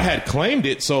I had claimed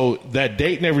it, so that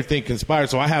date and everything conspired.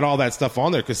 So I had all that stuff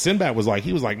on there because Sinbad was like,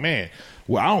 "Man,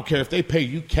 well, I don't care if they pay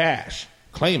you cash,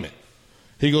 claim it."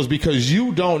 He goes, because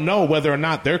you don't know whether or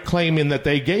not they're claiming that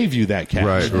they gave you that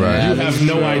cash. Right. You have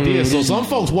no idea. So some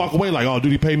folks walk away like, "Oh,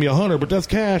 dude, he paid me $100, but that's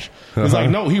cash." He's like,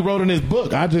 "No, he wrote in his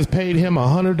book, I just paid him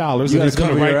 $100, and he's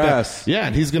going to write that. Yeah,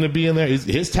 and he's going to be in there.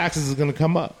 His taxes is going to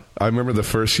come up." I remember the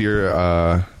first year.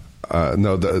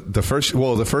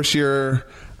 The first year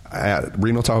at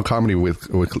Reno Tahoe Comedy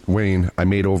with Wayne, I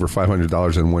made over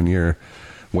 $500 in 1 year.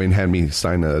 Wayne had me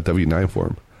sign a W-9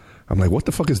 form. I'm like, what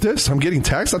the fuck is this? I'm getting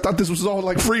taxed? I thought this was all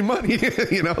like free money.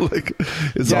 You know, like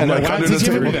it's all like why under did the he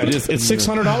give table. me that? It's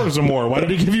 $600 or more. Why did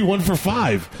he give you one for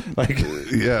 $5? Like,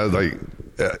 yeah, like.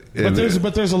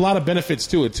 But there's a lot of benefits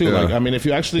to it too. Yeah. Like, I mean, if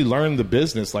you actually learn the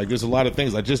business, like there's a lot of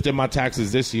things. I just did my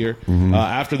taxes this year.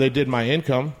 After they did my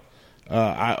income,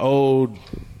 I owed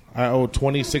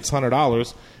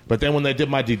 $2,600. But then when they did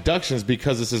my deductions,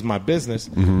 because this is my business,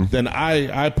 then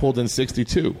I pulled in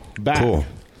 $62 back. Cool.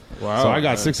 Wow. So I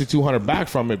got $6,200 back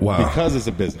from it because it's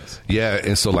a business. Yeah,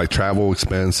 and so like travel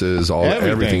expenses,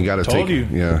 everything you got to take. You.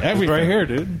 Yeah, everything right here,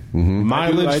 dude.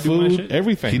 Mileage, food,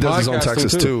 everything. He does his own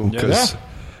taxes too. Yeah.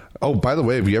 Oh, by the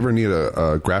way, if you ever need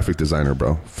a graphic designer,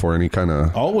 bro, for any kind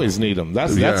of always need them.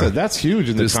 That's huge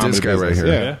in the comedy this guy business. right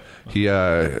here. He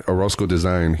Orozco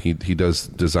Design. He does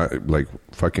design like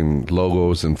fucking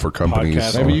logos and for companies.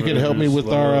 Podcast. Maybe you can help me with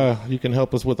our. You can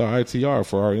help us with our ITR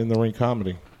for our In the Ring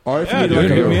comedy. Or if you need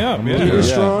hit me up.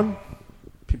 penis drawn,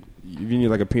 if you need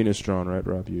like a penis drawn, right,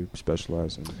 Rob? You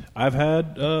specialize in. I've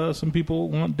had some people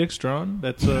want dicks drawn.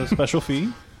 That's a special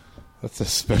fee. That's a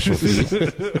special fee.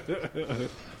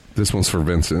 This one's for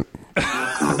Vincent. Thank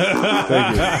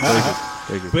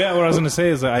you. But yeah, what I was going to say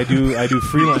is that I do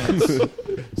freelance,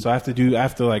 so I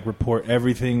have to like report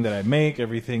everything that I make,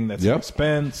 everything that's an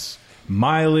expense,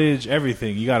 mileage,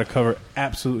 everything. You got to cover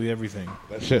absolutely everything.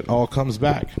 That shit all comes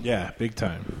back. Yeah, big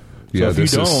time. Yeah,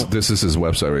 so this is his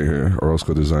website right here,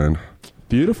 Orozco Design.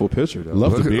 Beautiful picture, though.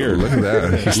 Love the beard. Look at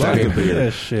that.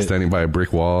 He's Shit. standing by a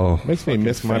brick wall. Makes me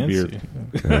miss my beard.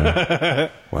 Yeah.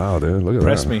 Wow, dude, look at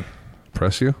Press that. me.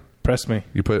 Press you? Press me.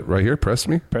 You put it right here, press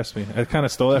me? Press me. I kind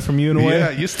of stole that from you in a way.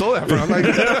 Yeah, you stole that from me.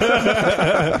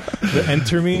 The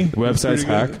enter me. Website's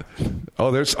hacked. Oh,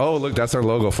 look, that's our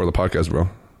logo for the podcast, bro.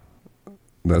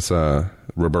 That's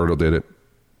Roberto did it.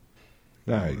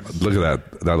 Nice. Look at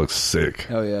that. That looks sick.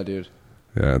 Hell yeah, dude.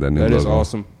 Yeah, that new That logo. is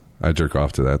awesome. I jerk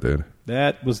off to that, dude.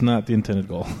 That was not the intended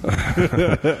goal.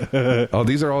 Oh,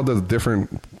 these are all the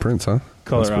different prints, huh?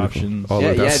 Color That's pretty options. Cool. Oh,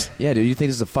 look, Yeah, dude. You think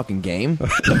this is a fucking game? He's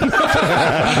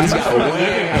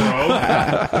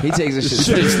got he takes this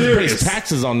shit He serious. pays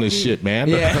taxes on this shit, man.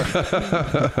 Yeah.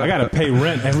 I got to pay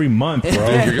rent every month, bro.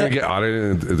 You're going to get audited,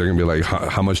 and they're going to be like,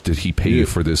 how much did he pay you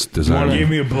for this design? Give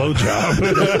me a blowjob.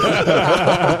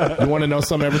 You want to know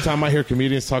something? Every time I hear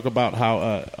comedians talk about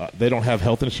how they don't have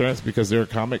health insurance because they're a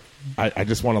comic, I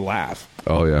just want to laugh.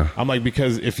 Oh, yeah. I'm like,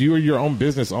 because if you are your own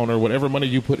business owner, whatever money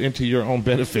you put into your own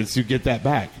benefits, you get that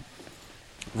back.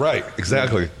 Right,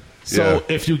 exactly. So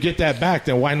if you get that back,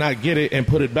 then why not get it and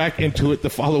put it back into it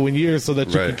the following year so that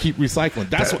you can keep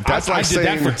recycling? That's what I did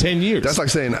that for 10 years. That's like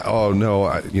saying, oh, no,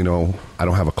 I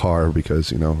don't have a car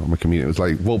because, I'm a comedian. It's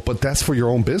like, well, but that's for your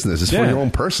own business. It's for your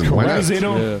own person. Why not? They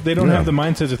don't have the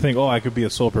mindset to think, I could be a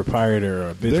sole proprietor or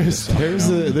a business.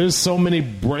 There's so many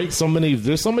breaks,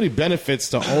 there's so many benefits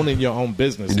to owning your own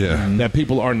business that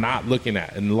people are not looking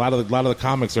at. And a lot of the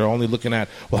comics are only looking at,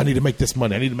 well, I need to make this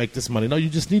money. No, you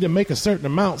just need to make a certain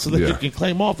amount so that you can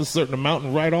claim off a certain amount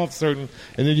and write off certain,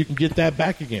 and then you can get that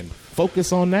back again.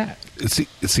 Focus on that. See,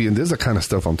 and this is the kind of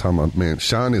stuff I'm talking about, man.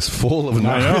 Sean is full of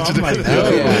knowledge. I'm like,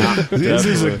 this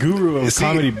is a guru of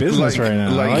comedy business right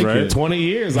now. Like 20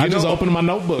 years. I just opened my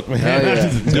notebook,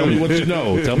 man. Tell me what you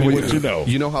know. Tell me what you know.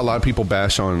 You know how a lot of people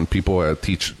bash on people that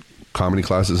teach comedy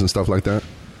classes and stuff like that?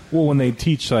 Well, when they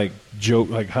teach like joke,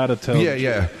 like how to tell.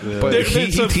 Yeah. But he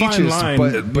teaches.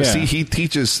 But see, he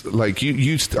teaches like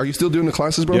you. Are you still doing the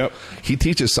classes, bro? Yep. He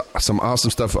teaches some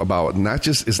awesome stuff about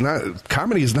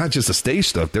comedy is not just the stage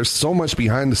stuff. There's so much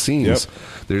behind the scenes.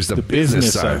 Yep. There's the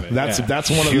business side. of it. That's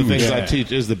one of the things I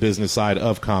teach is the business side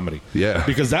of comedy. Yeah.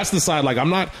 Because that's the side, like, I'm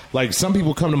not, like, some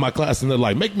people come to my class and they're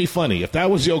like, make me funny. If that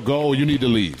was your goal, you need to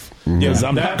leave. Because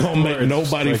I'm not going to make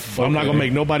nobody, I'm not going to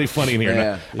make nobody funny in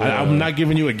here. I'm not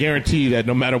giving you a guarantee that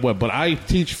no matter what, but I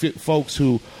teach folks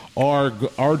who are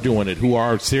doing it, who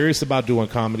are serious about doing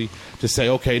comedy, to say,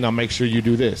 okay, now make sure you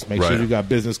do this. Make sure you got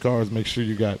business cards. Make sure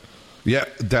you got... Yeah,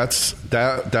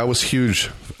 that was huge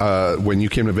when you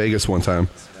came to Vegas one time.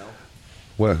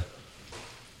 What?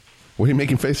 What are you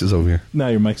making faces over here? No,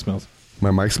 your mic smells.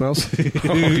 My mic smells?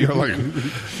 Oh, you're like,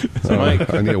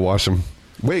 I need to wash them.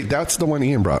 Wait, that's the one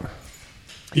Ian brought.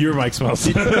 Your mic smells.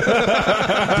 Did you throw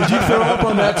up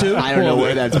on that too? I don't know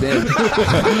where that's been.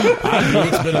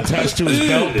 It's been attached to his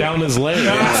belt down his leg.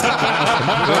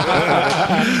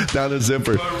 Down the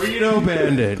zipper. Burrito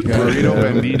Bandit. Burrito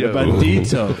Bandito.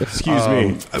 Bandito. Excuse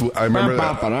me. I remember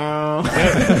that.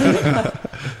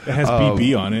 It has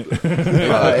BB on it.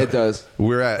 It does.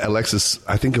 We're at Alexis.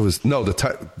 I think it was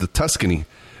the Tuscany.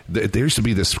 There used to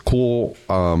be this cool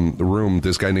room.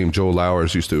 This guy named Joe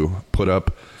Lowers used to put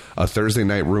up a Thursday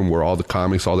night room where all the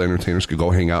comics, all the entertainers could go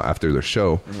hang out after their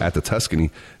show at the Tuscany.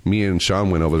 Me and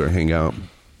Sean went over there to hang out,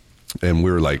 and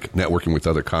we were like networking with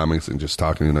other comics and just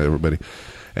talking to everybody.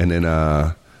 And then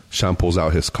Sean pulls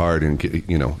out his card and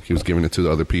he was giving it to the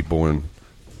other people and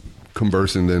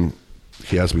conversing. Then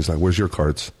he asked me, he's like, "Where's your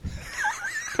cards?"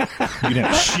 You didn't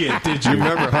have shit, did you? You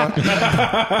remember, huh?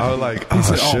 I was like, He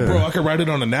said, shit. bro, I can write it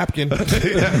on a napkin.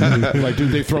 Like,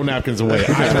 dude, they throw napkins away.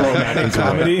 I throw napkins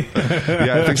away.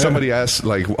 Yeah, I think somebody asked,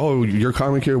 like, "Oh, you're a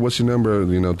comic here. What's your number?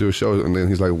 Do a show." And then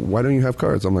he's like, "Why don't you have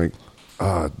cards?" I'm like,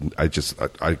 I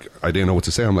didn't know what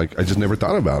to say. I'm like, I just never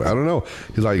thought about it. I don't know.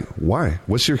 He's like, "Why?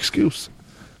 What's your excuse?"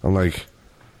 I'm like,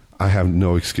 I have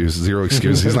no excuse, zero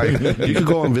excuse. He's like, "You could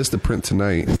go on Vistaprint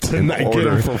tonight and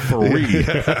order get them for free."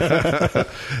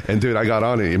 And dude, I got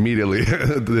on it immediately,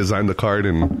 designed the card,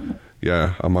 and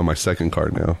yeah, I'm on my second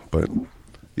card now. But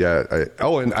yeah, do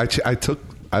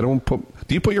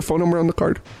you put your phone number on the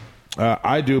card?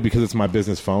 I do, because it's my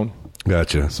business phone.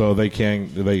 Gotcha. So they can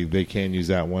use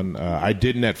that one. I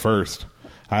didn't at first.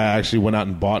 I actually went out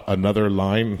and bought another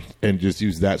line and just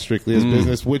used that strictly as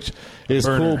business, which is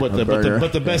cool. But the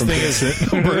best thing is,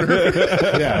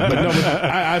 yeah. But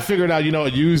I figured out,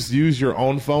 use your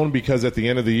own phone, because at the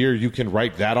end of the year you can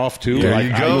write that off too. There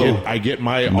you go. I get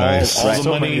my Nice. all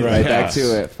the money Right back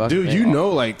to it. Fuck Dude, man. you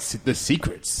know, like the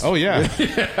secrets. Oh yeah,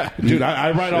 dude.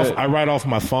 I write off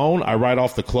my phone. I write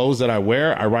off the clothes that I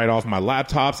wear. I write off my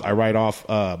laptops. I write off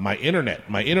my internet.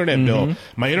 My internet bill.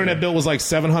 My internet bill was like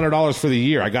 $700 for the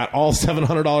year. I got all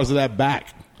 $700 of that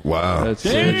back. Wow. That's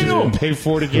Damn. Pay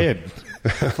for it again.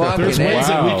 There's ways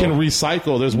that we can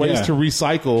recycle. There's ways to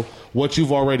recycle what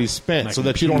you've already spent, so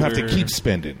that you don't have to keep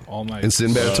spending. All night. And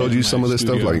Sinbad told you some of this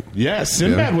stuff, like, yeah,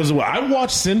 Sinbad was. I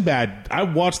watched Sinbad. I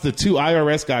watched the two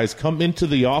IRS guys come into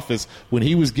the office when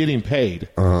he was getting paid,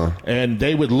 and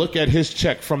they would look at his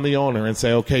check from the owner and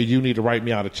say, "Okay, you need to write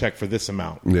me out a check for this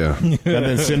amount." yeah. And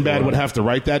then Sinbad would have to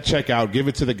write that check out, give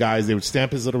it to the guys. They would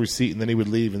stamp his little receipt, and then he would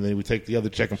leave, and then he would take the other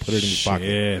check and put it in his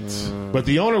pocket. But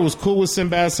the owner was cool with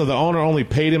Sinbad, so the owner only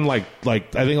paid him like I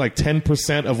think like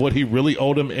 10% of what he really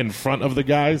owed him in front of the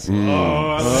guys.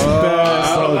 Gangster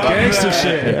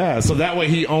shit. Yeah, so that way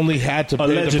he only had to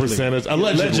pay the percentage.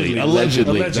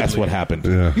 Allegedly, that's what happened.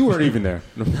 Yeah. You weren't even there.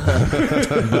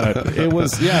 But it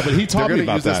was, but he taught They're me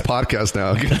gonna about use that. this podcast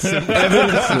now.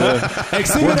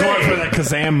 We're going for that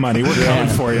Kazam money. We're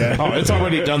coming for you. Oh, it's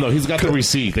already done though. He's got the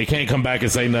receipt. They can't come back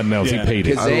and say nothing else. Yeah. He paid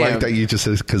it. I like that you just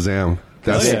said Kazam.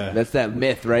 That's That's that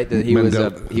myth, right? That he was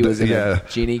in a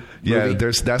genie movie.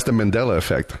 That's the Mandela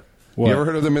effect. What? You ever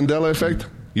heard of the Mandela effect?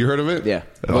 You heard of it? Yeah.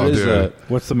 Oh, What is dude. that?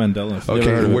 What's the Mandela effect?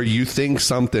 Okay, where you think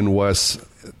something was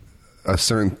a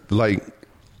certain, like,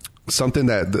 something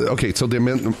that, okay, so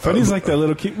Funny's like that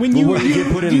little kid. When you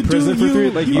get put in prison for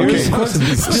 3 years.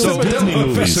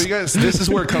 so you guys, this is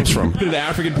where it comes from. In an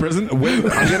African prison. I'm going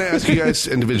to ask you guys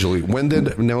individually. When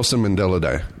did Nelson Mandela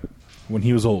die? when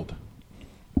he was old.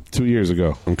 2 years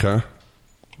ago. Okay.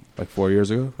 Like 4 years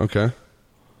ago. Okay.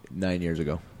 9 years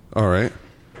ago. All right.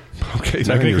 Okay.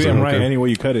 Technically, I'm right. Any way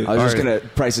you cut it. I was just gonna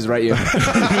Price is Right you.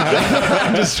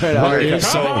 I'm just trying to. Right,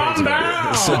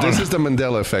 so this is the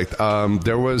Mandela effect.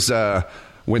 There was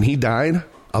when he died,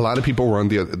 a lot of people were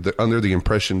under the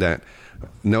impression that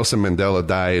Nelson Mandela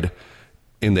died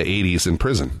in the 80s in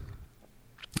prison,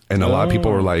 and a lot of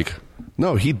people were like,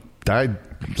 "No, he died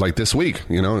like this week,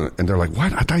 you know, and they're like,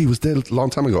 what? I thought he was dead a long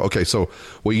time ago. Okay, so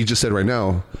what you just said right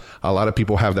now, a lot of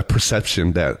people have the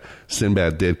perception that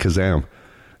Sinbad did Kazam.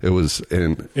 It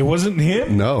wasn't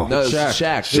him? No. No, it was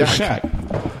Shaq.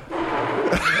 Shaq.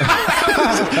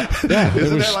 Yeah,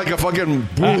 Isn't that like a fucking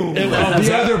boom?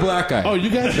 The other black guy. Oh, you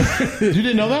guys, you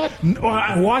didn't know that? No,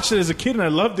 I watched it as a kid and I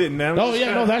loved it. And Oh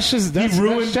yeah, no, that's he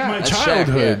ruined Shaq. my That's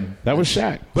childhood. Shaq, yeah. That was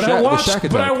Shaq. But Shaq- I the watched. Shaq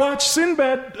But I attack. watched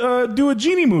Sinbad do a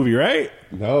genie movie, right?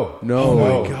 No. No.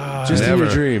 Oh my God. Just in Never.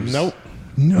 your dreams. Nope.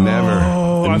 No, Never.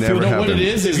 It I never feel happened. What it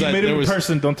is If you that made there him in was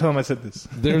person, don't tell him I said this.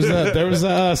 there was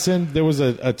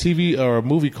a TV or a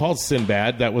movie called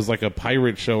Sinbad that was like a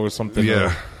pirate show or something.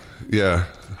 Yeah. Yeah.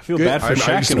 I feel bad for I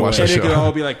Shaq used to in a way. watch And that it could show.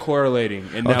 all be like correlating.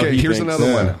 And now Okay, he here's thinks,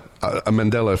 another yeah. one. A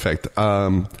Mandela effect.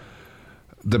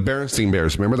 The Berenstein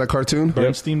Bears. Remember that cartoon?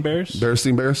 Bernstein Bears?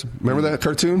 Berenstein Bears. Remember that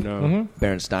cartoon? No.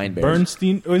 Bernstein Bears.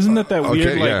 Bernstein? Oh, isn't that Okay,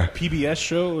 weird yeah. PBS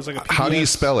show? It was like a PBS. How do you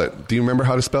spell it? Do you remember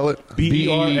how to spell it?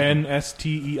 Bernstein?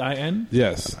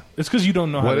 Yes. It's because you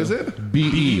don't know how What to. is it?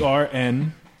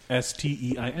 Bernstein.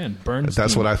 Bernstein.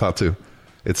 That's what I thought too.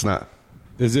 It's not.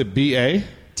 Is it BA?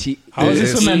 How is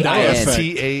this a Mandela It's effect?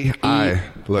 T-A-I.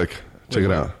 Look, check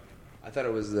it out. I thought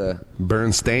it was the.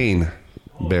 Bernstein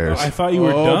Bears. I thought you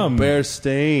were dumb. Bear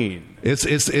stain. It's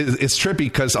trippy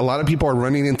because a lot of people are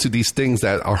running into these things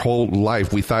that our whole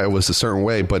life we thought it was a certain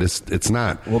way, but it's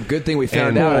not. Well, good thing we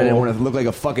found And- out. I didn't want to look like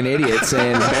a fucking idiot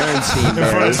saying Bernstein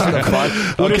Bears. What the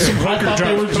fuck? What if some I hooker thought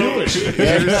they were dropped Jewish.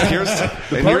 Here's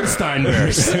Bernstein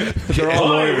Bears. They're all Oh,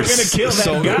 we're lawyers. gonna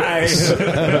kill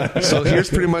that guy. So here's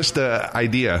pretty much the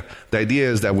idea. The idea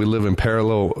is that we live in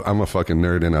parallel. I'm a fucking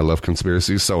nerd and I love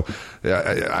conspiracies. So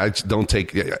I don't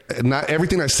take not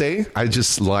everything I say. I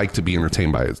just like to be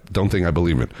entertained by it. Don't think I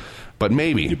believe it, but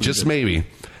maybe, just maybe,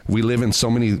 we live in so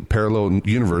many parallel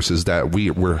universes that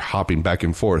we're hopping back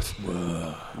and forth.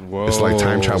 Whoa. It's like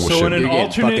time travel So shit. in an You're getting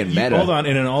alternate, fucking meta. hold on,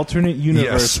 in an alternate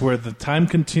universe Yes. where the time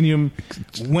continuum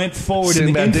went forward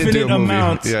Sinbad in did do a infinite movie.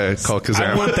 amounts, Yeah, it's called Kazam.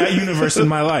 I want that universe in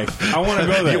my life. I want to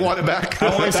go there. You want it back?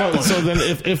 I want that one. So then,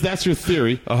 if that's your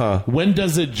theory, when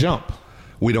does it jump?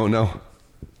 We don't know.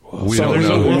 We So don't there's a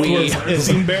know. world where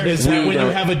Bernstein Bears. Is that when you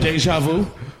have a deja vu?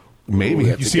 Maybe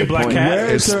You see a black point. cat?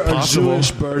 Where's it's there a possible. Jewish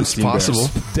It's Bernstein possible.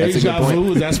 Bears? That's a Deja good point.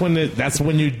 vu. That's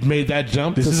when you made that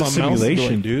jump This to is a something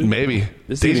simulation, else. dude. Maybe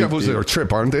deja vu's are a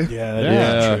trip, aren't they? Yeah, that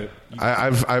Yeah. is a trip.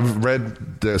 I've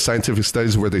read the scientific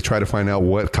studies where they try to find out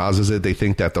what causes it. They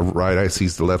think that the right eye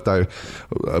sees the left eye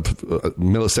a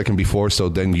millisecond before, so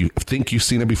then you think you've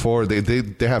seen it before. They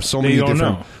have so many don't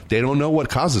different. know. They don't know what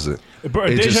causes it.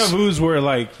 But It deja just- vu's where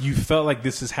like you felt like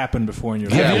this has happened before in your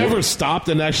life. Yeah, Have you well- ever stopped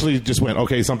and actually just went,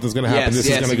 okay, something's going to happen. Yes, this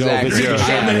yes, is going to go. exactly. This is Yeah. gonna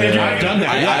happen. Yeah. I've done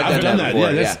that. I've done that.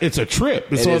 before, Yeah, it's a trip.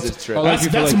 It so is it's, a trip. Oh, like That's, you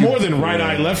feel that's like more you- than right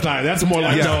eye, left eye. That's more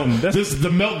like, Yeah. no,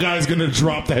 the milk guy's going to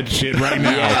drop that shit right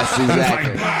now. Yes,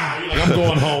 exactly. It's like, ah, you're like, I'm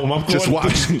going home. I'm Just going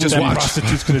watch. Just That watch.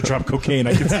 prostitute's gonna drop cocaine.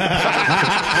 I can see.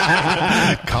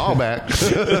 Call back.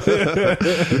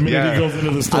 The minute Yeah. he goes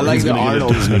into the I store, like he's the gonna get a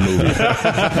Arnold. Disney movie.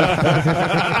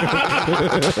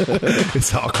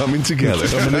 It's all coming together.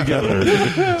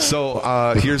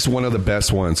 So here's one of the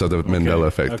best ones of the Mandela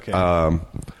effect. Okay.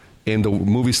 In the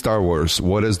movie Star Wars,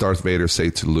 what does Darth Vader say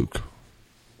to Luke?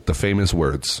 The famous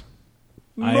words.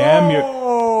 I am your.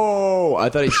 Oh, I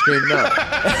thought he screamed no.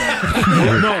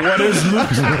 No, what is Luke?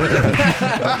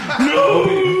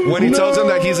 When he tells him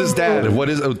that he's his dad, what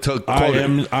is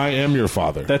I am your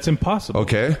father. That's impossible.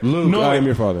 Okay, Luke, No, I am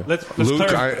your father. Let's Luke.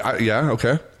 clarify. Yeah,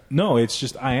 okay. No, it's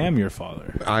just I am your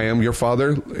father. I am your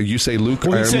father. You say Luke.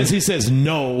 Well, I am- he says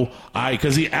no,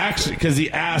 because he asked because he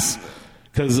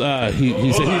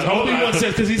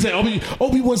said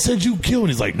Obi-Wan said you killed.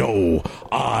 He's like, no,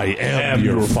 I am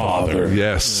your father.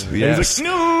 Yes, And yes. he's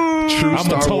like, no. True I'm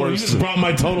Star a total. Wars. You just brought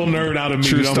my total nerd out of me.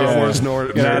 True You know Star what I'm Wars saying?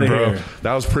 nerd, Get outta bro. here.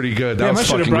 That was pretty good. That Damn, was I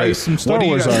should've fucking brought great. you some Star What do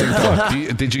you Wars guys art.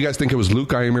 think? Did you guys think it was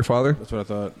Luke? I am your father. That's what I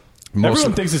thought.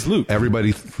 Everyone thinks it's Luke.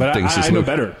 Everybody But thinks I it's know Luke.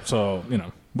 better, so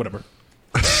whatever.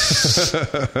 It's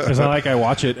not like I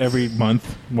watch it every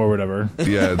month or whatever,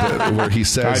 Yeah, where he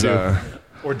says. I do.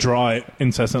 or draw it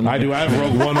incessantly. I do. I have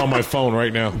Rogue One on my phone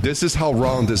right now. This is how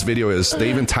wrong this video is. They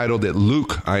even titled it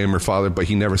Luke, I am your father, but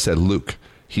he never said Luke.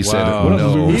 He said What a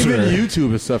no. Even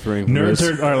YouTube is suffering from Nerds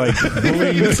this. are like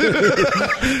bullying.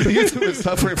 YouTube is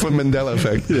suffering from Mandela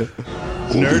effect.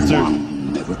 Nerds are.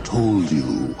 Obi-Wan never told you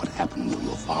what happened to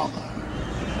your father.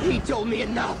 He told me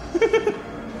enough.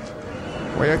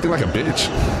 Why are you acting like a bitch?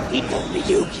 He told me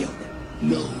you killed him.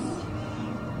 No.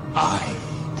 I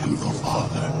am your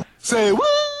father. Say what?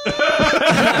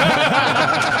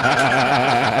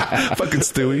 Fucking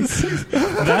Stewie's.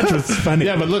 That was funny.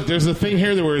 Yeah, but look, there's a thing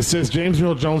here where it says James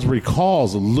Earl Jones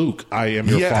recalls Luke, I am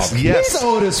your father. Yes. He's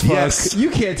old as fuck. Yes. You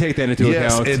can't take that into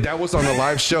Yes, account. and that was on the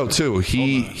live show too.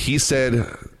 He said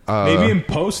Maybe in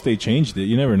post they changed it.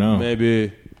 You never know.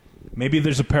 Maybe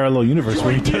there's a parallel universe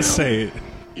where he does say it.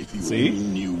 If you See? only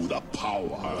knew the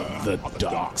power The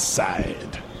dark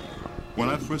side. When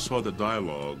I first saw the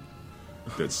dialogue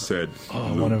that said,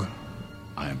 Luke,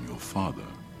 I am your father,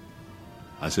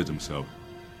 I said to myself,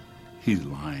 he's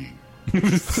lying. I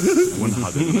wonder how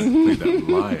they're going to play that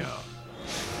liar.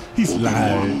 He's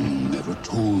lying. Obi-Wan never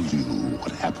told you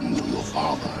what happened to your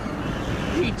father.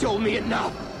 He told me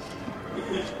enough.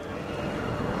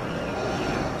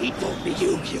 He told me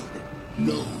you killed him.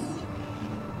 No,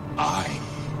 I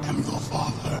am your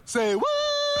father. Say what?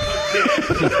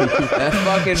 That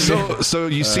fucking so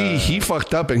you see, he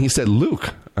fucked up and he said,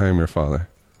 Luke, I am your father.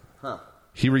 Huh.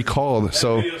 He recalled.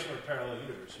 So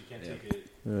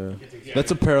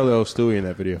that's a parallel Stewie in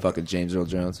that video. Fucking James Earl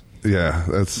Jones. yeah,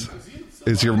 that's.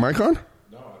 Is your mic on?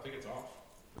 No, I think it's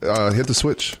off. Hit the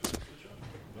switch.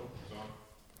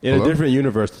 In Hello? a different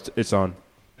universe, it's on.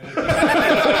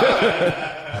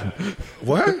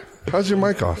 What? How's your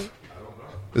mic off?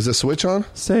 Is the switch on?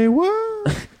 Say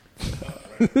what?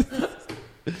 Decided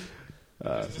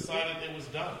it was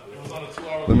done. It was on a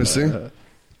 2-hour. Let me see.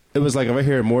 It was like if I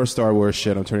hear more Star Wars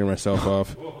shit, I'm turning myself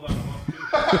off.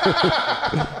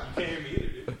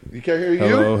 You can't hear you?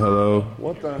 Hello.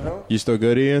 What the hell? You still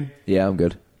good, Ian? Yeah, I'm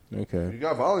good. Okay. You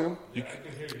got volume.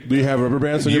 Do you have rubber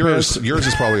bands on your pants? Yours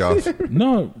is probably off.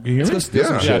 No, you hear me?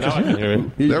 Yeah. Yeah, now I can hear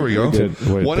it. There we go. Good.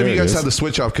 Wait, One of there you it guys is. have the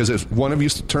switch off because if one of you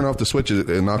turn off the switch, it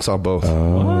knocks off both.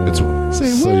 It's So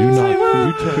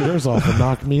you turned yours off and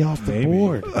knocked me off the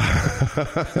board.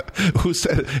 who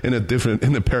said in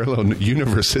the parallel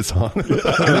universe it's on. You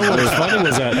know what's funny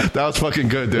was that That was fucking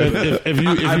good, dude. if you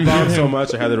I hear bombed so him,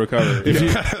 much I had to recover.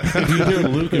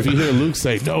 if you hear Luke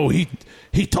say no, he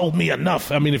told me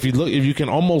enough. I mean, if you can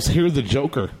almost hear the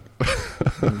Joker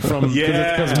from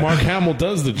because Mark Hamill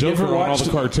does the Joker on all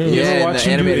the cartoons. You Yeah, ever in watch the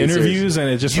him do animated interviews and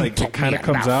it just You like told it kind of me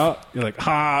comes enough. out? You're like,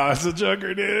 it's a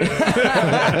Joker, dude.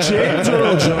 James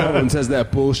Earl Jones has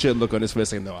that bullshit look on his face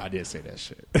saying, no, I didn't say that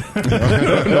shit.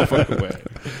 No fucking way.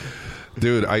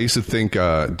 Dude, I used to think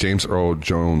James Earl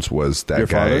Jones was that Your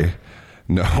guy. father?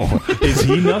 No. Is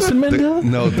he Nelson Mandela?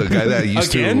 No, the guy that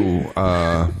used Again?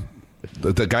 to.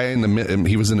 The guy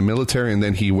he was in the military and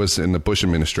then he was in the Bush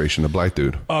administration. The black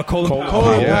dude. Colin Powell.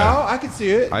 Oh, Yeah. wow, I can see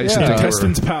it. I used to think they were,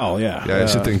 Teston's pal, yeah. I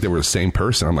used to think they were the same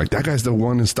person. I'm like, that guy's the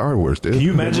one in Star Wars, dude. Can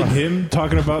you imagine him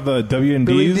talking about the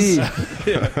W&Ds?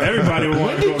 Everybody would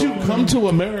want When did you come to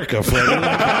America, Freddie?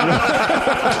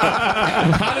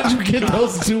 How did you get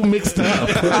those two mixed up?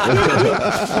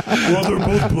 Well, they're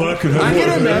both black and I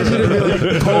can imagine it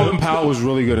like Colin Powell was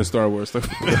really good at Star Wars stuff.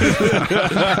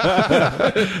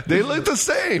 They look the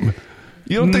same.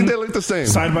 You don't think they look the same?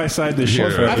 side by side this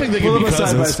shit. Yeah. I think they Pull could be them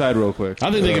side by cousins. side real quick.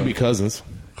 I think they could be cousins.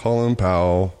 Colin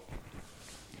Powell.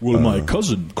 Well, my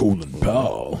cousin Colin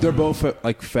Powell. They're both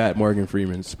like fat Morgan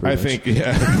Freemans. I pretty much. think,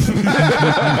 yeah.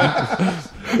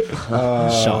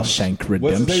 Shawshank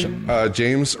Redemption.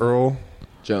 James Earl.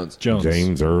 Jones. Jones.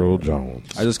 James Earl Jones.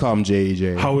 I just call him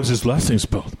J.E.J. How is his last name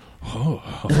spelled?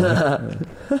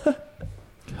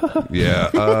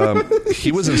 Yeah.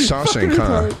 He was in Shawshank,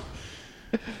 huh?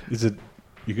 Is it?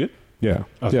 You good? Yeah.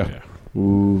 Okay, Yeah.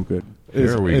 Ooh, good.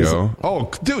 There we go.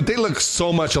 Oh, dude, they look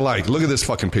so much alike. Look at this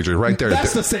fucking picture right there.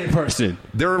 That's the same person.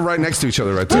 They're right next to each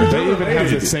other right there. They even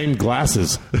have the same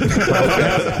glasses.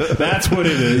 That's what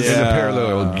it is. In the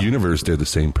parallel universe, they're the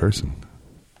same person.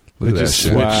 Look at that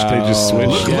shit. They just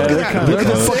switched. Look at that. Look at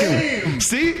the same. fucking.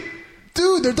 See?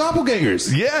 Dude, they're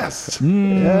doppelgangers. Yes.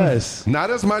 Yes.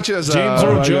 Not as much as James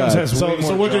Earl Jones has So, way more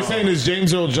so what you're drama. saying is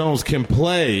James Earl Jones can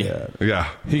play. Yeah,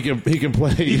 He can play. He can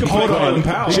play play Colin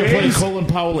Powell. He can play James- Colin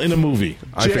Powell in a movie.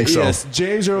 I think so. Yes,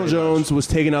 James Earl Jones was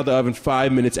taken out the oven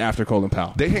 5 minutes after Colin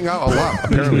Powell. They hang out a lot.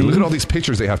 Apparently, look at all these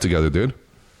pictures they have together, dude.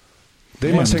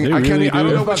 They must hang. they I can't. really I don't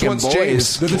do. know which Fucking one's boys.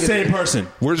 James. They're the same person.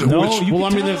 Where's No, which? you- Well, I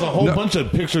mean, there's a whole No. bunch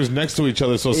of pictures next to each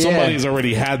other, so somebody's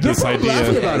already had this Laughing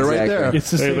idea. about it right there.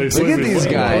 It's the same. They Look sleep at in these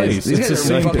one guys. place. These It's guys the are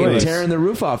same fucking place. tearing the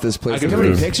roof off this place. can Look how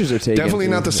many prove. pictures are taken. Definitely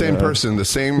not the same person. The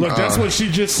same. Look, that's what she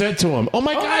just said to him. Oh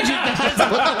my God, you guys!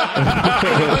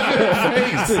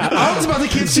 I was about to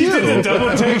kiss She did the you.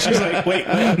 double take. She's like, wait,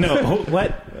 no,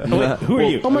 what? Who are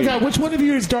you? Oh my God, which one of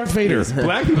you is Darth Vader?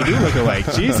 Black people do look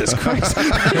alike. Jesus Christ.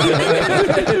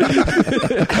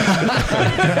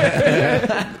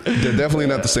 They're they're definitely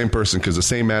not the same person because the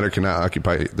same matter cannot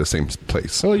occupy the same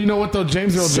place. Oh, you know what though?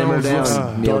 James Earl Simmer Jones looks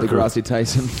down, Neil darker. deGrasse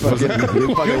Tyson.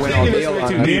 You fucking went all Neil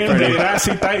on Neil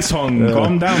deGrasse Tyson.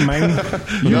 Calm down, man.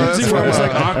 No, that's from, It's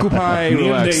like occupy, Neil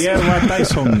relax. deGrasse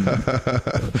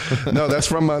Tyson. no, that's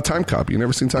from Time Cop. You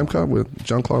never seen Time Cop with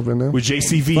Jean-Claude Van Damme? With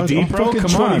JCVD, bro? fucking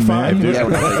Come on, 25, man. dude. Yeah,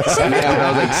 when I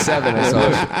was like 7 or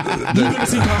something. You gonna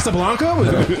see Casablanca?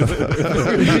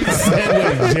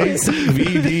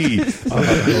 JCVD.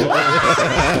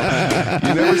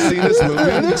 You never seen this movie?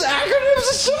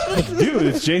 Dude,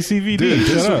 it's JCVD. Dude,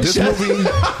 Shut up. this movie,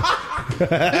 I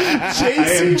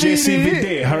am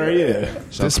JCVD. How are you?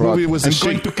 this movie was a I'm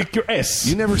going shit. to kick your ass.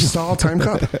 You never saw Time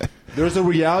Cop? There's a I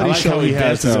reality like show how he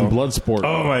has dances in now. Bloodsport.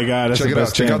 Oh my god, that's Check the it out.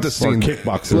 best Check out dance. this scene.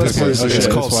 Kickboxing. It's Okay,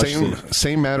 called let's watch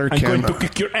Same Matter I'm going to Can't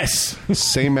kick your ass.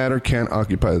 Same Matter Can't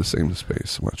Occupy the Same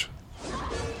Space. Watch.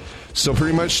 So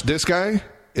pretty much this guy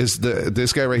is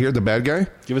this guy right here, the bad guy.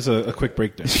 Give us a quick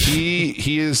breakdown.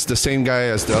 He is the same guy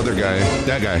as the other guy,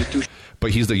 that guy,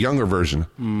 but he's the younger version.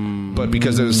 But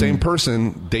because they're the same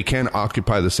person, they can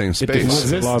occupy the same Was space.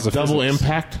 this Laws of double physics.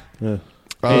 impact?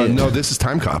 No, this is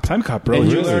Time Cop. Time Cop, bro. And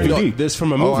you Here's learned JCVD. this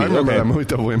from a Oh, movie. I remember Okay. that movie,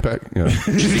 Double Impact. Yeah.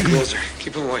 Be closer.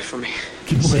 Keep him away from me.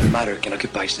 Same matter can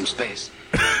occupy some space.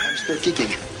 I'm still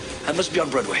kicking. I must be on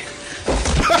Broadway.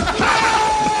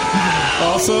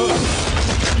 Also,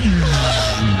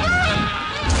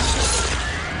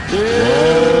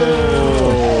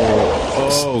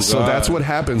 So that's what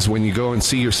happens when you go and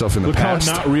see yourself in the look how past.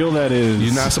 not real that is.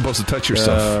 You're not supposed to touch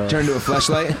yourself. Turn to a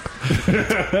fleshlight.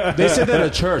 They say that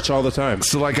at church all the time.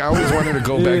 So like I always wanted to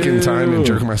go back in time and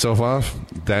jerk myself off.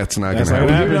 That's not That's going to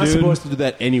not happen. gonna You're not dude. supposed to do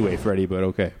that anyway, Freddie, but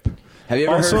okay. Have you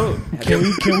ever Also, heard?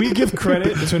 can we give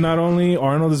credit to not only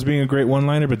Arnold as being a great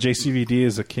one-liner, but JCVD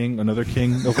is another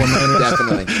king of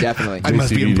one-liners? Definitely. I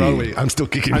must be in Broadway. I'm still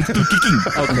kicking. Do you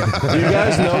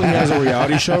guys know he has a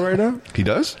reality show right now? He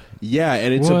does? Yeah,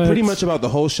 and it's What? pretty much about the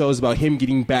whole show is about him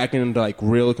getting back into like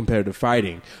real competitive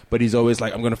fighting. But he's always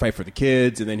like, I'm going to fight for the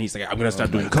kids, and then he's like, I'm going to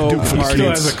start doing coke. Dude, He parties. still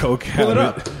has a coke Pull it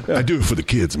habit. up. I do it for the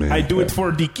kids, man. I do it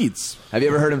for the kids. Have you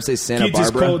ever heard him say Santa Kids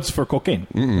is Barbara? codes for cocaine.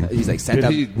 He's like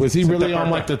Santa. Was he really on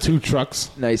like the 2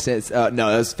 trucks? No, he says no.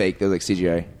 That was fake. That was like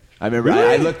CGI. I remember.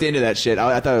 I looked into that shit.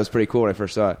 I thought it was pretty cool when I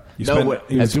first saw it. He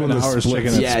was doing the hours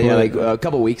checking that Yeah, split. yeah, like a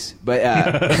couple weeks. But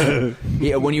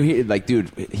yeah, when you hear like, dude,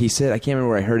 he said I can't remember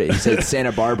where I heard it. He said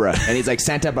Santa Barbara, and he's like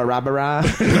Santa Barbara.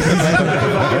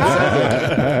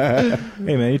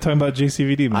 Hey man, you're talking about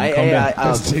JCVD, man. Calm down.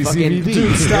 Fucking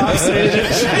dude, stop saying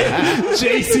that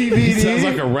shit. He sounds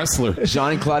like a wrestler.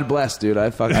 Jean-Claude Bless, dude. I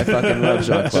fucking love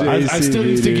Jean-Claude. I still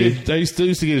used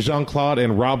to get Jean-Claude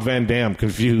and Rob Van Dam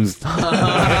confused.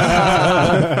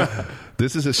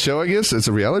 This is a show, I guess? It's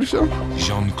a reality show?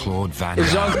 Jean-Claude Van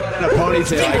If Damme. Jean-Claude had a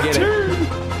ponytail, I get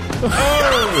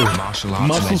it. Martial arts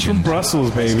Muscles legend. from Brussels,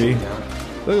 baby.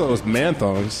 Look at those man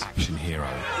thongs. Action hero.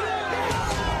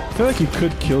 I feel like you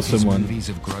could kill His someone. movies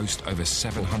have grossed over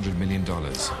 $700 million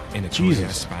in a Jesus. career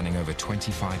spanning over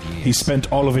 25 years. He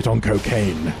spent all of it on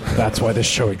cocaine. That's why this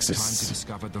show Time to exists.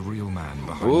 discover the real man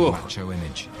behind Ooh. the macho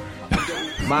image.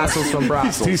 Muscles from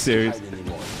Brussels. Too serious.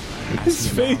 His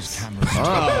face.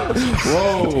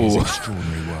 Whoa!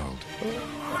 Extraordinary world.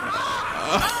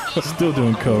 Still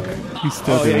doing coke. He's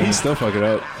still Oh doing yeah, it. he's still fucking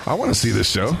up. I want to see this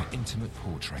show. Intimate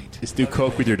portrait. Just do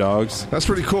coke with your dogs. That's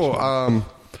pretty cool.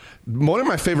 One of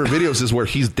my favorite videos is where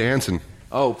he's dancing.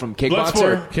 Oh, from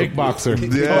Kickboxer? Kickboxer.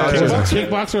 Yeah.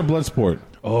 Kickboxer or Bloodsport?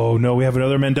 Oh no, we have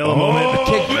another Mandela moment.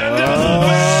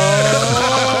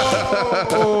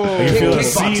 I can feel a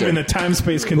Kickboxer. seam in the time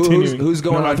space continuing. Who's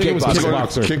going No, I on think it was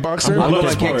Kickboxer? Kickboxer? I'm going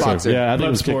Kickboxer. Yeah, I think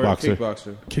it was Bloodsport.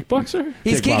 Kickboxer. Kickboxer?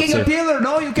 He's kicking a pillar.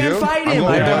 No, you can't Yeah. fight I'm him.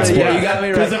 going Bloodsport. Yeah, you got me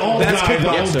Because right. the old That's guy,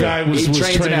 Kickboxer. was He trains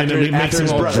him training after- him. He makes after him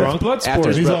his all brother. drunk. After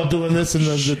his He's brother. all doing this and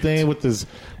the thing with his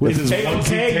onesie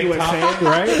Okay, tank top. USA,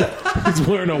 right? He's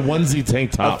wearing a onesie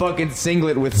tank A top. fucking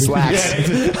singlet with slacks. It's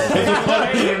a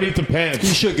button underneath the You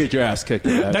pants. should get your ass kicked.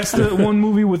 For that. That's the one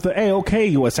movie with the A-OK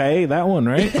USA, that one,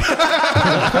 right?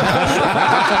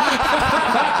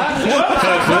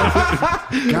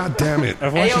 God damn it.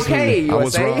 A-OK, I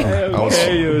was USA. wrong. I was,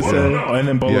 Oh, and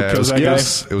then Bolo yeah, it kills was, that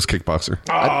guy. it was Kickboxer.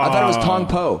 I thought it was Tong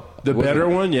Po. The better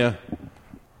one, yeah.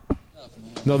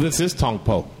 No, this is Tong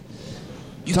Po.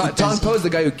 Tong Po's the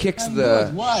guy who kicks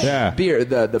the Yeah. beer,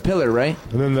 the pillar, right?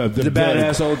 And then the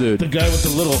Badass old dude. The guy with the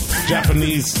little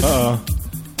Japanese was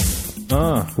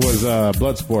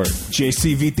Bloodsport.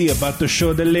 JCVD about to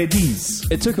show the ladies.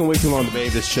 It took him way too long to bang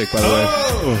this chick, by the way.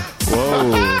 Whoa.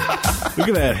 Look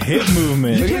at that hip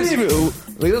movement. You can't even.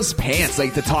 Look at those pants,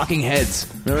 like the Talking Heads.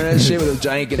 Remember that shit with those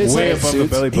giant It's Way like above the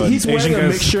belly button. He's wearing Asian a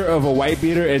guys- mixture of a white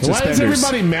beater and Why is suspenders.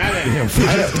 everybody mad at him?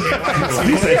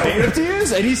 He's like, he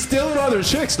is, and he's stealing other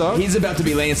chicks, dog. He's about to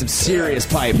be laying some serious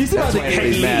pipe. He's about That's to why get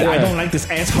everybody's mad. I don't like this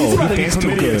asshole. He's about to He get dance too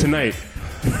chlamydia good. tonight.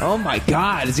 Oh my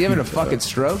God, is he having a fucking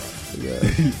stroke?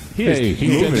 Hey, he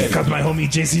did that. Because my homie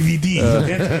JCVD.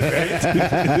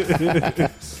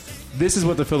 This is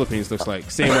what the Philippines looks like.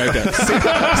 Same white guys. Same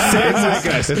white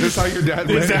guys. Is this how your dad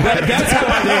lived? That's how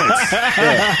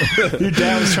I dance. Your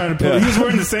dad was trying to pull. He was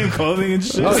wearing the same clothing and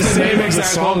shit. What's the Same name of the exact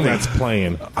song clothing. that's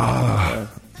playing? I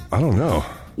don't know.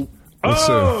 Let's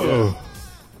see.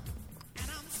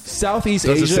 Southeast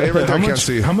Does it Asia. say right there? I How can't much,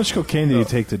 see. how much cocaine did you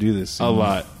take to do this? A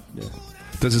lot.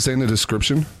 Does it say in the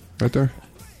description right there?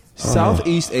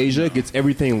 Southeast Asia gets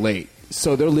everything late.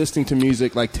 So they're listening to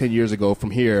music like 10 years ago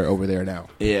from here over there now.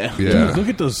 Yeah. Yeah. Dude, look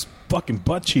at those fucking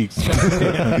butt cheeks.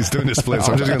 He's doing the split,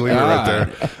 so I'm just going to leave it right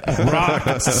there.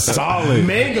 Rock solid.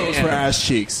 Mangoes for ass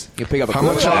cheeks. You can pick up a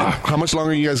How much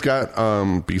longer you guys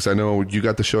got? Because I know you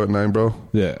got the show at 9, bro.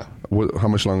 Yeah. How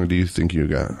much longer do you think you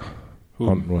got?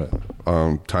 On what?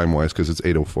 Time-wise, because it's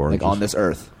 8:04. Like on this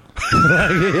earth. Ain't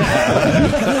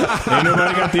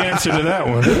nobody got the answer to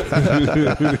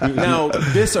that one. Now,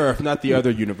 this Earth, not the other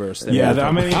universe. Yeah, I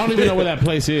I mean, don't even know where that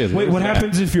place is. wait, what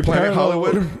happens if you're Planet parallel?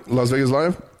 Hollywood, Las Vegas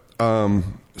Live.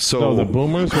 So Oh, the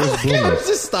Boomers? Where's Boomers?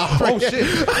 Just stop. Oh shit!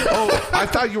 Oh, I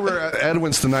thought you were at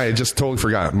Edwin's tonight. I just totally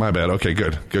forgot. My bad. Okay,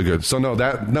 good. So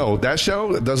that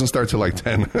show doesn't start till like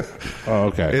 10. Oh,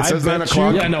 okay. It says 9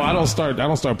 o'clock. Yeah, no, I don't start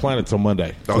playing it till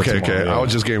Monday. Till Okay. tomorrow, yeah. I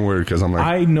was just getting worried because I'm like,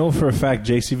 I know for a fact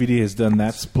JCVD has done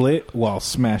that split while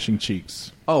smashing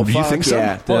cheeks. Oh, do you fuck think so?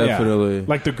 Yeah. Oh, yeah. Definitely.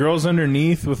 Like the girls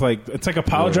underneath with like, it's like a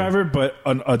pile driver, but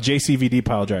a JCVD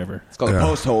pile driver. It's called a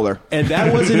post holder. And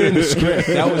that wasn't in the script.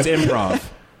 That was improv.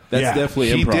 That's Yeah.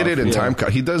 definitely he improv. did it in Yeah. time.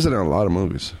 He does it in a lot of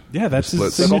movies. Yeah, that's his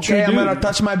Splits. signature. Okay, I'm dude. gonna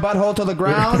touch my butthole to the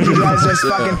ground. You guys just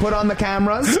fucking put on the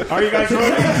cameras. Are you guys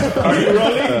rolling? Are you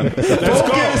rolling?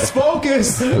 Let's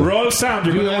Focus. go. Roll sound.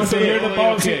 You're gonna want to hear the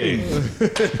balls okay.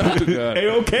 hitting.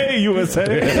 A-OK, USA.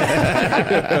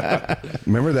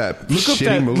 Remember that Look up shitty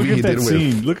that. movie Look he at that did with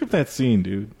scene. Look at that scene,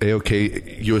 dude.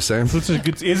 AOK USA? Such a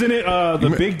good. Isn't it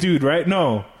the big dude? Right?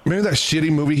 No. Remember that shitty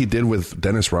movie he did with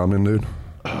Dennis Rodman, dude?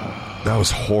 That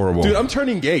was horrible. Dude, I'm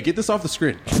turning gay. Get this off the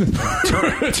screen.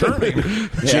 turning.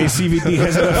 JCVD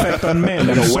has an effect on men.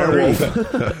 And a Sorry. werewolf.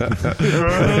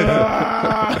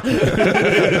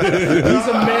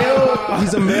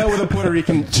 He's a male with a Puerto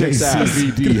Rican chick's ass.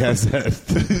 JCVD has that.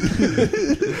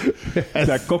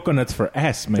 That coconut's for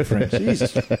ass, my friend.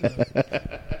 Jesus.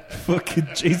 Fucking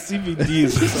JCVD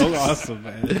is so awesome,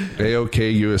 man.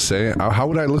 AOK USA. How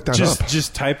would I look that up?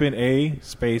 Just type in A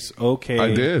space OK.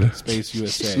 I did. Space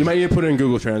USA. You might need to put it in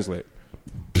Google Translate.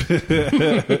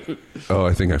 Oh,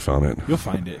 I think I found it. You'll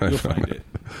find it. I You'll found find it. it.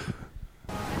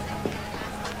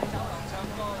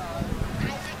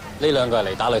 呢兩個係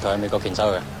嚟打擂台去美國拳手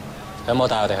嘅，有冇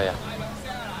帶我哋去啊？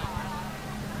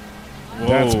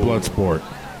 That's Bloodsport.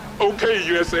 Okay,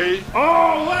 USA.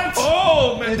 Oh, what?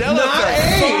 Oh, Mandela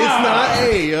It's not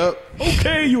A. Yep.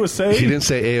 Okay, USA. He didn't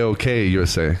say AOK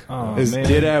USA. Oh, It man.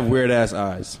 did have weird ass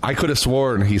eyes. I could have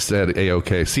sworn he said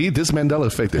AOK. See, this Mandela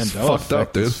effect is Mandela fucked up,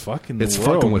 effect dude. is fucking the It's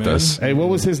world, fucking with man. us. Hey, what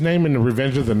was his name in the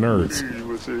Revenge of the Nerds?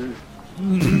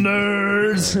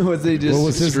 Nerds. Was they just What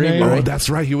was his screaming, name? Oh, right? that's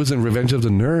right. He was in Revenge of the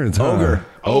Nerds. Huh? Ogre.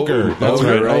 Ogre. That's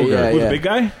Ogre, right. right? Ogre. Yeah, With yeah. the big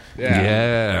guy?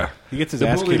 Yeah. He gets his The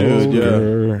ass bully kicked. dude,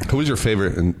 yeah. Who was your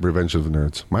favorite in Revenge of the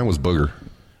Nerds? Mine was Booger.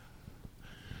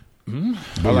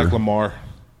 I like Lamar.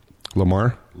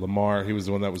 Lamar? Lamar, he was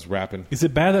the one that was rapping. Is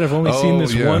it bad that I've only seen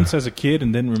this yeah. once as a kid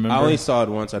and didn't remember? I only saw it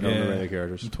once. I don't Yeah. remember any of the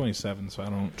characters. I'm 27, so I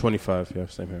don't. 25. Yeah,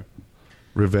 same here.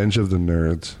 Revenge of the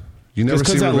Nerds. You never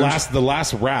Just see because Revenge? the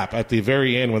last rap at the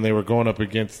very end when they were going up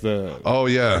against the Oh,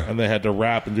 yeah. and they had to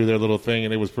rap and do their little thing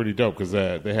and it was pretty dope because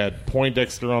they had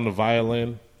Poindexter on the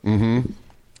violin.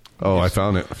 Oh, I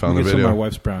found it. I found the Get some of video. my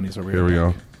wife's brownies over Here we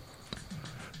go.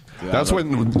 That's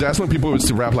when people used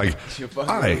to rap like, fucking-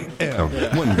 I am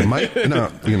one Mike. No,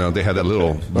 they had that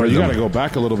little. Or you rhythm. got to go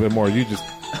back a little bit more. You just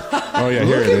oh yeah,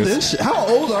 here Look it at is. this shit. How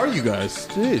old are you guys?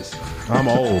 Jeez. I'm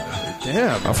old.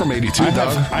 Damn. I'm from '82,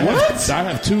 dog. I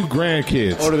have two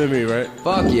grandkids. Older than me, right?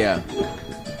 Fuck yeah.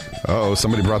 Oh,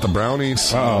 somebody brought the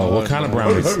brownies. Oh, what kind of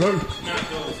brownies? Damn.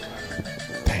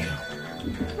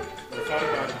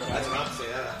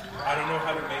 I don't know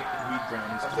how to make wheat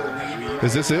brownies.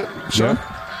 Is this it, Sean?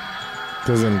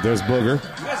 Because then there's Booger,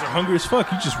 You guys are hungry as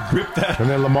fuck. You just ripped that. and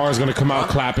then Lamar's gonna come out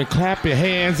clapping. Clap your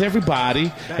hands,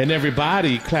 everybody, and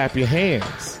everybody clap your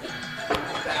hands.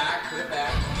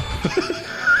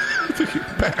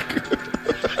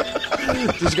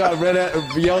 Just got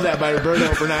yelled at by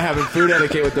Roberto for not having food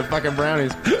etiquette with the fucking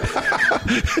brownies.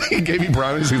 He gave me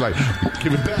brownies. He's like,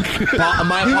 give it back.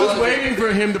 He was waiting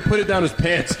for him to put it down his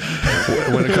pants.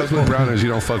 When it comes with brownies, you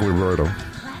don't fuck with Roberto.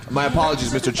 My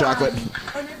apologies, Mr. Chocolate.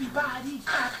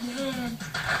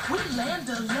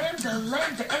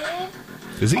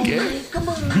 Is he gay?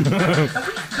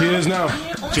 He is now.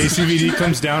 JCVD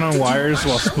comes down on wires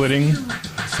while splitting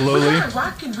slowly.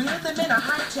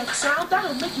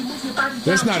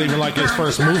 That's not even like his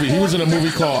first movie. He was in a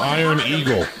movie called Iron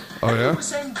Eagle. Oh, yeah?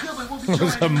 It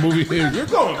was a movie. You're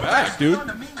going back, dude.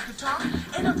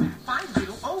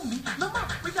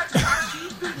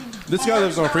 This guy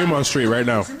lives on Fremont Street right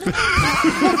now.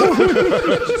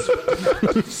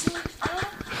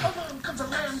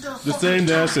 The same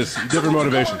dances, different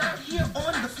motivation.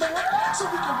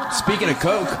 Speaking of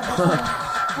Coke,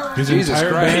 his Jesus entire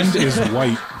Christ. band is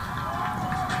white.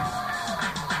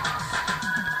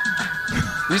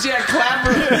 You see that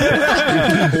clapper?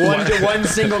 one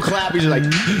single clap. He's like,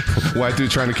 White dude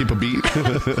trying to keep a beat.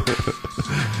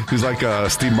 He's like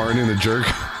Steve Martin in The Jerk.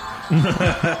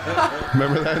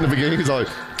 Remember that in the beginning? He's like,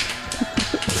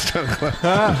 he's trying to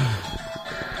clap.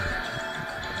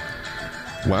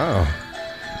 Wow.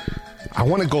 I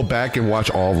want to go back and watch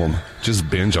all of them. Just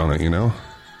binge on it, you know?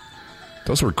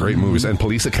 Those were great movies. And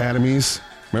Police Academies.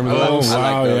 Remember those? Oh,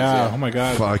 wow, like those, yeah. yeah. Oh, my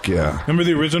God. Fuck yeah. Remember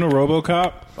the original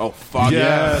RoboCop? oh, fuck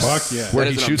Yes. Fuck yeah. Where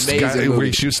That he is an shoots the amazing guy, where he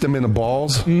movie. shoots them in the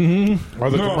balls. Or the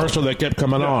commercial that kept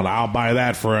coming on. I'll buy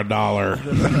that for $1.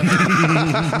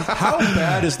 How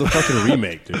bad is the fucking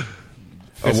remake, dude?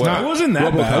 It's what? not. It wasn't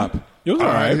that RoboCop. bad. It was all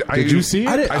right. Did you see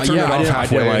it? I turned it off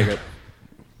halfway. I didn't like it.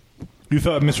 You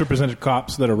thought misrepresented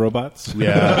cops that are robots?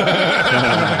 Yeah.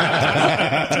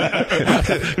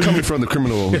 Coming from the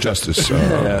criminal justice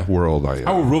world,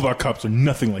 Our robot cops are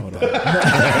nothing like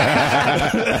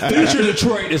that. Future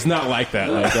Detroit is not like that.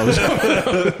 Like, that was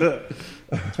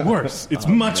It's worse. It's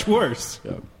much worse.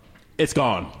 it's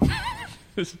gone.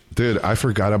 Dude, I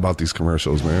forgot about these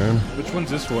commercials, man. Which one's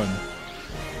this one?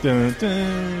 Dun,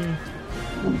 dun.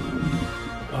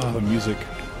 Oh, the music.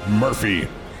 Murphy.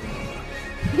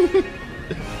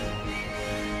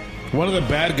 One of the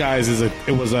bad guys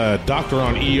was a doctor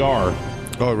on ER.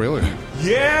 Oh, really?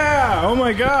 Yeah! Oh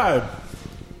my God!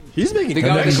 He's making the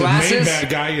guy with the The main glasses. bad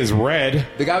guy is Red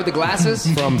The guy with the glasses.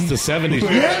 from the 70s.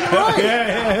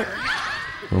 Yeah.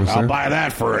 I'll buy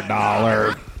that for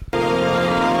 $1.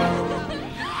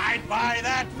 I'd buy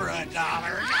that for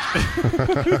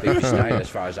 $1. Baby Stein, as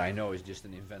far as I know, is just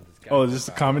an invented guy. Oh, is this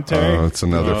a commentary? Oh, it's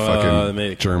another they fucking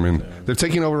made it. German. They're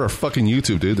taking over our fucking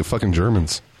YouTube, dude. The fucking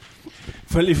Germans.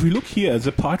 Well, if we look here,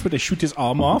 the part where they shoot his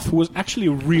arm off was actually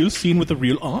a real scene with a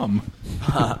real arm.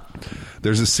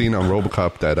 There's a scene on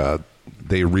RoboCop that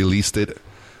they released it a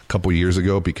couple years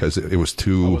ago because it was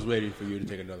too. I was waiting for you to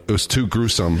take another. It was too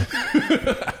gruesome.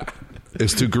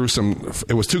 It's too gruesome.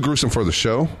 It was too gruesome for the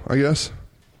show, I guess.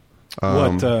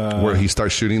 Where he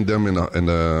starts shooting them in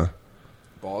the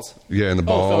Balls. Yeah, in the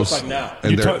balls. so it's like now.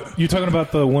 And You talking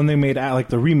about the one they made, like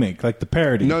the remake, like the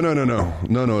parody? No.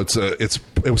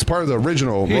 It was part of the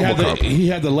original RoboCop. He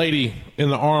had the lady in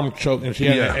the arm choke, and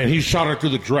and he shot her through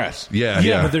the dress.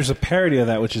 Yeah. But there's a parody of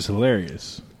that which is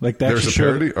hilarious. Like that. There's a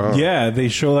parody? Oh. Yeah, they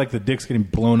show like the dick's getting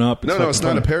blown up. No, it's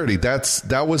not a parody.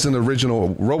 That was an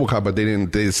original RoboCop, but they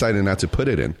decided not to put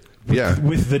it in.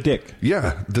 With the dick.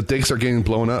 Yeah, the dicks are getting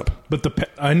blown up. But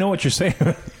I know what you're saying.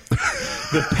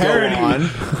 The parody.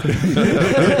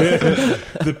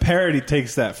 The parody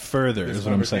takes that further. Is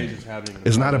what I'm saying.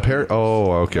 It's not a parody.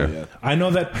 Oh, okay. I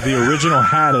know that the original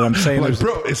had it. I'm saying, like,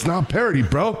 bro, it's not parody,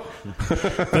 bro.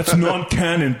 That's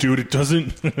non-canon, dude. It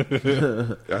doesn't.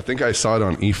 I think I saw it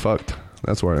on eFucked.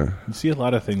 That's where you see a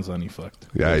lot of things on eFucked.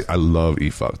 Yeah, I love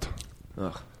eFucked.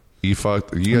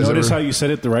 eFucked. You guys notice how you said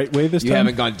it the right way this time? You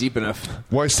haven't gone deep enough.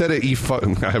 Well, I said it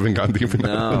eFucked. I haven't gone deep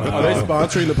enough. Are they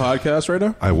sponsoring the podcast right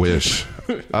now? I wish.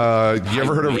 You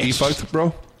ever heard of eFucked,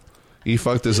 bro?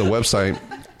 eFucked is a website.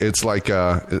 It's like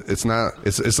it's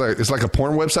like a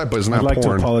porn website, but it's not I'd like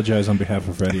porn. to apologize on behalf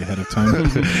of Freddie ahead of time.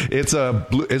 It's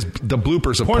the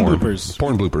bloopers of porn. Bloopers.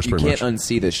 Porn bloopers, You pretty can't much.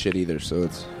 unsee this shit either, so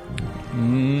it's...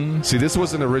 See, this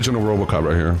was an original RoboCop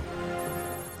right here.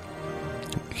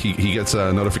 He gets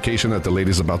a notification that the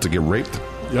lady's about to get raped.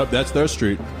 Yep, that's their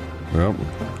street. Yep.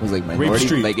 It was like Minority,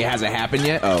 Street. like it hasn't happened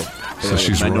yet? Oh. So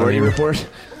she's Minority running. Report?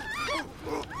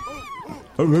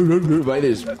 By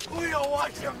this. We don't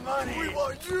want your money. We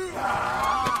want you.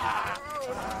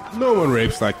 No one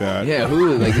rapes like that. Yeah,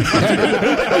 who? Like,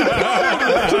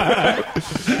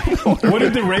 What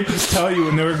did the rapists tell you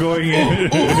when they were going in?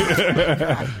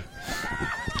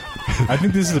 I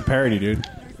think this is a parody, dude.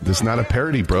 This is not a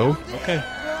parody, bro. Okay.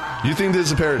 You think this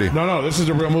is a parody? No, this is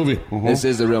a real movie. This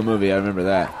is a real movie. I remember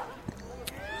that.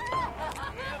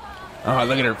 Oh,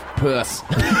 look at her puss.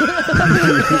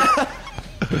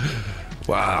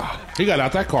 Wow. He got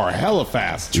out that car hella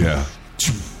fast. Yeah.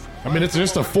 I mean, it's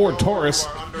just a Ford Taurus.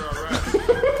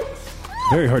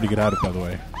 Very hard to get out of, by the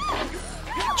way.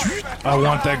 I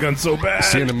want that gun so bad.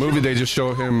 See, in the movie, they just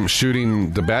show him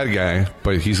shooting the bad guy,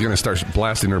 but he's going to start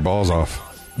blasting her balls off.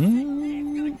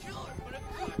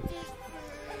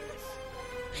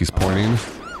 He's pointing.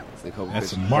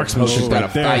 That's some marksmanship got a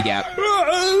right there. thigh gap.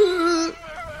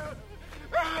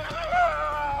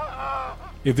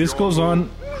 If this goes on,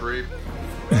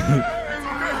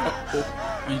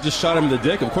 You just shot him in the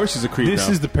dick. Of course he's a creep this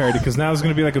now. is the parody because now there's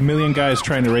going to be like a million guys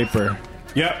trying to rape her.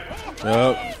 Yep.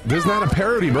 This is not a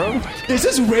parody, bro. Is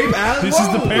this rape Alan? This is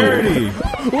the parody.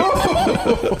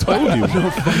 Whoa. Told you.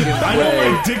 I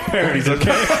don't like dick parodies,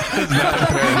 okay? It's not a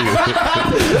parody.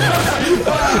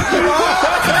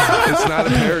 It's not a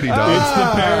parody, dog. It's the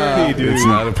parody, dude. It's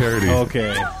not a parody.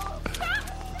 Okay.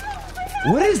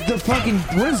 What is the fucking...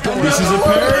 What is going on? This is a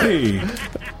parody.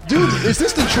 Dude, is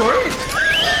this Detroit?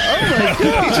 Oh my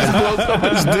God. He just blows up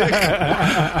his dick.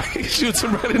 He shoots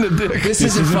him right in the dick. This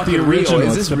isn't fucking real.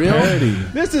 Is this real? Parody.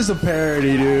 This is a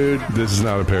parody, dude. This is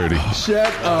not a parody.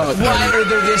 Shut up. Why are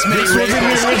there this many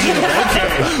rapists?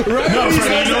 Right? No,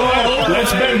 Freddie, you know what?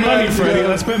 Let's bet money, Freddie.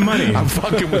 Let's bet money. I'm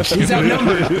fucking with you. He's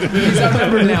outnumbered. He's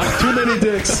outnumbered now. Too many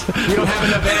dicks. We don't have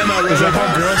enough ammo. Is that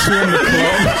how girls feel in the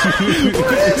club?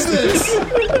 What is this?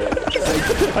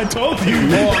 I told you.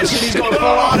 Oh, he's going full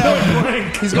on.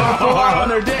 He's going full on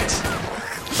their dicks.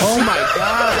 Oh my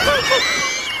God.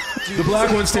 The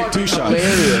black ones take 2 shots.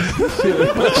 Hilarious. A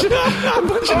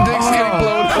bunch of dicks getting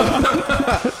blown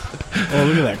up. Oh,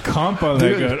 look at that comp on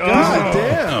that gun. God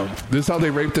damn. This is how they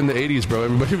raped in the 80s, bro.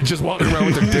 Everybody was just walking around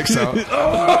with their dicks out. He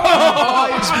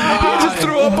just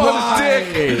threw up on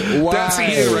his dick. Why? That's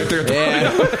EA right there. Yeah.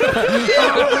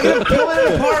 Pull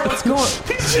it apart. What's going?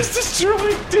 He's just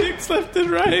destroying dicks left and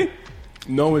right.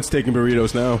 No one's taking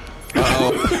burritos now.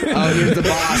 Oh, here's the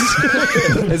boss.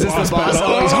 Is this the boss?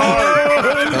 Oh, he's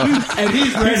hard. And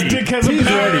he's ready. His dick has a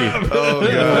ready. Oh,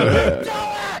 God.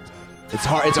 It's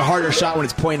hard. It's a harder shot when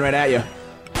it's pointing right at you.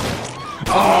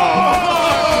 Oh!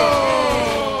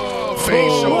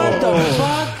 Facial. What the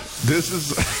fuck? This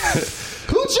is...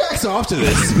 Who jacks off to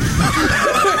this?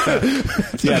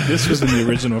 Yeah, this was in the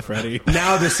original Freddy.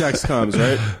 Now the sex comes,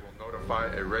 right? Will notify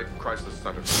a rape crisis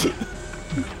center.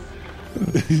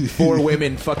 4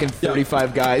 women, fucking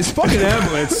 35 guys. Fucking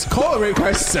ambulance. Call a rape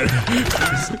crisis center.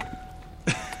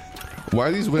 Why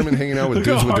are these women hanging out with Look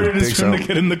dudes how with hard their it is dicks for him out? to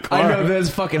get in the car. I know that's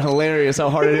fucking hilarious how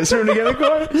hard it is for him to get in the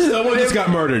car. Someone just got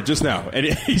murdered just now, and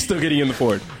he's still getting in the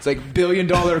Ford. It's like $1 billion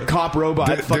cop robot,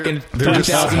 They're fucking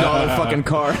just- $3,000 fucking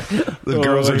car. The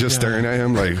girls are just staring at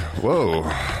him like, whoa.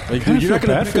 Like, dude, you're not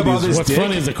going to pick up all this What's dick?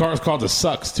 funny is the car's called the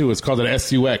Sucks, too. It's called an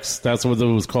SUX. That's what it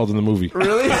was called in the movie.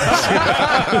 Really?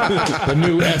 The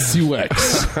new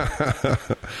SUX.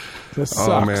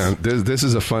 Oh, man. This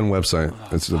is a fun website.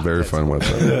 It's a very fun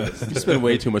website. You spend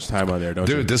way too much time on there, don't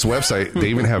you? Dude, this website, they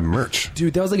even have merch.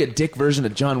 Dude, that was like a dick version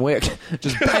of John Wick.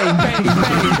 Just bang, bang,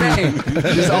 bang, bang.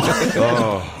 Just all...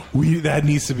 That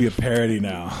needs to be a parody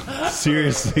now.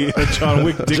 Seriously, a John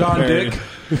Wick dick John parody. Dick.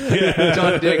 Yeah.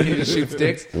 John Dick, he just shoots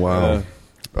dicks. Wow.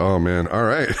 Oh, man. All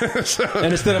right.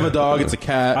 And instead of a dog, it's a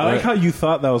cat. I like how you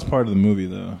thought that was part of the movie,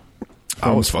 though.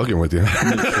 I was fucking with you.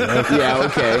 Yeah,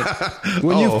 okay.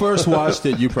 When you first watched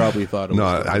it, you probably thought it was. No,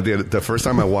 I did. The first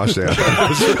time I watched it,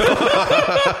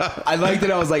 I liked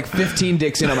it. I was like 15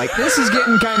 dicks in. I'm like, this is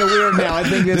getting kind of weird now. I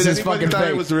think this did is anybody fucking thought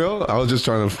fake. it was real? I was just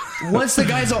trying to... Once the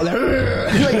guy's all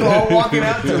like all walking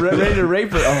out to ready to rape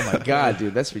her. Oh my God,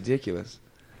 dude, that's ridiculous.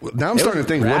 Now I'm starting to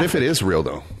think, what if it is real,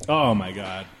 though? Oh my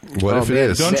God! What if it man.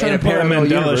 is? Don't try In to a pull a parallel Mandela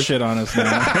universe. shit on us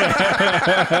now.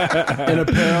 In a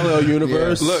parallel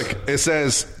universe. Look, it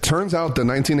says, turns out the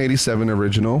 1987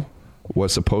 original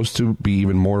was supposed to be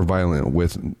even more violent,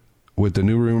 with the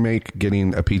new remake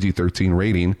getting a PG-13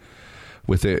 rating.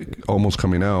 With it almost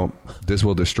coming out, this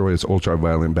will destroy its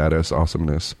ultra-violent badass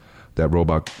awesomeness that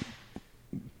Robot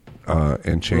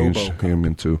and change him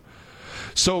into.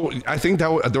 So I think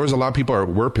that there was a lot of people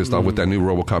were pissed off with that new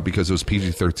RoboCop because it was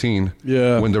PG-13.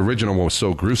 Yeah. When the original one was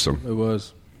so gruesome. It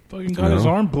was. Fucking got his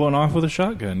arm blown off with a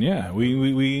shotgun. Yeah,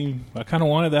 I kind of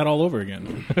wanted that all over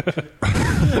again.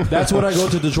 That's what I go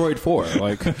to Detroit for.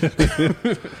 Like, Do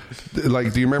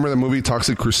you remember the movie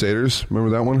Toxic Crusaders?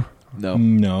 Remember that one?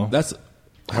 No. that's.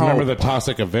 I remember the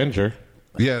Toxic Avenger.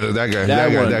 Yeah, that guy.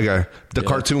 That That guy. The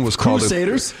cartoon was called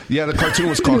Crusaders? Yeah, the cartoon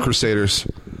was called Crusaders.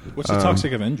 What's the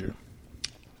Toxic Avenger?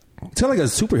 It's kind of like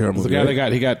a superhero movie. Yeah,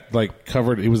 right? he got like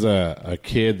covered. He was a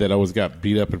kid that always got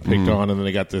beat up and picked on, and then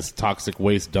they got this toxic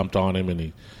waste dumped on him, and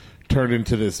he turned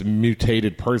into this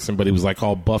mutated person. But he was like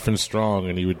all buff and strong,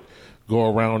 and he would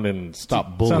go around and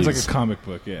stop bullies. Sounds like a comic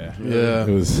book. Yeah. It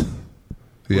was.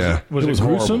 Yeah. Was it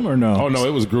gruesome or no? Oh no,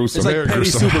 it was gruesome. It's like Very Petty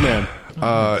gruesome. Superman.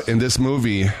 In this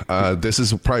movie, this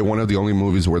is probably one of the only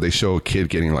movies where they show a kid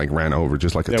getting like ran over,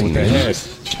 just like a with the teenager. head.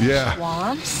 Yeah.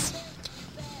 Swamps?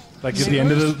 Like at the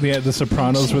end of the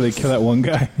Sopranos where they kill that one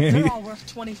guy. They're all worth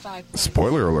 25 points.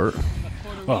 Spoiler alert.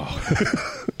 Oh.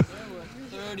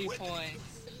 30 points.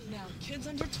 Now, kids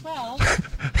under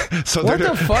 12. So What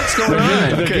the fuck's going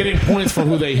on? They're getting points for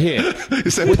who they hit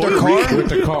You said with Puerto the car. Rican? With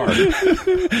the car.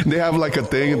 They have like a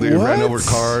thing. They ran over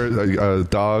cars,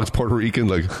 dogs, Puerto Rican.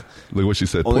 Like what she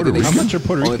said. Only Puerto thing they- Rican. How much are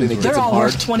Puerto Only thing Ricans they worth? They're all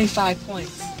hard. worth 25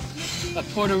 points. But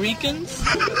Puerto Ricans?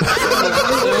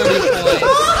 30 points.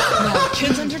 Now,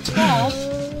 kids under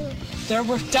 12, they're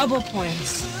worth double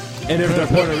points. And if they're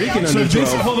Puerto Rican So under this,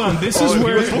 12. hold on, this is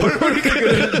where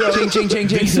Ching, ching, ching,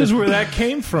 ching. this is where that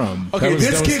came from. Okay, was-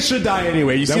 this that was- kid should die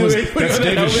anyway. You see That's the way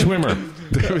David Schwimmer.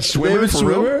 David Schwimmer, David for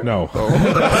real? Schwimmer? No.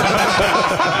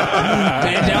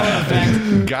 Mandela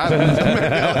effect. Got him.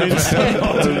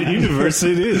 Alternate universe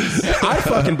it is. I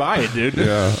fucking buy it, dude.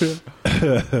 Yeah.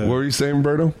 What were you saying,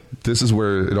 Berto? This is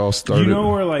where it all started. You know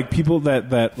where like people that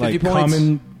like 50 points?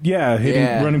 common hitting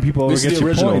Yeah. running people over This is gets the your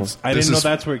original. points. I This didn't know is-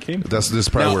 that's where it came from. This is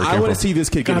probably Now, where it I came want from. to see this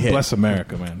kid get God hit. bless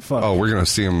America, man. Fuck. Oh, we're gonna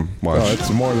see him watch. Oh, it's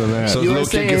more than that. So the You little wanna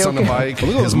say kid gets on the okay? bike. Look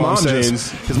at His those mom mom says,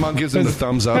 jeans. his mom gives him the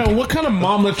thumbs up. Man, what kind of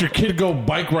mom lets your kid go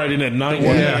bike riding at 9?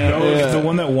 No, the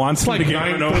one that wants It's like to get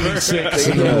run over. 9:36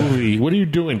 in the movie. What are you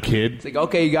doing, kid? It's like,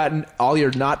 okay, you got all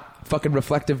your not fucking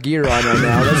reflective gear on right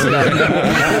now.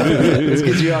 Let's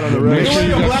get you out on the road. You're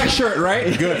wearing a black shirt,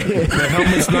 right? Good. The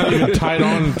helmet's not even tied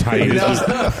on tight. It's just-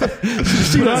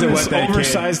 She doesn't doesn't want that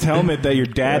oversized helmet that your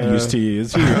dad used to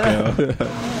use. Here you go.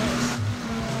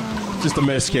 Just a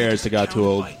miscarriage that got too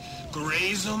old.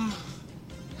 Graze them.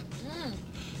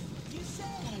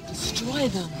 Destroy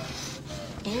them.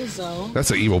 Bozo.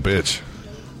 That's an evil bitch.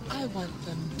 I want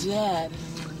them dead.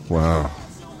 Wow.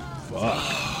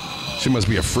 She must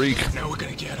be a freak. Now we're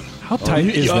gonna get him. How tight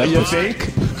is that? You pussy?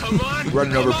 think? Come on.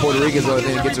 Running over Puerto Ricans and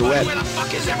then it gets her wet. Where the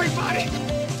fuck is everybody?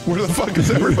 Where the fuck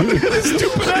is everybody?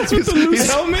 Stupid. That's with the loose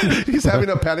helmet. He's having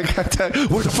a panic attack.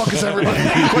 Where the fuck is everybody?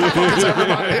 Where the fuck is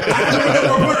everybody?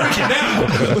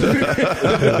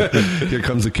 Here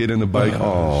comes the kid in the bike.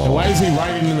 Oh. Why is he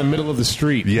riding in the middle of the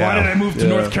street? Yeah. Why did I move to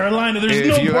North Carolina? There's If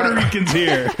no you Puerto a- Ricans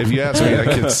here. If you ask me,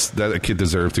 that kid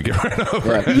deserved to get run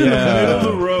over. Middle of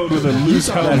the road with a loose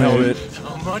helmet.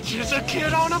 How much is a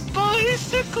kid on a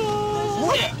bicycle?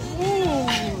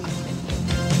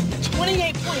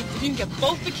 28 points if you can get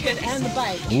both the kid and the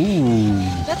bike. Ooh.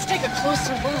 Let's take a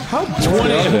closer look. How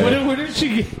 20? Where did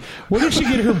she get? Where did she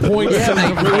get her points?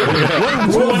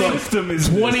 System is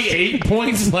 28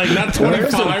 points, like not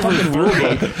 25 or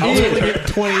 30. How did they get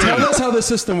 28? Tell us how the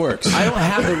system works. I don't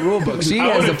have the rule book. She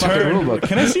has the fucking rule book.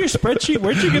 Can I see your spreadsheet?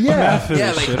 Where'd you get the math of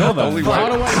this shit? Hold on. How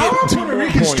do I get two Puerto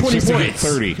Ricans points 20 just to get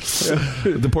points?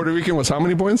 30? The Puerto Rican was how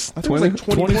many points? 20? like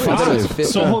 25.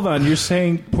 So hold on. You're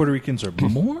saying Puerto Ricans are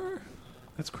more?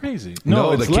 That's crazy.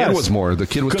 No, it's the kid less. was more. The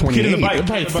kid was Kid in the 28.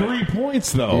 bike. By 3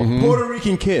 points, though. Puerto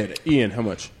Rican kid. Ian, how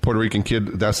much? Puerto Rican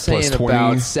kid, that's Saying plus 20.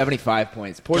 about 75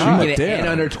 points. Puerto God Rican damn. and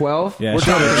under 12. Yeah, We're she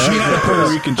talking, had a Puerto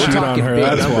Rican we're cheat on talking her. big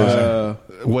That's numbers.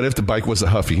 why. What if the bike was a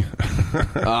Huffy?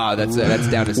 That's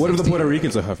down to 60. What if the Puerto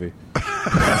Ricans are Huffy?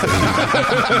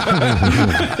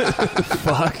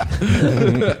 Fuck.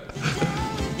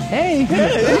 Hey.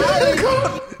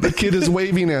 The kid is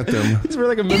waving at them. He's really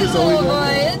like a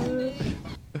Minnesota.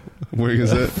 Where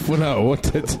is it? Well, no,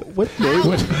 what name?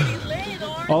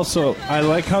 Also, I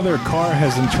like how their car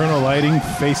has internal lighting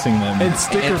facing them. And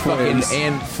sticker flames.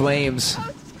 And flames.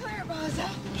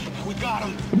 We got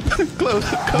him.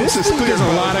 This is there's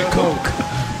a lot of coke.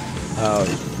 Oh,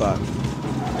 fuck.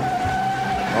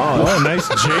 Oh, nice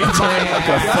J turn like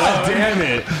a God damn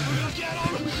it.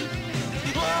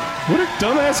 What a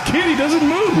dumbass kid. He doesn't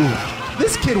move.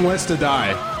 This kid wants to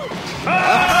die.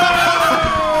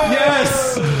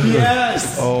 Yes!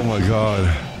 Yes! Oh my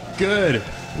god. Good.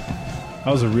 That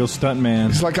was a real stunt man.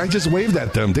 It's like I just waved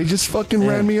at them. They just fucking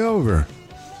ran me over.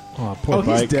 Oh, poor Oh,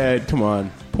 bike. he's dead. Come on.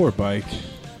 Poor bike.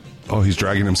 Oh, he's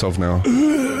dragging himself now.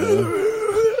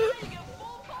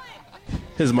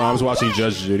 His mom's watching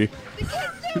Judge Judy.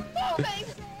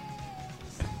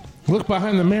 Look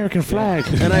behind the American flag.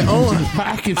 And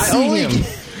I can see him.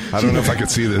 I don't know if I could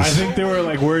see this. I think they were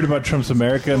like worried about Trump's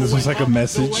America, and this was like a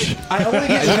message. I only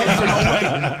get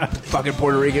fucking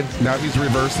Puerto Ricans. Now he's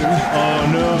reversing. Oh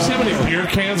no! See how many beer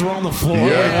cans were on the floor?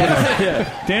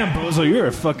 Yeah. Damn, Bozo, you're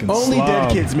a fucking Only slob.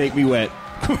 dead kids make me wet.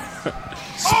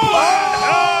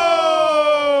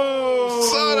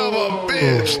 Son of a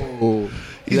bitch!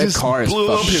 He That just car is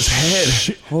blew up fucking his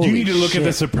head. You need to look at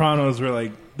The Sopranos where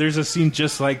like there's a scene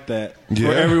just like that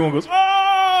where Yeah. everyone goes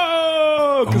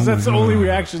oh, because that's the only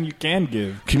reaction you can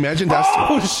give. Can you imagine that's?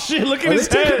 Oh shit! Look at Are they his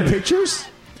taking head. pictures?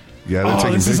 Yeah, they're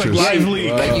taking this is pictures. like live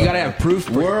leak. Like you gotta have proof.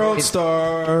 World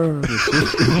star.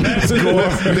 That's gore.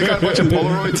 They got a bunch of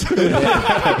Polaroids.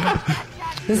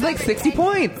 It's like 60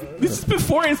 points. This is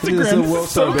before Instagram. This is a This world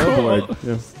is so star billboard. cool.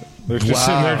 Yeah. They're just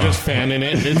sitting there just fanning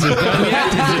it. Is it done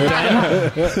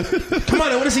yet? Is it done? Come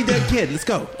on, I want to see dead kid. Let's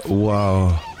go.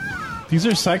 Wow. These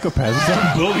are psychopaths. These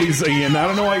aren't bullies again. I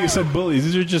don't know why you said bullies.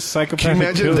 These are just psychopathic Can you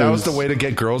imagine killers. that was the way to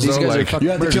get girls These though? guys are Like fucking-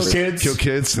 You have to kill just kids. kill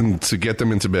kids and to get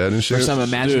them into bed and shit. Or some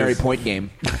imaginary point game.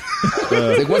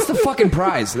 Like, what's the fucking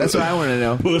prize? That's what I want to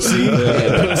know. pussy.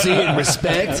 Yeah, pussy and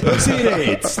respect. Pussy and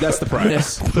AIDS. That's the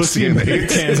price. Pussy and beer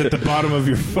AIDS. cans at the bottom of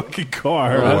your fucking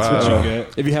car. That's what wow. you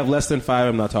get. If you have less than 5,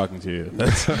 I'm not talking to you.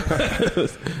 That's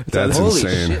That's Holy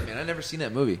insane. shit, man! I've never seen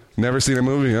that movie. Never seen a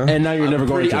movie, huh? and now you're never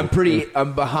going to.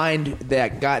 I'm behind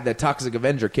that guy, that Toxic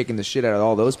Avenger, kicking the shit out of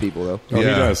all those people, though. Oh, he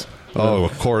does. Oh,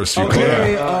 of course. You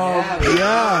Okay.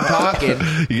 Yeah, talking.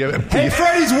 You get, Hey,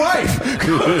 Freddy's wife!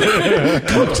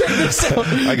 Come check this out.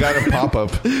 I got a pop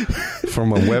up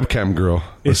from a webcam girl.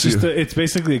 It's Let's just see. it's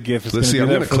basically a GIF. It's Let's see. I'm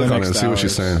do gonna that for the click on it next and see what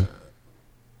she's hours. saying.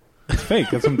 It's fake.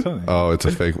 That's what I'm telling you. Oh, it's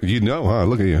a fake. You know, huh?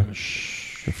 Look at you. You're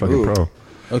fucking pro.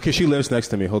 Okay, she lives next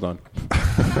to me. Hold on.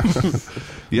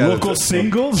 Yeah, Local that's-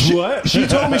 singles? What? She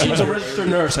told me she was a registered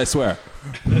nurse, I swear.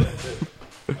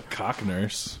 Cock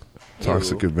nurse.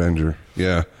 Toxic Avenger.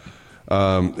 Yeah.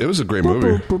 It was a great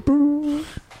movie.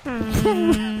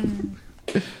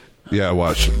 Yeah,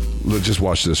 watch. Let's just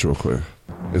watch this real quick.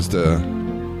 Is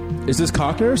this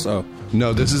cock nurse? Oh.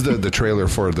 No, this is the trailer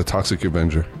for the Toxic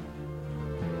Avenger.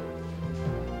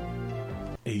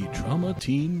 A drama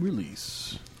teen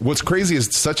release. What's crazy is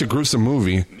it's such a gruesome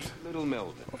movie. Little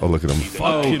Melvin. Oh, look at him.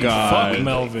 Fucking fuck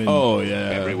Melvin. Oh, yeah.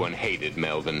 Everyone hated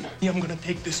Melvin. I'm gonna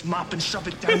take this mop and shove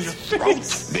it down your throat.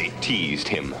 They teased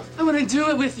him. I want to do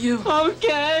it with you.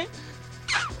 Okay.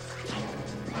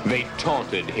 They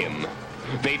taunted him.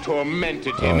 They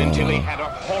tormented him until he had a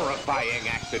horrifying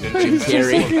accident in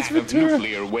Carrey. a vat of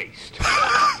nuclear waste.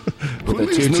 Who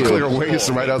leaves nuclear waste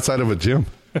right outside of a gym?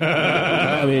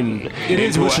 I mean, it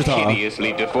is Into Wichita. a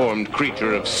hideously deformed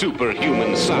creature of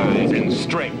superhuman size and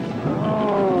strength.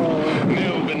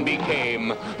 Melvin became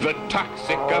the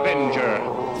Toxic Avenger.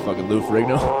 Fucking Lou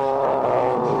Ferrigno.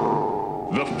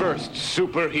 The first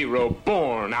superhero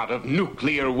born out of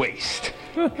nuclear waste.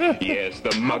 Yes,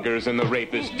 the muggers and the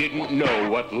rapists didn't know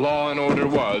what law and order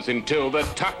was until the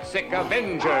Toxic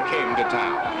Avenger came to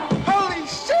town. Holy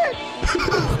shit!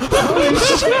 Holy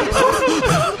shit!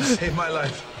 Saved my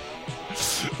life.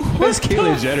 Where's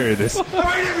Caitlyn Jenner in this? All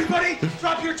right, everybody,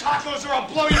 drop your tacos or I'll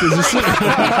blow your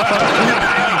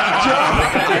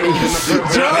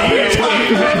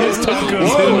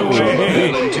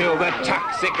until the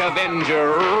Toxic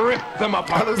Avenger ripped them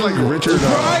apart. That looks like Richard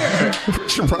Pryor.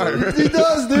 Richard Pryor. He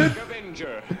does, dude.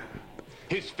 Avenger.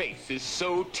 His face is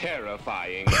so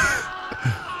terrifying.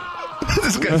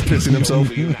 This guy's pissing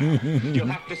himself. You'll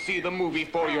have to see the movie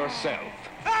for yourself.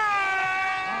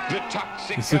 The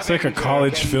Toxic This looks like a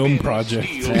college film project.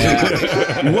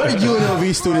 What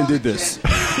UNLV student did this?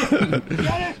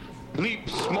 Leap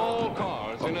small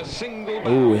cars in a single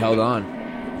Ooh, held on.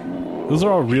 Those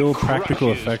are all real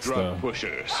practical effects, though.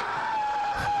 pushers.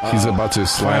 He's about to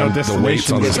slam Final the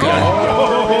weights on this Destination. guy.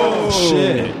 Oh,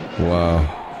 shit.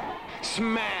 Wow.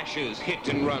 Smashes hit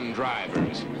and run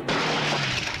drivers.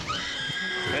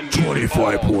 And 25 gives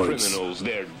all points. criminals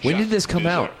their When did this come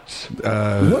out?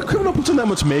 What criminal puts on that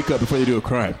much makeup before they do a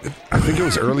crime? I think it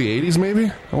was early 80s, maybe,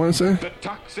 I want to say. The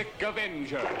Toxic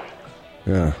Avenger.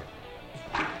 Yeah.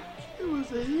 It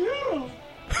was a hero.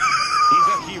 He's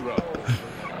a hero.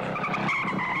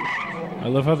 I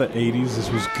love how the 80s, this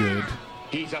was good.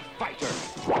 He's a fighter.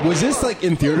 Was this like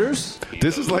in theaters?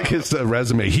 This is like his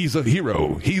resume. He's a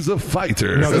hero. He's a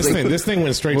fighter. No, this thing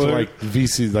went straight to like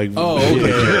VC, like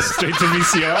Straight to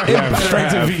VCR? yeah, straight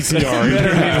to VCR.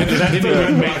 That's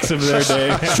the mix of their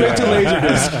day. Straight to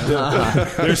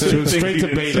Laserdisc. There's two Straight to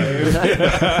things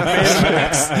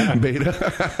beta. Beta.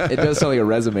 It does sound like a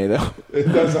resume, though.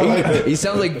 He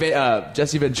sounds like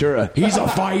Jesse Ventura. He's a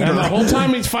fighter. And the whole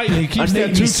time he's fighting, he keeps A that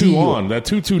Navy tutu SEAL. on. That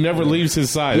tutu never leaves his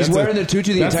side. He's That's wearing the tutu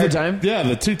tutu the entire time? Yeah,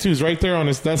 the tutu's right there on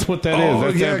his. That's what that is. Oh,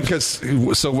 That's yeah, that-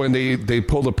 because so when they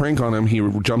pulled a prank on him, he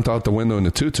jumped out the window in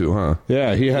the tutu, huh?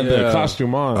 Yeah, he had the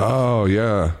costume on. Oh,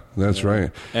 yeah. That's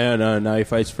right. And now he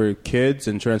fights for kids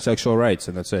and transsexual rights,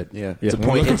 and that's it. Yeah. It's a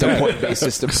point-based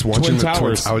system. Just watching Twin the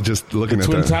Towers. I was just looking The at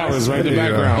Twin that. Towers right in the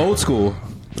background. Old school.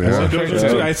 Yeah.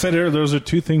 I said earlier, those are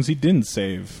two things he didn't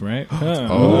save, right? Huh.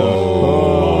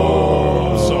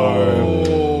 Oh. Sorry.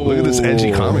 Look at this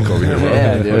edgy comic over here, bro.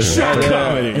 Yeah, dude. Shock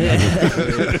comedy.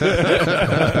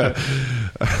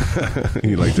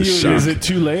 You like the shock. Is it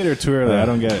too late or too early? I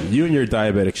don't get it. You and your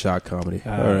diabetic shock comedy.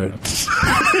 All right.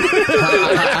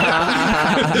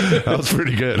 That was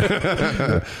pretty good.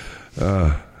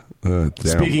 Damn.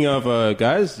 Speaking of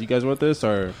guys, you guys want this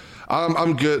or?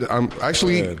 I'm good. I'm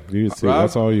actually. Rob?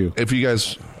 That's all you. If you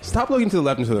guys, Stop looking to the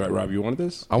left and to the right, Rob. You want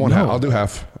this? I want. I'll do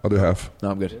half. I'll do half. No,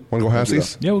 I'm good. Want to go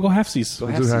halfsies? Yeah, we'll go halfsies.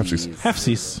 Let's do halfsies.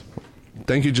 Halfsies.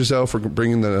 Thank you, Giselle, for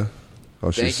bringing the.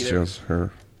 Oh, Thank she you. has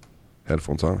her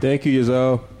headphones on. Thank you,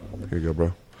 Giselle. Here you go,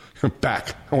 bro.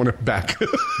 Back. I want it back.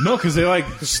 No, because they like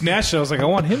snatched it. I was like, I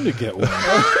want him to get one.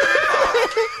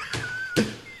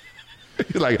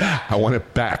 You're like, I want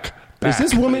it back. Is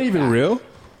this woman even real?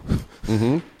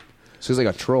 Mm-hmm. She's like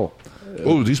a troll.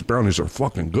 Oh, these brownies are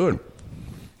fucking good.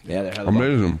 Yeah, they're hella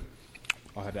Amazing.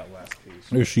 I'll have that last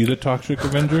piece. Is she the toxic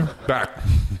Avenger? Back.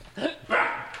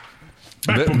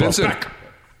 Vincent,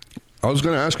 I was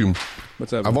going to ask you.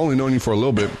 What's up? I've only known you for a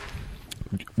little bit.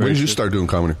 When did you start doing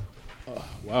comedy?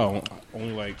 Wow,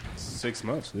 only like 6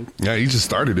 months, dude. Yeah, you just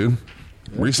started, dude.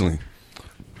 Recently.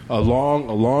 A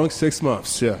long 6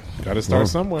 months. Yeah, Got to start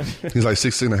somewhere. He's like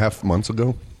 6.5 months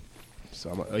ago.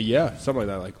 Yeah, something like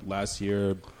that. Like last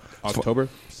year, October.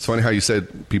 It's funny how you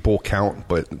said people count,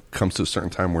 but it comes to a certain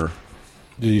time where.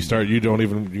 You start. You don't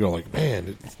even. You're like,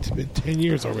 man, it's been 10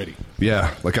 years already.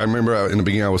 Yeah, like I remember in the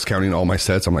beginning I was counting all my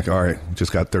sets. I'm like, all right,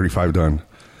 just got 35 done.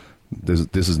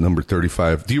 This is number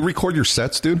 35. Do you record your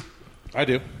sets, dude? I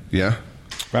do. Yeah.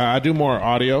 I do more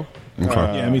audio. Okay.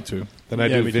 Yeah, me too. Then I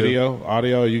do video.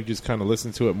 Audio, you just kind of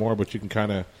listen to it more, but you can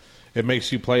kind of. It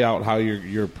makes you play out how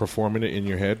you're performing it in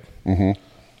your head. Mm-hmm.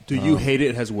 Do you hate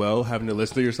it as well, having to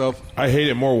listen to yourself? I hate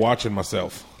it more watching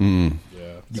myself. Mm.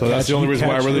 Yeah. So that's the only reason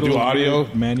why I really do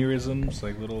audio. Mannerisms,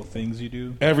 like little things you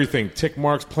do. Everything. Tick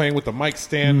marks, playing with the mic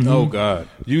stand. Oh, God.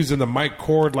 Using the mic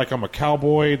cord like I'm a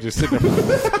cowboy. Just sitting there.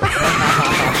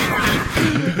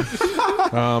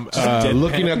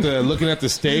 Looking at the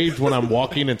stage when I'm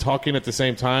walking and talking at the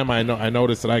same time. I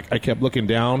noticed that I kept looking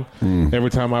down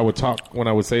every time I would talk when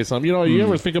I would say something. You know, you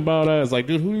ever think about it? It's like,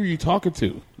 dude, who are you talking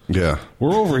to? Yeah.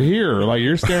 We're over here. Like,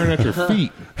 you're staring at your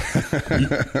feet.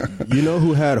 You know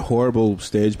who had horrible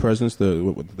stage presence at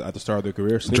the start of their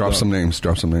career? Snoop Drop Dogg. some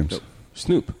names.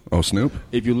 Snoop. Oh, Snoop?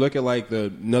 If you look at like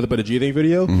the Nothing But a G Thing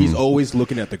video, he's always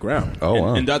looking at the ground. Oh,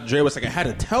 wow. And Dr. Dre was like, I had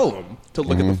to tell him to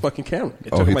look at the fucking camera.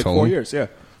 It Oh, took he him like told 4 him? years. Yeah.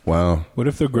 Wow. What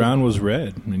if the ground was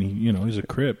red and he's a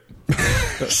Crip?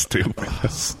 Stupid.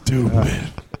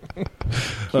 Stupid.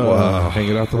 Wow.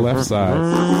 Hanging out the left side.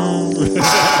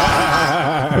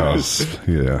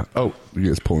 Yeah. Oh, you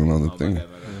guys pulling on the thing.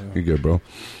 You're good, bro.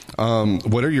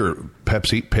 What are your pet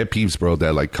peeves, bro,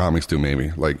 that like comics do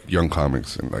maybe? Like young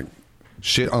comics and like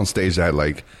shit on stage that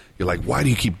like you're like, why do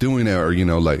you keep doing that? Or, you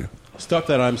know, like Stuff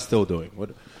that I'm still doing. What?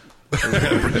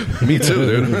 me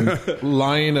too, dude.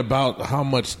 Lying about how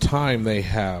much time they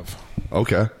have.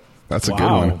 Okay. That's a good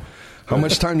Wow. one. How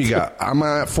much time you got? I'm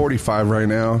at 45 right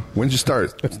now. When'd you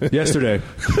start? Yesterday.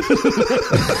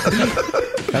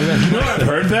 I've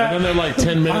heard that. And then they're like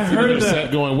 10 minutes into heard their that.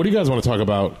 set going, what do you guys want to talk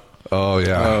about? Oh,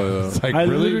 yeah. It's like, I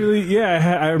really? literally,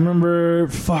 I remember.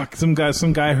 Fuck, some guy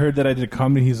heard that I did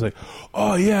comedy. He's like,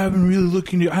 "Oh yeah, I've been really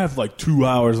looking. I have like 2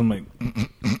 hours." I'm like,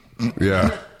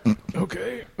 Yeah.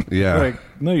 "Okay." Yeah. Like,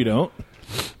 no, you don't.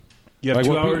 You have Like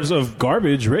 2 when hours of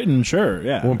garbage written. Sure,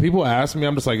 yeah. When people ask me,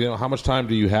 I'm just like, you know, how much time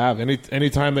do you have? Any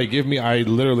time they give me, I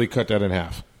literally cut that in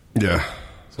half. Yeah.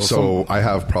 So I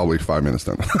have probably 5 minutes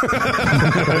then.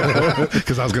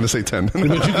 Because I was going to say 10.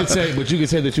 But you could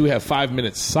say that you have 5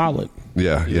 minutes solid.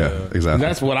 Yeah, exactly. And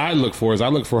that's what I look for. Is I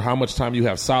look for how much time you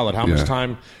have solid. How much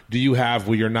time do you have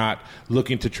where you're not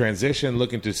looking to transition,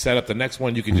 looking to set up the next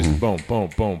one? You can just boom, boom,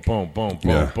 boom, boom, boom,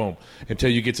 boom, boom,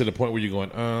 until you get to the point where you're going,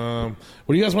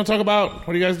 what do you guys want to talk about?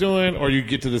 What are you guys doing? Or you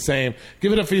get to the same,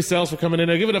 give it up for yourselves for coming in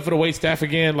there. Give it up for the wait staff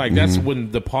again. Like, that's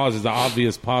when the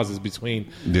obvious pauses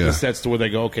between the sets to where they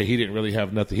go, okay, he didn't really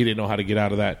have nothing. He didn't know how to get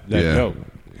out of that joke.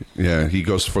 Yeah, he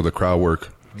goes for the crowd work.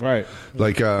 Right.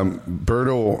 Like,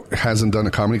 Berto hasn't done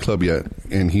a comedy club yet,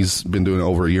 and he's been doing it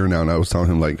over a year now, and I was telling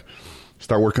him, like,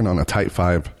 start working on a tight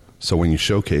 5, so when you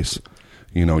showcase,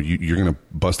 you know, you're going to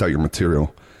bust out your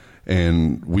material.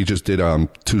 and we just did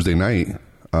Tuesday night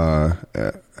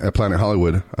at Planet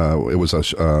Hollywood. It was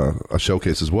a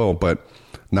showcase as well, but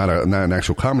not an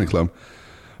actual comedy club.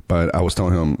 But I was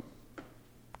telling him,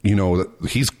 you know,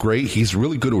 he's great. He's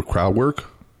really good with crowd work.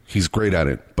 He's great at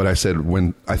it. But I said,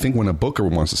 when a booker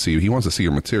wants to see you, he wants to see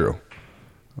your material.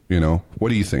 You know, what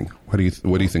do you think? What do you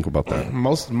think about that?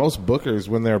 Most bookers,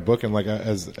 when they're booking, like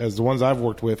as the ones I've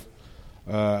worked with,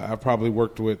 I've probably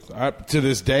worked with, to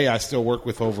this day, I still work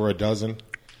with over a dozen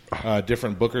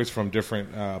different bookers from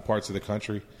different parts of the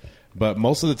country. But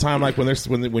most of the time, like when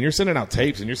you're sending out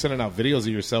tapes and you're sending out videos of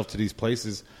yourself to these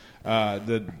places,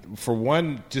 for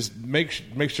one, just make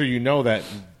sure you know that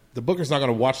the booker's not going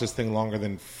to watch this thing longer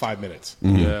than 5 minutes.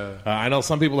 Mm-hmm. Yeah. I know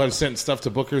some people have sent stuff to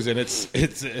bookers, and it's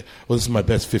well, this is my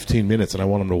best 15 minutes, and I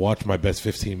want them to watch my best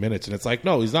 15 minutes. And it's like,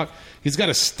 no, he's not. He's got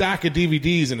a stack of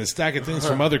DVDs and a stack of things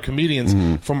from other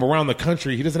comedians from around the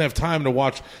country. He doesn't have time to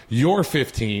watch your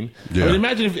 15. Yeah. I mean,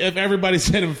 imagine if everybody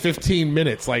sent him 15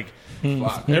 minutes, like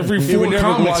every He would 4 never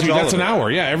comics, watch all that's of an it. hour.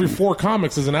 Yeah, every 4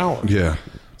 comics is an hour. Yeah.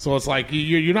 So it's like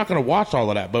you're not going to watch all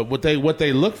of that. But what they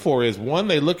look for is, one,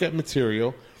 they look at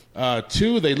material.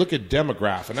 2, they look at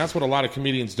demographic, and that's what a lot of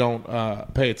comedians don't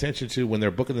pay attention to when they're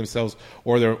booking themselves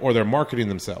or they're marketing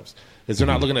themselves. Is they're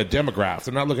not looking at demographics.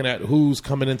 They're not looking at who's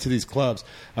coming into these clubs.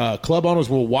 Club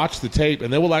owners will watch the tape,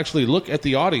 and they will actually look at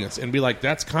the audience and be like,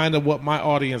 that's kind of what my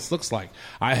audience looks like.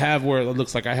 I have where it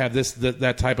looks like I have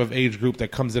that type of age group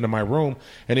that comes into my room,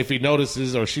 and if he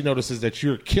notices or she notices that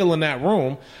you're killing that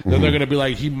room, then they're going to be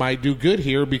like, he might do good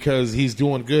here because he's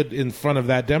doing good in front of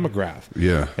that demographic.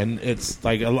 Yeah. And it's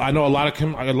like, I know a lot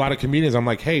of comedians, I'm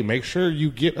like, hey, make sure you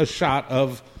get a shot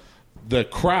of the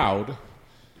crowd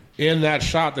in that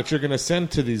shot that you're going to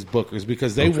send to these bookers,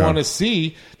 because they want to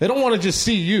see. They don't want to just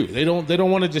see you. They don't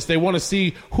want to just. They want to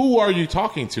see, who are you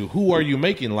talking to? Who are you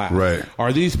making laugh? Right.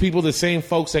 Are these people the same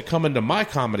folks that come into my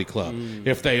comedy club?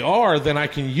 If they are, then I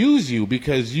can use you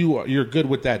because you're good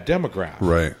with that demographic.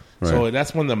 Right. So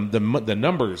that's when the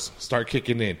numbers start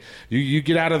kicking in. You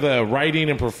get out of the writing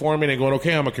and performing and going,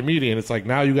 okay, I'm a comedian. It's like,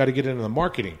 now you got to get into the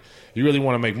marketing. You really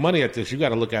want to make money at this, you got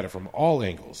to look at it from all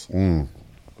angles.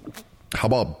 How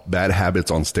about bad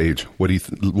habits on stage? What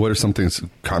are some things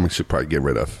comics should probably get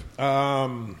rid of?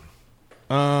 I'm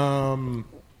all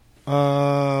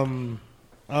waiting.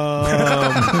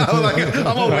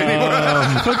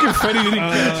 Fucking Freddie didn't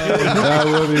catch it. That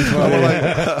will be funny.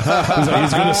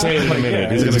 He's going to say it in a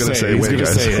minute. He's going to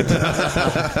say it.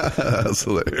 That's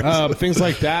hilarious. Things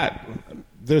like that.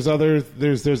 There's other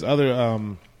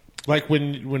like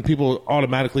when people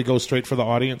automatically go straight for the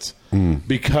audience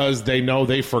because they know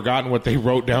they've forgotten what they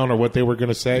wrote down or what they were going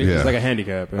to say. Yeah. It's like a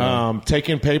handicap. Yeah.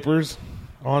 Taking papers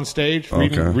on stage,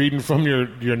 reading from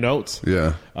your notes.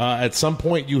 Yeah. At some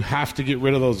point, you have to get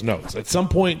rid of those notes. At some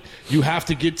point, you have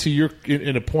to get to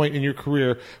in a point in your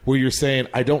career where you're saying,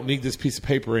 I don't need this piece of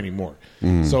paper anymore.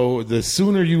 So the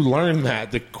sooner you learn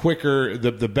that, the quicker,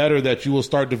 the better that you will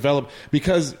start develop.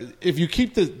 Because if you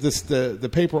keep the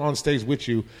paper on stage with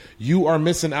you, you are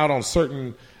missing out on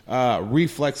certain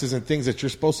reflexes and things that you're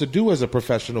supposed to do as a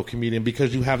professional comedian,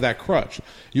 because you have that crutch.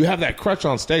 You have that crutch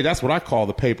on stage. That's what I call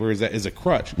the paper, is a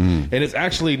crutch. And it's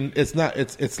actually,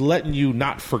 it's letting you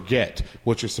not forget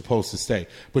what you're supposed to say.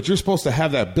 But you're supposed to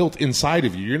have that built inside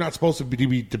of you. You're not supposed to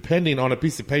be depending on a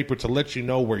piece of paper to let you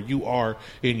know where you are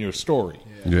in your story.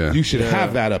 Yeah. You should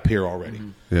have that up here already.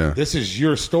 Yeah. This is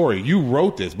your story. You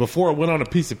wrote this. Before it went on a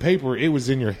piece of paper, it was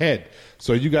in your head.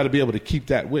 So you got to be able to keep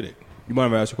that with it. You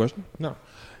mind if I ask you a question? No.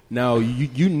 Now,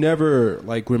 you never,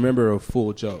 like, remember a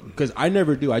full joke. Because I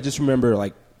never do. I just remember,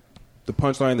 like, the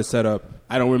punchline, the setup.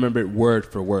 I don't remember it word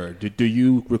for word. Do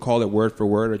you recall it word for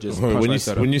word, or just punchline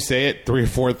setup? When you say it 3,000 or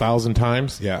 4,000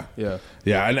 times, yeah.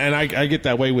 And I get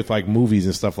that way with, like, movies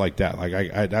and stuff like that. Like,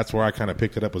 I that's where I kind of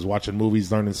picked it up, was watching movies,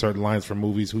 learning certain lines from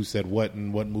movies, who said what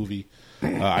in what movie.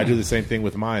 I do the same thing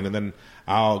with mine, and then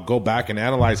I'll go back and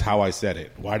analyze how I said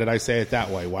it. Why did I say it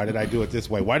that way? Why did I do it this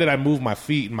way? Why did I move my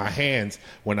feet and my hands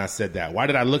when I said that? Why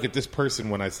did I look at this person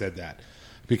when I said that?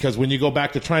 Because when you go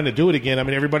back to trying to do it again, I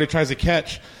mean, everybody tries to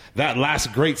catch that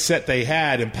last great set they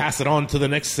had and pass it on to the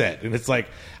next set. And it's like,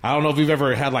 I don't know if you've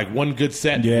ever had like one good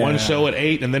set, one show at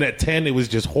 8, and then at 10 it was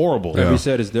just horrible. Every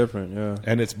set is different, yeah.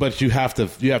 And but you have to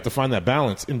find that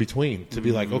balance in between to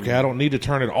be like, okay, I don't need to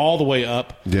turn it all the way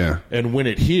up and win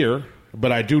it here,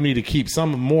 but I do need to keep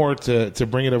some more to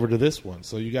bring it over to this one.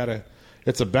 So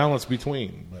it's a balance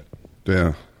between. But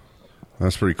yeah.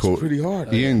 That's pretty cool. It's pretty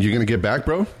hard. Ian, you going to get back,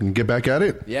 bro? You can get back at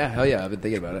it? Yeah, hell yeah. I've been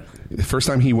thinking about it. The first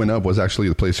time he went up was actually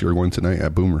the place you were going tonight,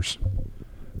 at Boomers.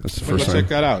 That's the first time. Check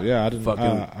that out. Yeah, I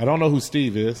don't know who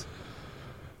Steve is.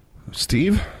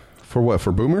 Steve? For what?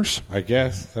 For Boomers? I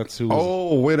guess that's who.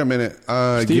 Oh, wait a minute.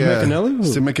 Steve McAnally?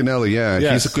 Steve McAnally, yeah.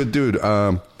 Yes. He's a good dude.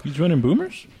 He's running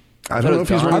Boomers? I don't know if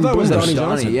he's running I thought it was Boomers. Donnie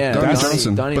Johnson. Yeah, Donnie Donnie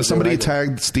Johnson. Donnie But was somebody the regular.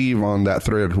 tagged Steve on that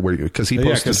thread because he Yeah,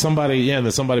 posted. because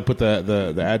somebody put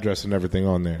the address and everything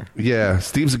on there. Yeah,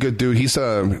 Steve's a good dude. He's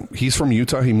from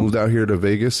Utah. He moved out here to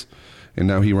Vegas, and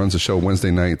now he runs a show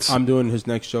Wednesday nights. I'm doing his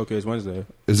next showcase Wednesday.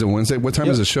 Is it Wednesday? What time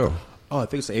Yep. is the show? Oh, I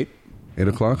think it's 8. 8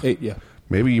 o'clock? 8, yeah.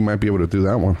 Maybe you might be able to do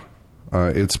that one.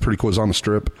 It's pretty cool. It's on the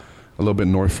Strip, a little bit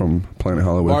north from Planet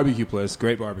Hollywood. Barbecue place.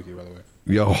 Great barbecue, by the way.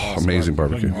 Yo, amazing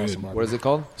barbecue. Awesome What is it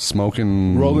called?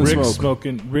 Smoking.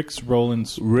 Rick's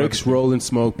Rick's Rolling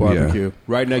Smoke Barbecue. Yeah.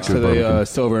 Right next Good to the barbecue.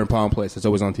 Silver and Palm place. It's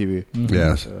always on TV.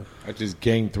 Yes. I just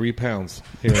gained 3 pounds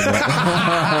hearing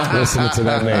that. Listening to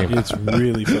that name. It's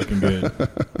really fucking good.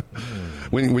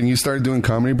 When you started doing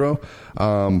comedy, bro,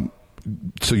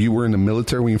 so you were in the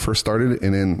military when you first started,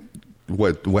 and then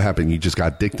what happened? You just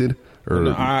got addicted? Or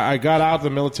No, I got out of the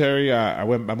military. I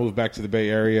moved back to the Bay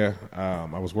Area. I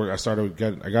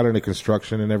got into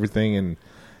construction and everything. And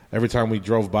every time we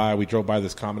drove by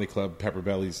this comedy club, Pepper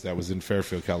Belly's, that was in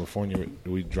Fairfield, California.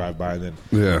 We'd drive by, and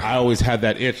then I always had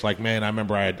that itch. Like, man, I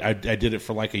remember I did it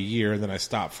for like a year, and then I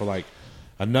stopped for like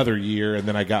another year, and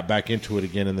then I got back into it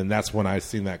again. And then that's when I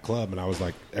seen that club, and I was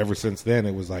like, ever since then,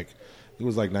 it was like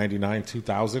 99,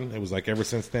 2000. It was like ever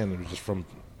since then, it was just from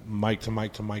mic to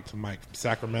mic to mic to mic,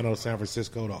 Sacramento, San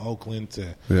Francisco to Oakland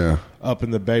to up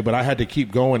in the Bay. But I had to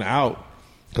keep going out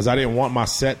because I didn't want my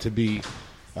set to be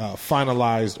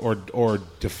finalized or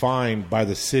defined by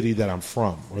the city that I'm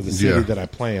from or the city that I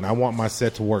play in. I want my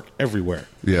set to work everywhere.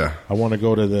 Yeah, I want to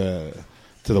go to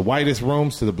the whitest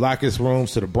rooms, to the blackest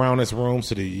rooms, to the brownest rooms,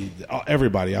 to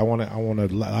everybody. I want to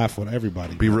laugh with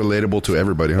everybody. Be relatable to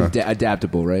everybody, huh?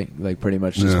 Adaptable, right? Like pretty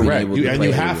much just being correct. able to And play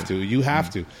you everywhere. have to. You have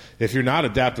to. If you're not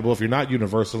adaptable, if you're not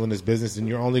universal in this business, then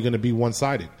you're only going to be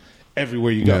one-sided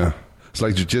everywhere you go. Yeah. It's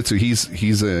like jiu-jitsu.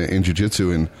 He's in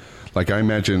jiu-jitsu, and like I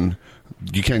imagine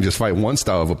you can't just fight one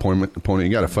style of opponent. You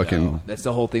got to fucking... That's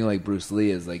the whole thing. Like Bruce Lee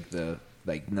is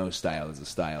no style is a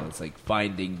style. It's like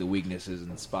finding the weaknesses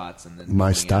and spots and then My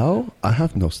going style? I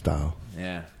have no style. after.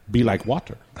 Yeah. Be like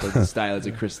water. But the style is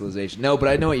a crystallization. No, but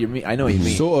I know what you mean.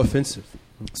 So offensive.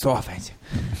 So offensive.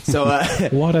 So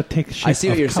water takes shit I see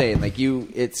what off you're cup. saying. Like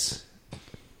it's.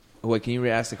 What can you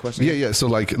re-ask the question? Yeah. So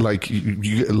like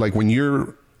you like when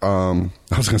you're I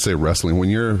was gonna say wrestling, when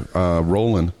you're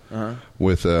rolling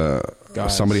with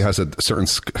somebody has a certain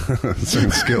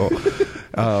certain skill,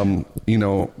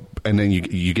 and then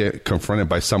you get confronted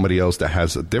by somebody else that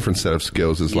has a different set of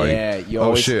skills. It's like,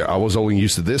 oh shit, I was only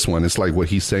used to this one. It's like what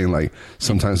he's saying. Like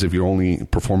sometimes if you're only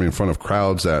performing in front of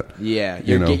crowds that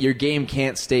your game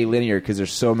can't stay linear because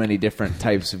there's so many different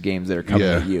types of games that are coming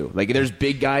at you. Like there's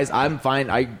big guys. I'm fine.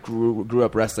 I grew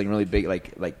up wrestling really big,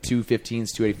 like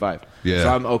 215s, 285. Yeah. So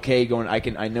I'm okay going.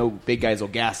 I know big guys will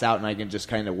gas out and I can just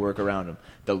kind of work around them.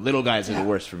 The little guys are the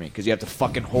worst for me because you have to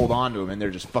fucking hold on to them and they're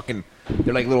just fucking.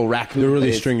 They're like little raccoons. They're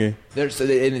really stringy. They're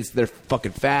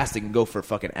fucking fast. They can go for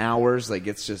fucking hours. Like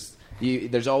it's just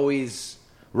there's always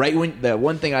right when the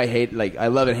one thing I hate, like I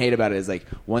love and hate about it is like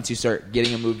once you start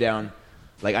getting a move down.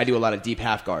 Like I do a lot of deep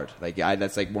half guard. Like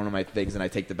that's like one of my things, and I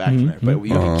take the back from there. But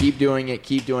you can keep doing it.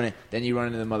 Then you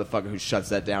run into the motherfucker who shuts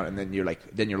that down, and then you're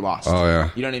lost. Oh yeah.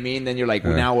 You know what I mean? Then you're like,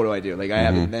 well, now what do I do? Like I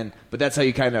haven't then. But that's how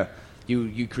you kind of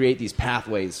you create these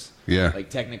pathways. Yeah. Like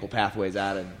technical pathways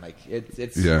out, and like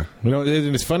it's yeah.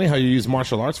 It's funny how you use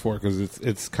martial arts for it because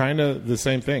it's kind of the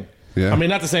same thing. Yeah. I mean,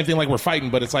 not the same thing like we're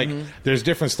fighting, but it's like there's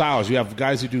different styles. You have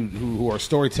guys who are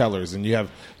storytellers, and you have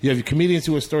comedians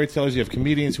who are storytellers. You have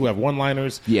comedians who have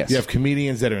one-liners. Yes. You have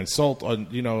comedians that are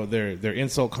they're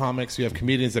insult comics. You have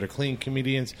comedians that are clean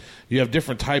comedians. You have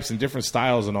different types and different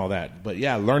styles and all that. But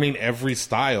yeah, learning every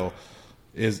style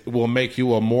will make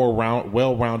you a more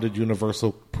well-rounded,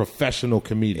 universal, professional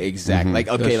comedian. Exactly. Like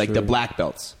the black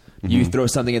belts. You throw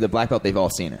something at the black belt, they've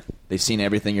all seen it. They've seen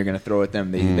everything you're going to throw at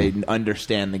them. They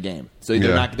understand the game, so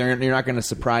you're not going to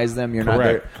surprise them. You're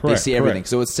Correct. not. They see everything.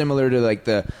 So it's similar to like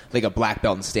a black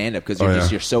belt in stand up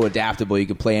because you're so adaptable. You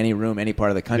can play any room, any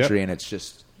part of the country, and it's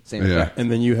just same effect.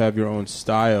 And then you have your own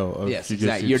style of yes, jiu-jitsu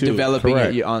exactly. You're too. developing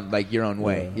it on like your own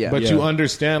way. Yeah, But you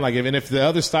understand, like, if the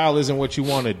other style isn't what you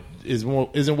wanted,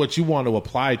 isn't what you want to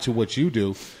apply to what you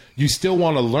do, you still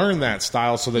want to learn that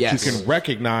style so that you can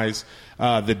recognize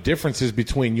the differences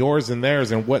between yours and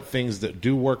theirs and what things that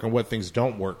do work and what things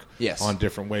don't work on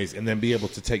different ways, and then be able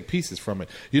to take pieces from it.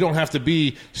 You don't have to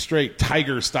be straight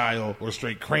tiger style or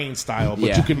straight crane style,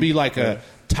 but you can be like a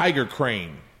tiger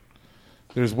crane.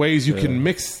 There's ways you can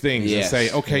mix things and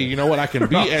say, okay, you know what? I can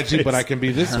be edgy, but I can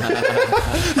be this way.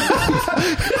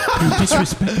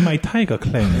 disrespect my tiger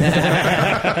claim.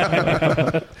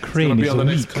 Crane be on the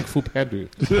next Kung Fu Panda.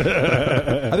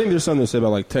 I think there's something to say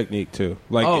about like technique too.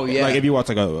 Like, like if you watch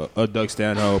like a Doug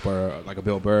Stanhope or like a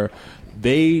Bill Burr,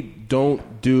 they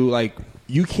don't do like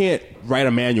you can't write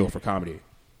a manual for comedy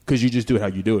because you just do it how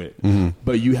you do it.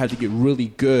 But you have to get really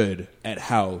good at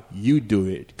how you do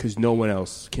it because no one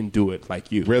else can do it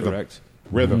like you. Correct?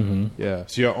 Rhythm. Yeah.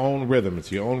 It's your own rhythm.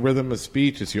 It's your own rhythm of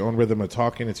speech. It's your own rhythm of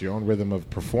talking. It's your own rhythm of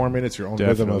performing. It's your own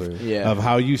rhythm of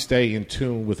how you stay in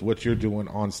tune with what you're doing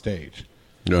on stage.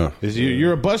 Yeah.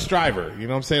 You're a bus driver. You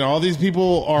know what I'm saying? All these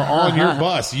people are on your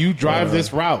bus. You drive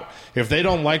this route. If they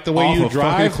don't like the way Off you a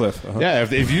drive, fucking cliff. yeah,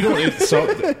 if you don't, so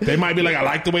they might be like, I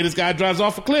like the way this guy drives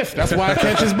off a cliff. That's why I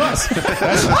catch his bus.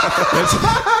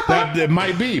 That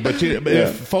might be. But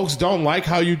if folks don't like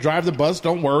how you drive the bus,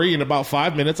 don't worry. In about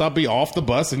 5 minutes, I'll be off the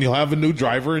bus and you'll have a new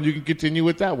driver and you can continue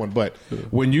with that one. But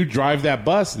when you drive that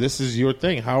bus, this is your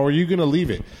thing. How are you going to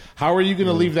leave it? How are you going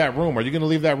to leave that room? Are you going to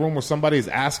leave that room where somebody's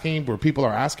asking, where people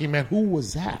are asking, man, who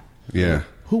was that? Yeah.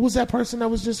 Who was that person that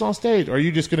was just on stage? Or are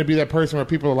you just going to be that person where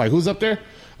people are like, who's up there?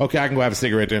 Okay, I can go have a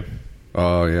cigarette then.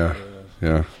 Oh, yeah.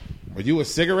 Yeah. Are you a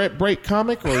cigarette break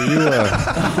comic, or are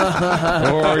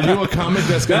you a comic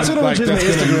that's going to what I'm just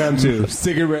Instagram too?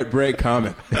 Cigarette break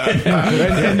comic.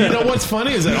 and you know what's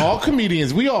funny is that all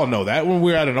comedians, we all know that when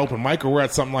we're at an open mic or we're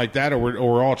at something like that, or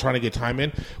we're all trying to get time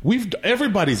in.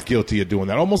 Everybody's guilty of doing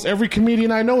that. Almost every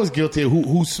comedian I know is guilty of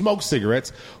who smokes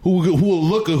cigarettes, who will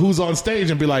look at who's on stage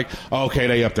and be like, oh, okay,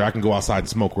 they up there. I can go outside and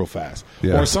smoke real fast.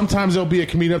 Yeah. Or sometimes there'll be a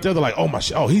comedian up there. They're like,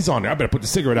 oh he's on there. I better put the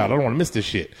cigarette out. I don't want to miss this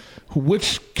shit.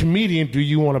 Which comedian do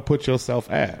you want to put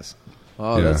yourself as?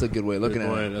 Oh, that's a good way of looking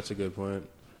at it. That's a good point.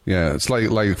 Yeah, it's like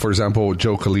for example,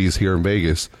 Joe Calise here in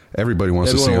Vegas. Everybody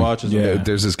wants to see him. Watches him. Yeah.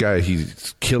 There's this guy,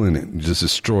 he's killing it. He just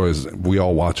destroys. We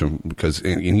all watch him because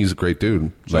and he's a great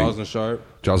dude. Jaws and Sharp.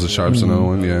 Jaws and Sharp's another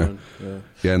one. Yeah.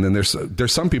 And then there's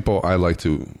some people I like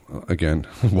to again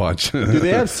watch. Do they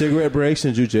have cigarette breaks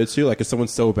in jiu-jitsu? Like if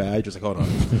someone's so bad, you're just like, hold on.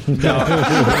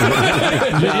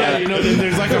 Yeah, you know,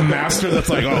 there's like a master that's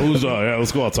like, oh,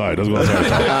 let's go outside. Let's go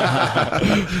outside.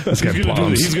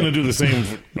 He's gonna do the same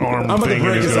arm thing.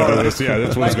 Yeah,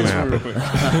 that's what's gonna happen.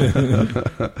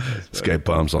 This guy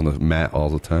bumps on the mat all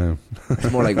the time.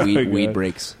 It's more like weed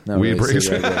breaks. Weed breaks.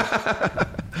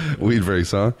 Weed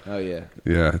breaks, huh? Oh yeah.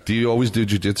 Yeah. Do you always do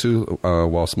jiu-jitsu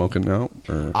while smoking out?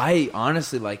 Or? I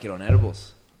honestly like it on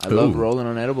edibles. I love rolling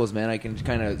on edibles, man. I can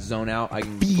kind of zone out. I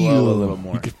can flow a little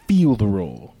more. You can feel the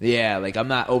roll. Yeah, like I'm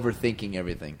not overthinking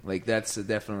everything. Like that's a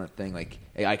definite thing. Like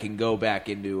I can go back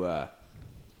into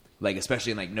like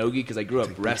especially in like no-gi because I grew up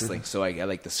wrestling, so I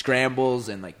like the scrambles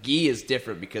and like gi is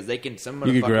different because they can some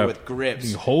motherfucker with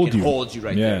grips can hold you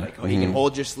right there. Like he can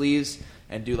hold your sleeves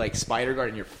and do like spider guard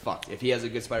and you're fucked. If he has a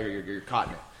good spider guard, you're caught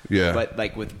in it. Yeah. But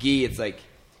like with gi, it's like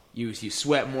you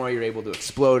sweat more, you're able to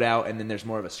explode out, and then there's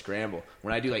more of a scramble.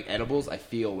 When I do like edibles, I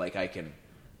feel like I can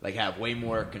like have way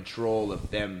more control of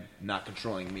them not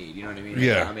controlling me. You know what I mean?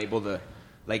 Yeah. I'm able to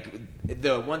like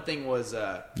the one thing was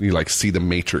you like see the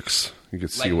matrix. You can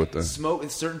see like what the smoke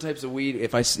with certain types of weed.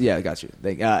 If I got you.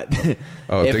 Dick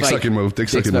sucking move. Dick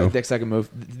sucking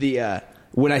move. The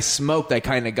when I smoked, I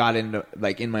kind of got into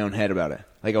like in my own head about it.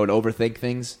 Like I would overthink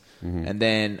things. And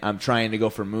then I'm trying to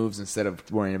go for moves instead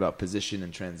of worrying about position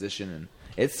and transition. And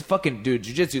it's fucking, dude,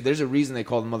 jiu-jitsu, there's a reason they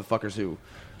call them motherfuckers who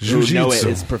know it.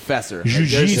 It's professor.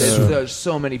 Jiu-jitsu. There's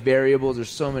so many variables. There's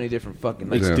so many different fucking...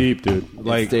 Like, it's deep, dude.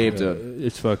 Like, it's deep, dude.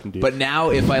 It's fucking deep. But now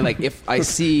if I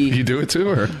see... You do it too,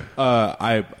 or?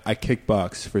 I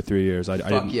kickboxed for 3 years. I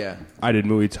did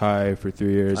Muay Thai for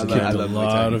 3 years. I love a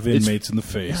lot of inmates in the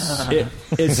face.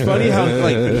 It's funny how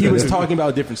like he was talking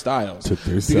about different styles.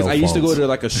 Because I used to go to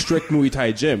like a strict Muay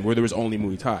Thai gym where there was only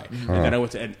Muay Thai. And then I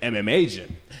went to an MMA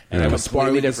gym. And I was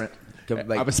sparring with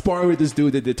I was sparring with this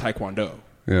dude that did Taekwondo.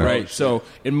 Yeah. Right, so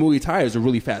in Muay Thai is a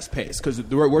really fast pace because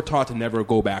we're taught to never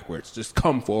go backwards, just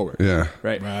come forward. Yeah,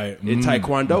 right. In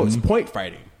Taekwondo, it's point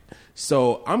fighting.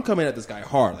 So I'm coming at this guy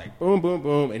hard, like boom, boom,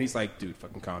 boom, and he's like, "Dude,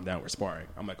 fucking calm down. We're sparring."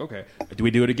 I'm like, "Okay, do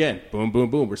we do it again?" Boom, boom,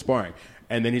 boom. We're sparring,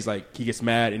 and then he's like, he gets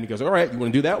mad and he goes, "All right, you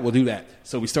want to do that? We'll do that."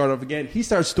 So we start off again. He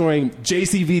starts throwing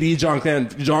JCVD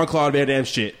Jean-Claude Van Damme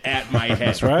shit at my head.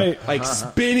 That's right, like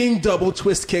spinning double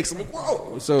twist kicks. I'm like,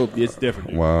 whoa! So it's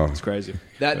different. Wow, it's crazy.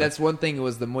 That's one thing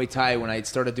was the Muay Thai when I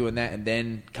started doing that and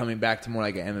then coming back to more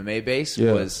like an MMA base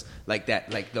was like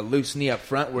that, like the loose knee up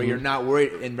front where you're not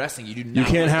worried in wrestling. You do not. You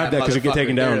can't have that because you get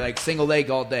taken down. Like single leg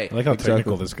all day. I like how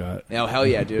technical this got. Oh hell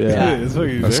yeah, dude!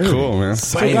 That's cool, man.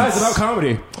 So guys, about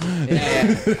comedy. Yeah.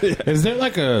 Is there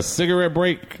like a cigarette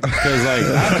break? Because like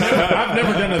I've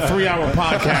never done a 3-hour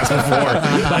podcast before.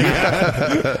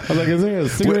 I was like, is there a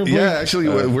cigarette break? Yeah, actually,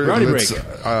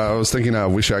 I was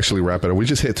thinking we should actually wrap it up. We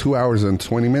just hit 2 hours and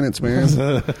 20 minutes, man.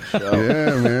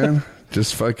 Yeah, man.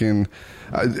 Just fucking.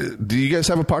 Do you guys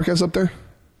have a podcast up there?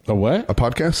 A what? A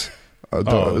podcast?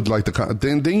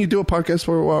 Didn't you do a podcast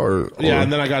for a while? Or yeah,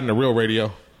 and then I got into real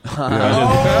radio.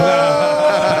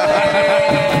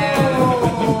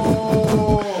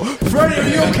 Freddie, are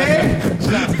you okay?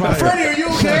 Freddie, are you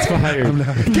okay? Get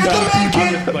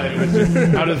the man,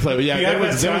 kid. I'm just playing. Yeah, there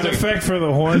was an effect for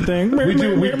the horn thing.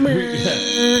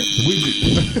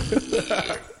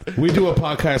 We do a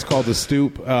podcast called The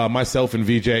Stoop. Myself and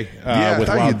VJ. I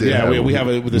thought you did. Yeah, we have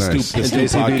the Stoop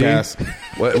podcast.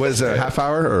 What is it? A half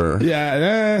hour or?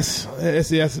 Yeah,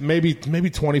 yes, maybe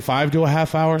 25 to a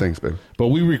half hour. Thanks, babe. But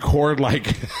we record like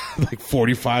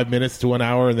 45 minutes to an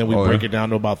hour, and then we break it down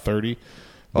to about 30.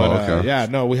 But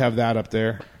okay. We have that up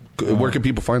there. Where can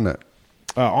people find that?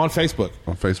 On Facebook.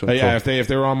 On Facebook. Yeah, if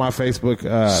they're on my Facebook,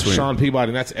 Sean Peabody,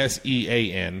 and that's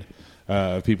SEAN.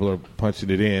 People are punching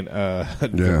it in.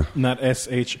 Yeah, not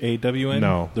SHAWN.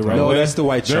 No, that's the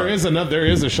white. There is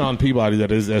a Sean Peabody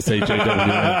that is SHAWN.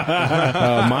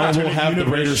 Mine will have the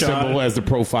Raider symbol as the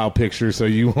profile picture, so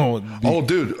you won't. Oh,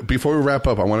 dude! Before we wrap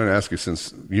up, I wanted to ask you,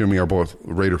 since you and me are both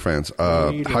Raider fans,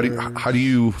 how do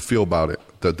you feel about it?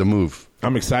 The move.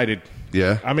 I'm excited.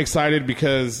 Yeah, I'm excited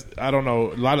because I don't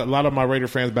know. A lot of my Raider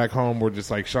fans back home were just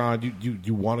like, Sean,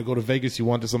 you want to go to Vegas? You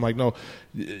want this? I'm like, no.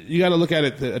 You got to look at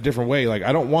it a different way. Like,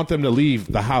 I don't want them to leave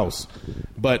the house,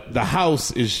 but the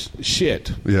house is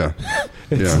shit. Yeah,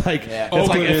 it's like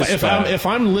if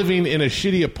I'm living in a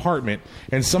shitty apartment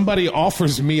and somebody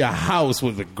offers me a house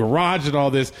with a garage and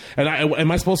all this, and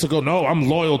am I supposed to go? No, I'm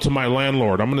loyal to my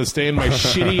landlord. I'm going to stay in my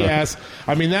shitty ass.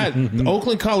 I mean that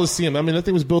Oakland Coliseum. I mean that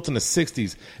thing was built in the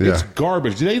 '60s. Yeah. It's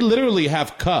garbage. They literally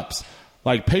have cups,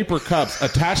 like paper cups,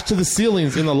 attached to the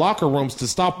ceilings in the locker rooms to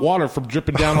stop water from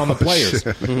dripping down on the players.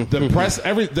 The press,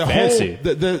 Fancy.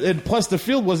 and plus the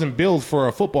field wasn't built for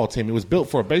a football team; it was built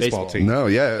for a baseball team. No,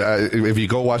 yeah. If you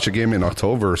go watch a game in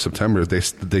October or September,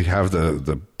 they have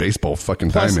the baseball fucking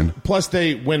diamond. Plus,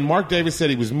 when Mark Davis said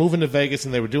he was moving to Vegas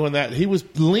and they were doing that, he was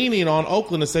leaning on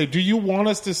Oakland to say, "Do you want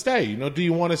us to stay? Do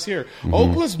you want us here?"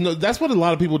 Oakland's. That's what a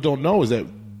lot of people don't know is that.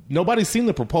 Nobody's seen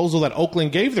the proposal that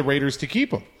Oakland gave the Raiders to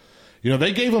keep him.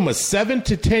 They gave him 7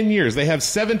 to 10 years. They have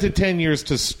 7 to 10 years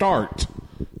to start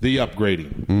the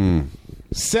upgrading.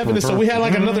 7. So we had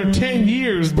like another 10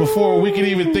 years before we could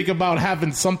even think about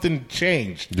having something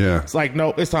changed. Yeah. It's like, no,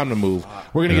 it's time to move.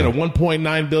 We're going to get a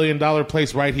 $1.9 billion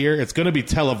place right here. It's going to be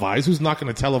televised. Who's not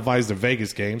going to televise the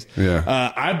Vegas games? Yeah.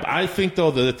 I think,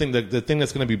 though, the thing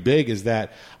that's going to be big is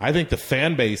that I think the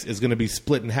fan base is going to be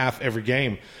split in half every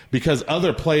game because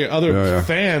other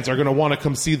fans are going to want to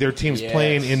come see their teams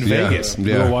playing in Vegas.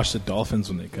 Go watch the Dolphins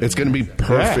when they come. It's going to be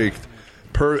perfect. Yeah.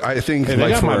 I think they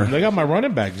got my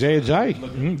running back, Jay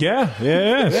Ajayi. Yeah.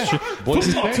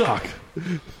 Football talk.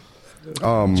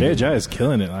 Jay Ajayi is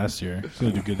killing it last year. He's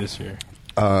going to do good this year.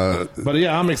 But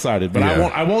yeah, I'm excited. But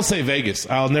I won't say Vegas.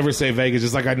 I'll never say Vegas.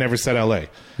 Just like I never said LA.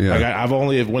 Yeah. Like I've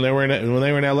only when they were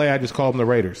in LA, I just called them the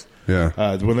Raiders.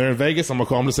 Yeah. When they're in Vegas, I'm gonna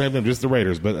call them the same thing, just the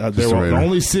Raiders. But the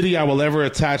only city I will ever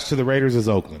attach to the Raiders is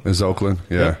Oakland.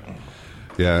 Yeah.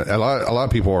 Yeah. A lot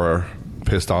of people are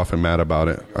pissed off and mad about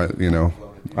it.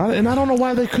 And I don't know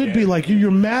why they could be like you're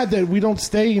mad that we don't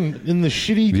stay in the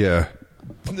shitty. Yeah.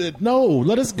 No,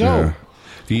 let us go. Yeah.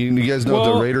 You guys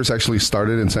know the Raiders actually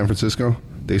started in San Francisco?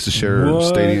 They used to share a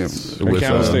stadium with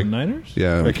Candlestick. Niners?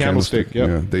 Yeah, the Candlestick.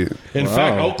 Yep. Yeah, in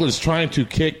fact, Oakland's trying to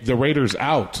kick the Raiders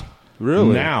out.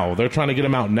 Really? Now they're trying to get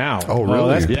them out now. Oh,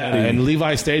 really? Yeah, and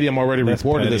Levi Stadium already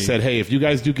reported that said, "Hey, if you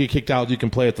guys do get kicked out, you can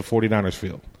play at the 49ers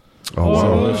field." Oh, wow.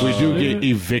 So if we do get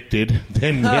evicted,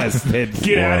 then yes, then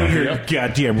get out of here,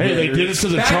 goddamn Raiders. Hey, they did it to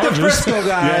the Chargers. To Frisco,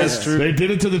 guys. Yes, they did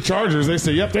it to the Chargers. They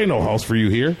said, "Yep, they no house for you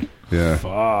here." Yeah.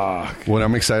 Fuck. What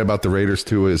I'm excited about the Raiders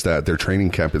too is that their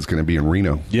training camp is going to be in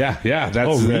Reno. Yeah.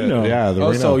 That's Reno. Yeah, the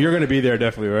Reno. So you're going to be there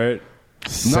definitely, right?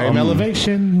 Same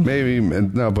elevation. Maybe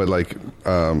no, but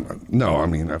no. I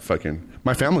mean,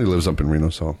 my family lives up in Reno,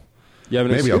 so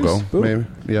maybe I'll go. Maybe,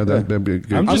 that'd be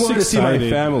good. I'm I just wanted to see my excited.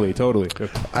 family. Totally.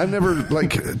 I've never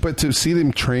but to see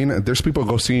them train. There's people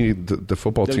go see the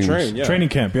football teams. Train, yeah. Training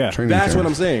camp, yeah. Training That's camp. what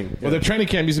I'm saying. Well, their training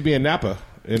camp used to be in Napa,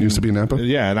 Used to be Napa?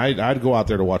 Yeah, and I'd go out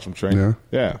there to watch them train.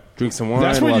 Yeah. Drink some wine.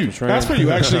 That's where watch you. them train. That's where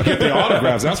you actually get the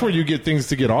autographs. That's where you get things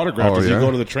to get autographed. Oh, is yeah? You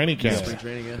go to the training camps. Spring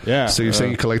training, Yeah. So you're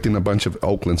saying you're collecting a bunch of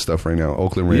Oakland stuff right now,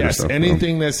 Oakland Raiders Yes, stuff.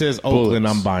 anything that says Oakland,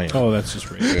 I'm buying. Oh, that's just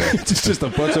Raiders. It's just a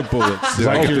bunch of bullets.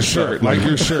 Like your shirt. Like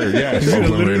your shirt. Yeah.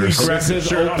 Oakland Raiders. That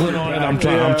says Oakland on it. I'm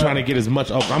trying to get as much.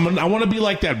 I want to be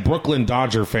like that Brooklyn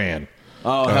Dodger fan.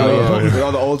 Oh, hell yeah. With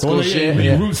all the old school shit. He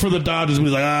roots for the Dodgers, but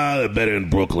he's like, they're better in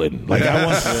Brooklyn. Like, I'm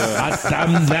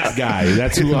that guy.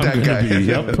 That's who I'm going to be.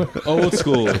 Yep. Old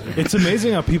school. It's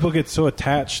amazing how people get so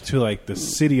attached to like the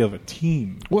city of a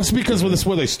team. Well, it's because that's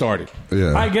where they started.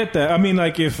 Yeah. I get that. I mean,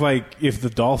 like if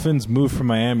the Dolphins moved from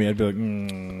Miami, I'd be like,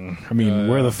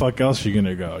 where the fuck else are you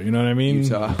gonna go? You know what I mean?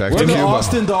 Utah. Back We're to the Cuba.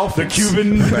 Austin Dolphins. The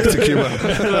Cuban, Back to Cuba.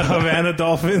 the Havana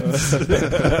Dolphins.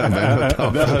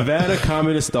 The Havana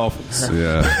Communist Dolphins.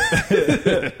 Yeah.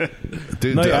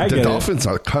 Dude, No, yeah, I the get it. Dolphins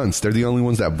are cunts. They're the only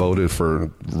ones that voted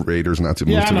for Raiders not to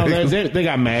move Yeah, I to know. Vegas. They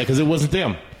got mad because it wasn't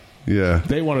them. Yeah.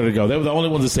 They wanted to go. They were the only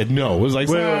ones that said no. It was like,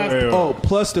 Oh,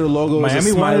 plus their logo is a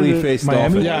Miami smiley wanted face Miami?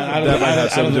 dolphin. Yeah, out That might have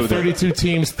of something to the do with it. 32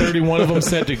 teams, 31 of them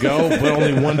said to go, but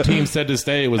only one team said to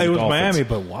stay. It was It the was Dolphins. Miami,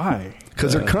 but why?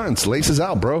 Because they're cunts. Laces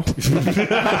out, bro.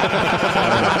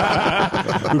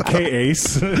 Okay,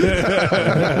 Ace. They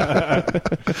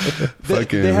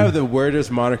have the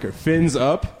weirdest moniker. Fins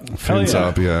up. Fins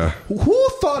up, yeah. Who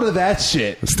thought of that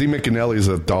shit? Steve McAnally is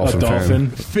a Dolphin, Dolphin.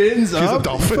 Fins up. He's a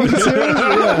Dolphin.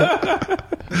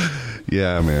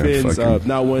 Yeah, man. Fins fucking- up.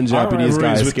 Not one Our Japanese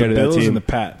guy rivalry is is with scared the of that Bills team. and the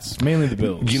Pats. Mainly the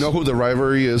Bills. You know who the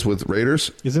rivalry is with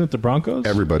Raiders? Isn't it the Broncos?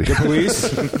 Everybody. Police.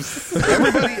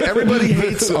 Everybody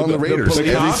hates on the Raiders. the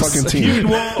Every cops? fucking team.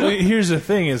 Well, here's the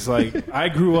thing: is like I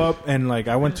grew up and like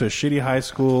I went to a shitty high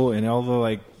school, and all the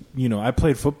like I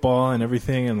played football and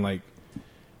everything, and like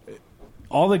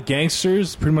all the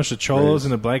gangsters, pretty much the cholos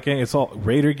and the black gang, it's all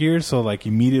Raider gear. So like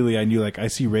immediately I knew like I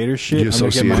see Raider shit. You I'm gonna get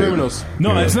associate my it. Criminals.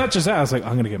 No, Yeah. it's not just that. I was like,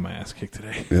 I'm gonna get my ass kicked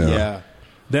today. Yeah. Yeah.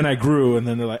 Then I grew, and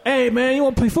then they're like, "Hey man, you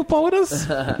want to play football with us?"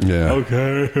 Yeah.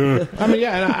 Okay. I mean,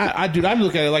 yeah, and I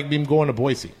look at it like being going to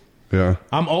Boise. Yeah.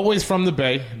 I'm always from the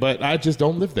Bay, but I just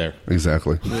don't live there.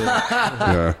 Exactly.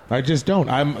 Yeah. I just don't.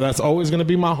 That's always going to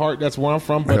be my heart. That's where I'm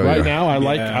from. But Hell right yeah. now, I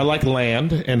like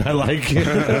land, and I like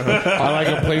I like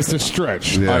a place to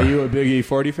stretch. Yeah. Are you a big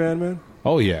E40 fan, man?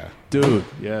 Oh yeah, Dude,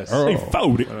 yes.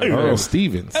 Earl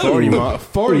Stevens. 40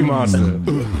 monster.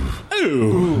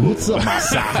 What's up, my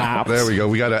side? There we go.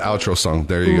 We got an outro song.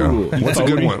 There you go. What's a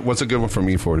good one? What's a good one from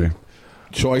E40?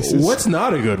 Choices. What's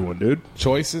not a good one, dude?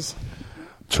 Choices?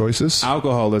 Choices?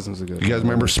 Alcoholism's a good You guys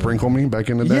remember Sprinkle Me back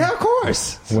in the day? Yeah, of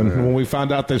course. When we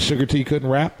found out that Sugar T couldn't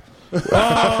rap.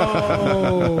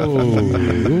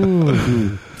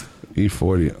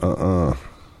 E40.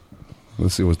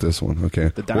 Let's see what's this one.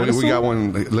 Okay. We dinosaur? got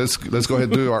one. Let's go ahead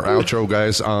and do our outro,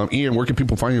 guys. Ian, where can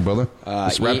people find you, brother?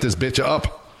 Let's wrap this bitch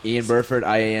up. Ian Burford,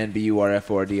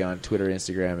 IANBURFORD on Twitter,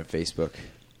 Instagram, and Facebook.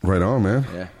 Right on, man.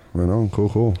 Yeah. Right on.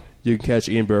 Cool. You can catch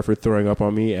Ian Burford throwing up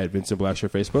on me at Vincent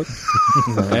Blackshirt Facebook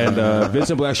and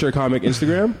Vincent Blackshirt Comic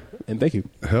Instagram. And thank you.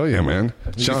 Hell yeah, man.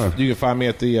 Sean. You can find me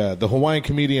at the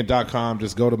HawaiianComedian.com.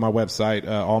 Just go to my website.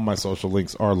 All my social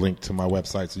links are linked to my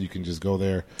website, so you can just go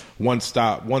there. One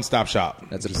stop shop.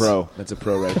 That's a pro. That's a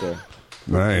pro right there.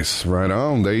 Nice. Right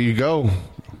on. There you go.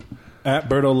 At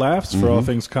Berto Laughs for all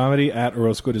things comedy. At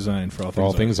Orozco Design for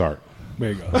all things art.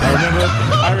 There you go.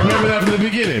 I remember that from the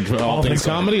beginning. For all things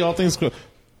comedy, all things.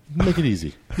 Make it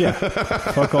easy. Yeah.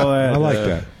 Fuck all that. I like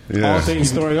that. Yeah. All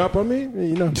things throwing up on me,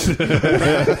 you know.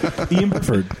 Ian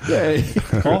Burford.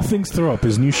 All Things Throw Up,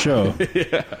 his new show.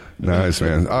 Nice,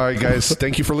 man. All right, guys.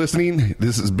 Thank you for listening.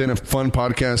 This has been a fun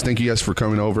podcast. Thank you guys for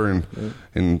coming over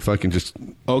and fucking just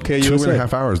Okay,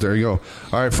 2.5 hours. There you go.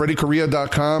 All right,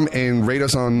 FreddyKorea.com and rate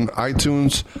us on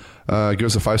iTunes. Give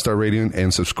us a 5-star rating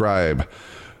and subscribe.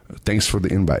 Thanks for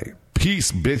the invite.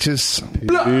 Peace, bitches.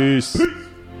 Peace.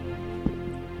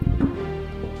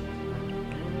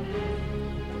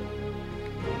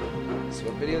 So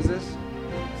what video is this?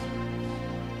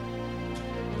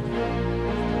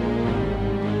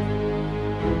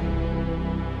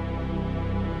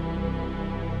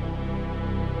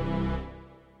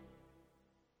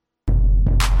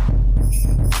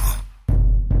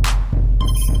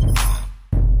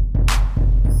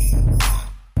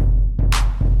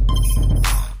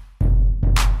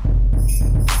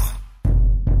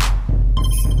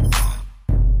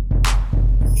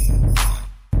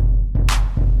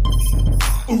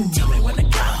 Tell me when to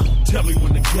go. Tell me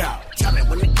when to go. Tell me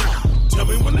when to go. Tell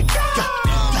me when to go.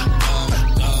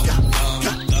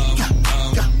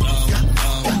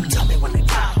 Tell me when to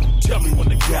go. Tell me when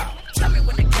to go. Tell me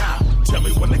when to go. Tell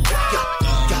me when to go.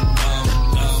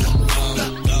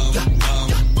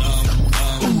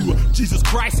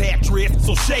 Christ had dreads,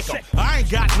 so shake 'em. I ain't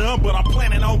got none, but I'm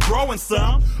planning on growing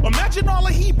some. Imagine all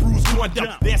the Hebrews going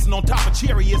dumb, dancing on top of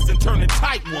chariots and turning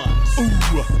tight ones.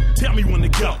 Ooh, tell me when to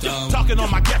go. Talking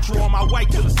on my Getro on my way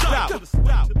to the stop.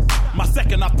 My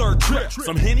second or third trip.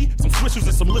 Some Henny, some Swishers,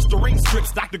 and some Listerine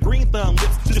strips. Dr. Green Thumb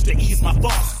lips just to ease my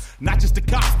thoughts. Not just the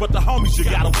cops, but the homies you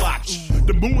gotta watch.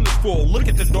 The moon is full, look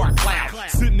at the dark cloud.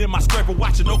 Sitting in my scraper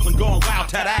watching Oakland going wild,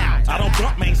 ta-da. I don't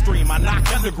bump mainstream, I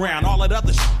knock underground. All that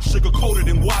other sugar-coated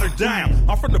and watered down.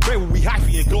 I'm from the Bay where we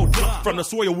hyphy and go dump. From the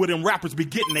soil where them rappers be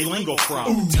getting they lingo from.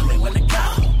 Ooh. Tell me when to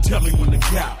go. Tell me when to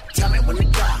go. Tell me when to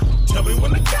go. Tell me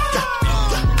when to go.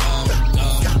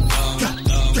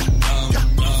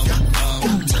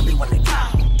 Tell me when to go.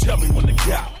 Tell me when to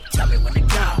go. Tell me when to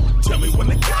go. Tell me when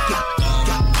to go.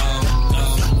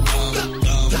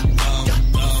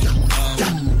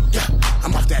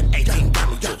 I'm off that 18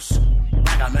 gummy juice.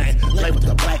 Ragga man, play with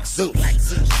the black Zeus.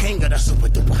 King of the super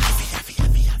duper.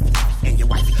 And your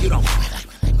wife, you don't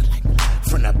like me.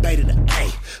 From the Bay to the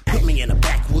A, put me in the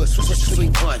backwoods with a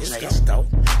sweet boy. It's dope.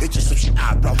 It's just some shit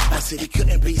I broke. I said he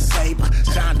couldn't be saved by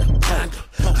Shonda.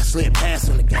 I slid past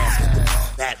on the gas.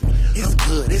 That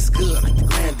it's good like the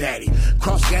granddaddy.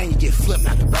 Cross game, you get flipped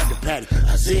like a burger patty.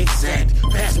 A zigzag,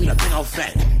 pass me the big old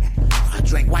fatty. I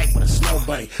drink white with a snow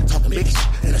buddy. Talking big shit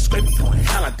in a scraper point.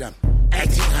 Hell I done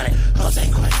 1800. Jose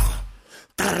Cuervo.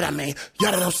 Da-da-da, man.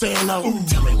 Y'all know what I'm saying, though? Ooh.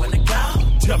 Tell me when to go.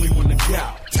 Tell me when to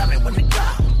go. Tell me when to go.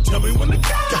 Tell me when to go.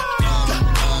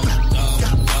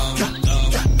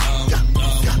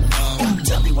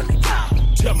 Tell me when to go.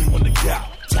 Tell me when to go.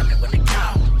 Tell me when to go.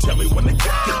 Tell me when to go.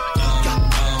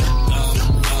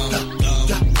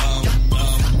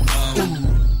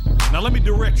 Now let me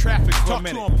direct traffic for a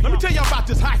minute. Let me tell y'all about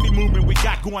this hyphy movement we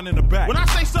got going in the back. When I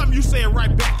say something, you say it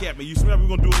right back at me. You smell? We're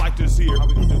gonna do it like this here.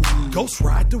 Ghost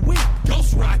ride the whip.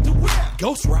 Ghost ride the whip.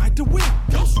 Ghost ride the whip.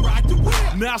 Ghost ride the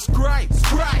whip. Now scrape,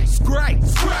 scrape, scrape,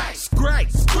 scrape, scrape,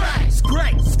 scrape,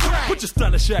 scrape, scrape. Put your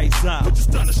stunner shades on. Put your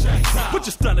stunner shades on. Put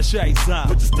your stunner shades on.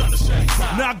 Put your stunner shades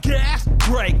on. Now gas,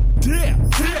 brake, dip,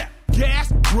 dip.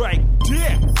 Gas, brake,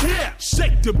 dip, dip.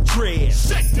 Shake them dreads.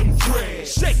 Shake them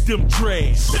dreads. Shake them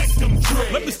dreads. Shake them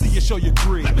dreads. Let me see you show your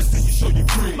grid. Let me see you show your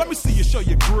grid. Let me see you show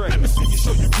your grid. Let me see you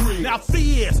show your grid. Now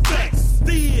this, sex,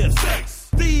 this, sex,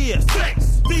 this,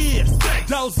 sex, this, sex.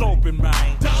 Doors open,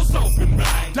 man. Doors open,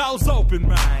 man. Doors open,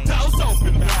 man. Doors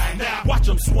open, man. Now watch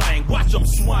them swing. Watch them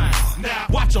swing. Now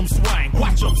watch them swing.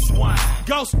 Watch them swing.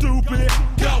 Go stupid.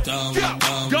 Go. Go.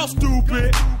 Go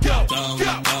stupid. Go. Go.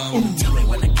 Ooh. Tell me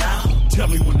when to go. Tell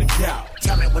me when to go.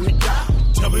 Tell me when to go.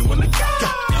 Tell me when to go.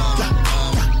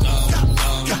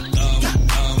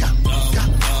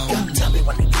 Tell me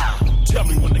when to go. Tell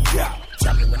me when to go.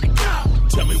 Tell me when to go.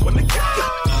 Tell me when to go.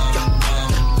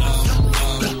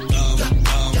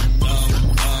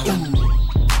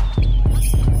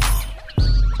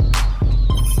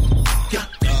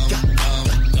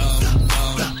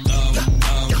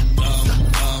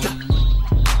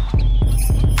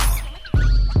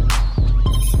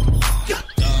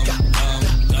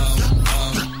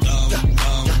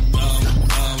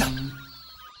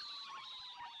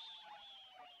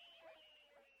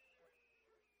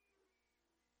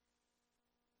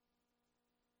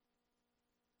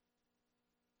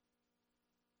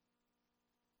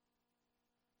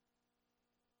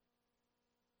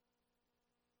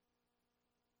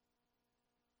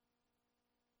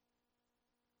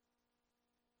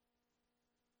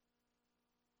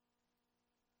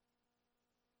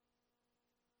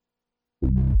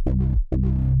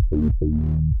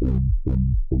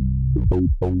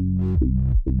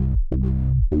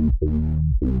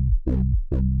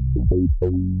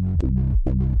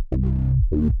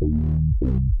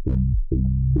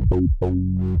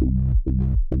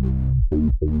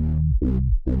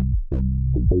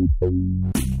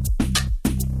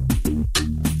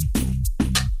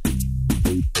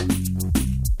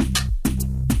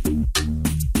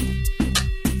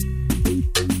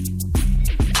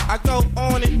 I go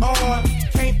on and on,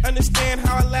 can't understand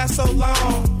how I last so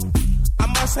long. I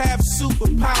must have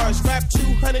superpowers, rap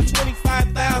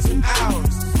 225,000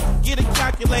 hours. Get a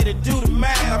calculator, do the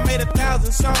math. I made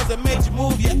 1,000 songs that made you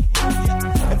move, yeah.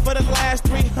 And for the last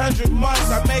 300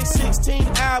 months, I made 16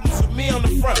 albums with me on the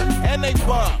front, and they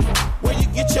bump. Where you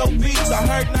get your beats? I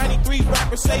heard 93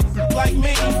 rappers say like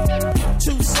me.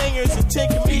 2 singers and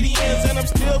 10 comedians, and I'm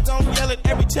still gonna yell it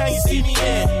every time you see me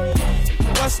in.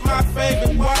 What's my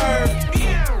favorite word?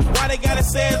 Why they gotta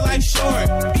say it like short?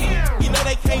 You know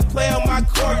they can't play on my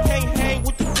court, can't hang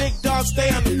with the big dogs, stay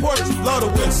on the porch. Blow the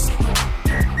whistle.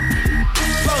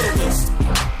 Blow the whistle.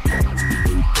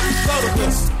 Blow the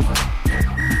whistle.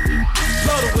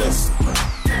 Blow the whistle.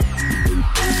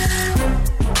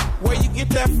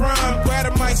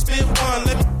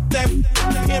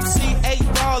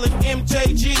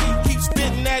 MJG. Keep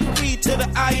spitting that B to the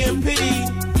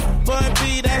IMP. Bun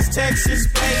B, that's Texas,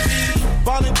 baby.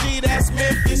 Ballin' G, that's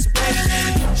Memphis,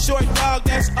 baby. Short dog,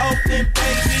 that's Oakland,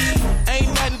 baby.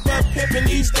 Ain't nothing but pimpin'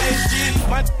 these days, G.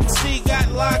 My C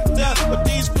got locked up, but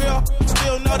these girls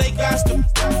still know they got to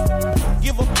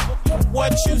give a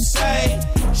what you say.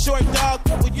 Short dog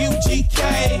with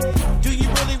UGK. Do you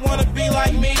really wanna be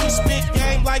like me? Spit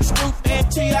game like Scoop and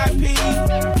TIP.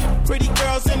 Pretty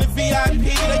girls in the VIP,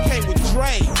 they came with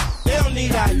Dre. They don't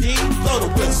need ID. Blow the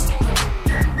whistle.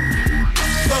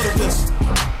 Blow the whistle.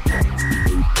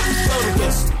 Blow the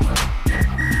whistle.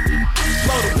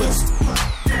 Blow the whistle.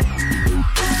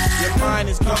 Your mind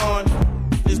is gone.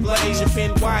 This blaze, you've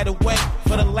been wide awake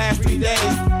for the last 3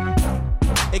 days.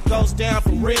 It goes down for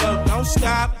real, don't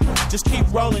stop. Just keep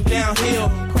rolling downhill.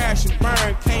 Crash and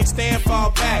burn, can't stand,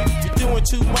 fall back. You're doing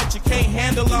too much, you can't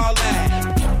handle all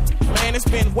that. Man, it's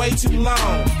been way too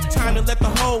long. Time to let the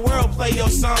whole world play your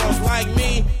songs. Like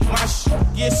me, my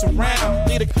gets around.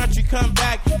 Leave the country, come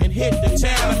back and hit the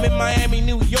town. I'm in Miami,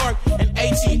 New York, and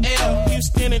ATL.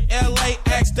 Houston and LA,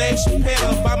 ask Dave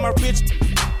Chappelle about my rich.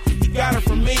 He got it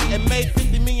from me and made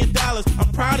 $50 million.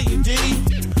 I'm proud of you, D.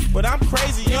 But I'm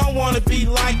crazy, you don't wanna be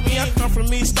like me. I come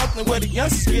from East Oakland where the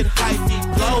youngsters get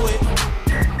hyped. Blow it.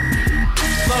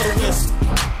 Blow the whistle.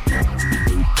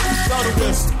 Blow the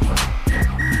whistle.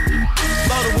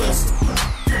 Blow the whistle.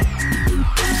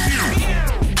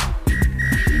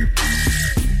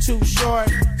 Too short.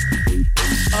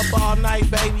 Up all night,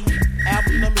 baby.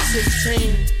 Album number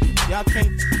 16. Y'all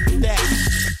can't do that.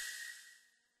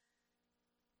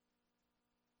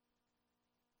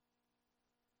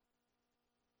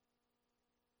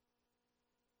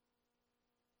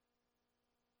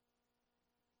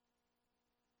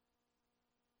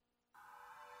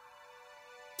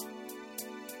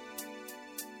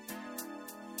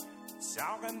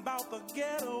 Talking about the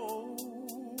ghetto.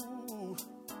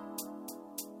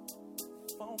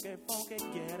 Funky, funky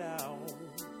ghetto.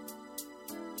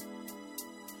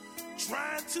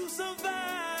 Trying to survive.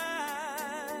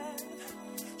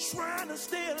 Trying to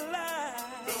stay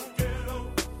alive. The ghetto.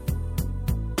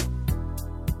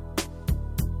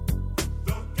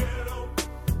 The ghetto.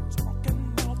 Talking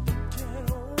about the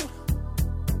ghetto.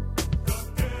 The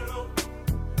ghetto.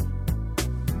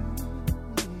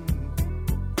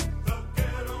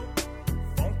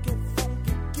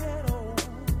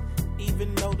 Even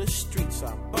though the streets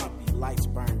are bumpy, lights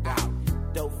burned out.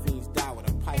 Dope fiends die with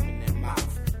a pipe in their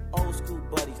mouth. Old school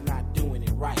buddies not doing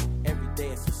it right. Every day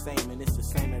it's the same and it's the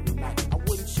same every night. I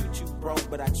wouldn't shoot you, bro,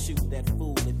 but I'd shoot that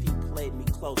fool if he played me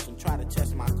close and tried to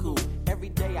test my cool. Every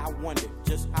day I wonder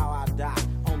just how I die.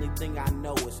 Only thing I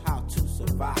know is how to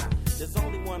survive. There's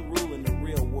only one rule in the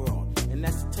real world, and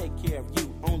that's to take care of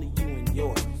you, only you and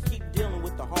yours. Keep dealing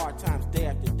with the hard times day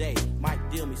after day. Might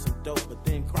deal me some dope, but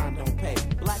then crime don't pay.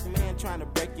 Black man trying to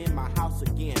break in my house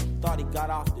again. Thought he got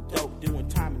off the dope, doing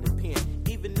time in the pen.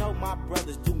 Even though my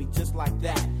brothers do me just like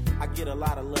that, I get a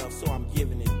lot of love, so I'm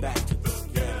giving it back to the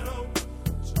ghetto.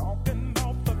 Talking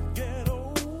about the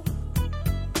ghetto.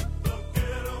 The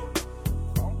ghetto.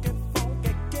 Funky,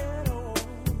 funky ghetto.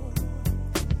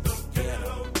 The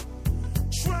ghetto.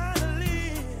 Trying to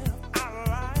live our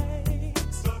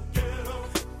lives. The ghetto.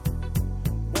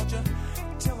 Won't you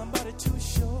tell them about it too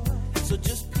short? So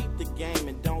just peep the game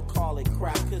and don't call it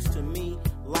crap. Cause to me,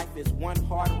 life is one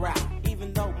hard rap.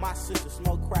 Even though my sister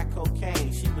smoked crack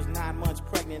cocaine, she was 9 months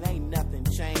pregnant, ain't nothing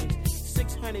changed.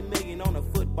 600 million on a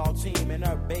football team, and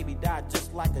her baby died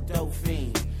just like a dope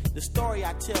fiend. The story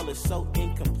I tell is so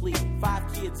incomplete.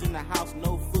 5 kids in the house,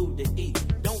 no food to eat.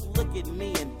 Don't look at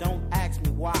me and don't ask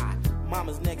me why.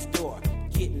 Mama's next door,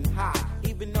 getting high.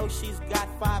 Even though she's got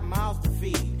 5 mouths to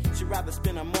feed, she'd rather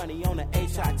spend her money on a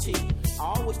HIT. I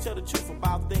always tell the truth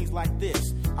about things like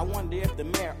this. I wonder if the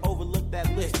mayor overlooked that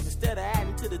list. Instead of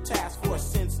adding to the task force,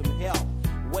 send some help.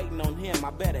 Waiting on him, I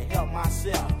better help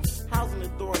myself. Housing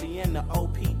Authority and the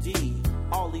OPD.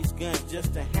 All these guns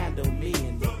just to handle me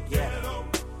in the ghetto.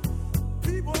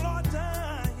 People are dying.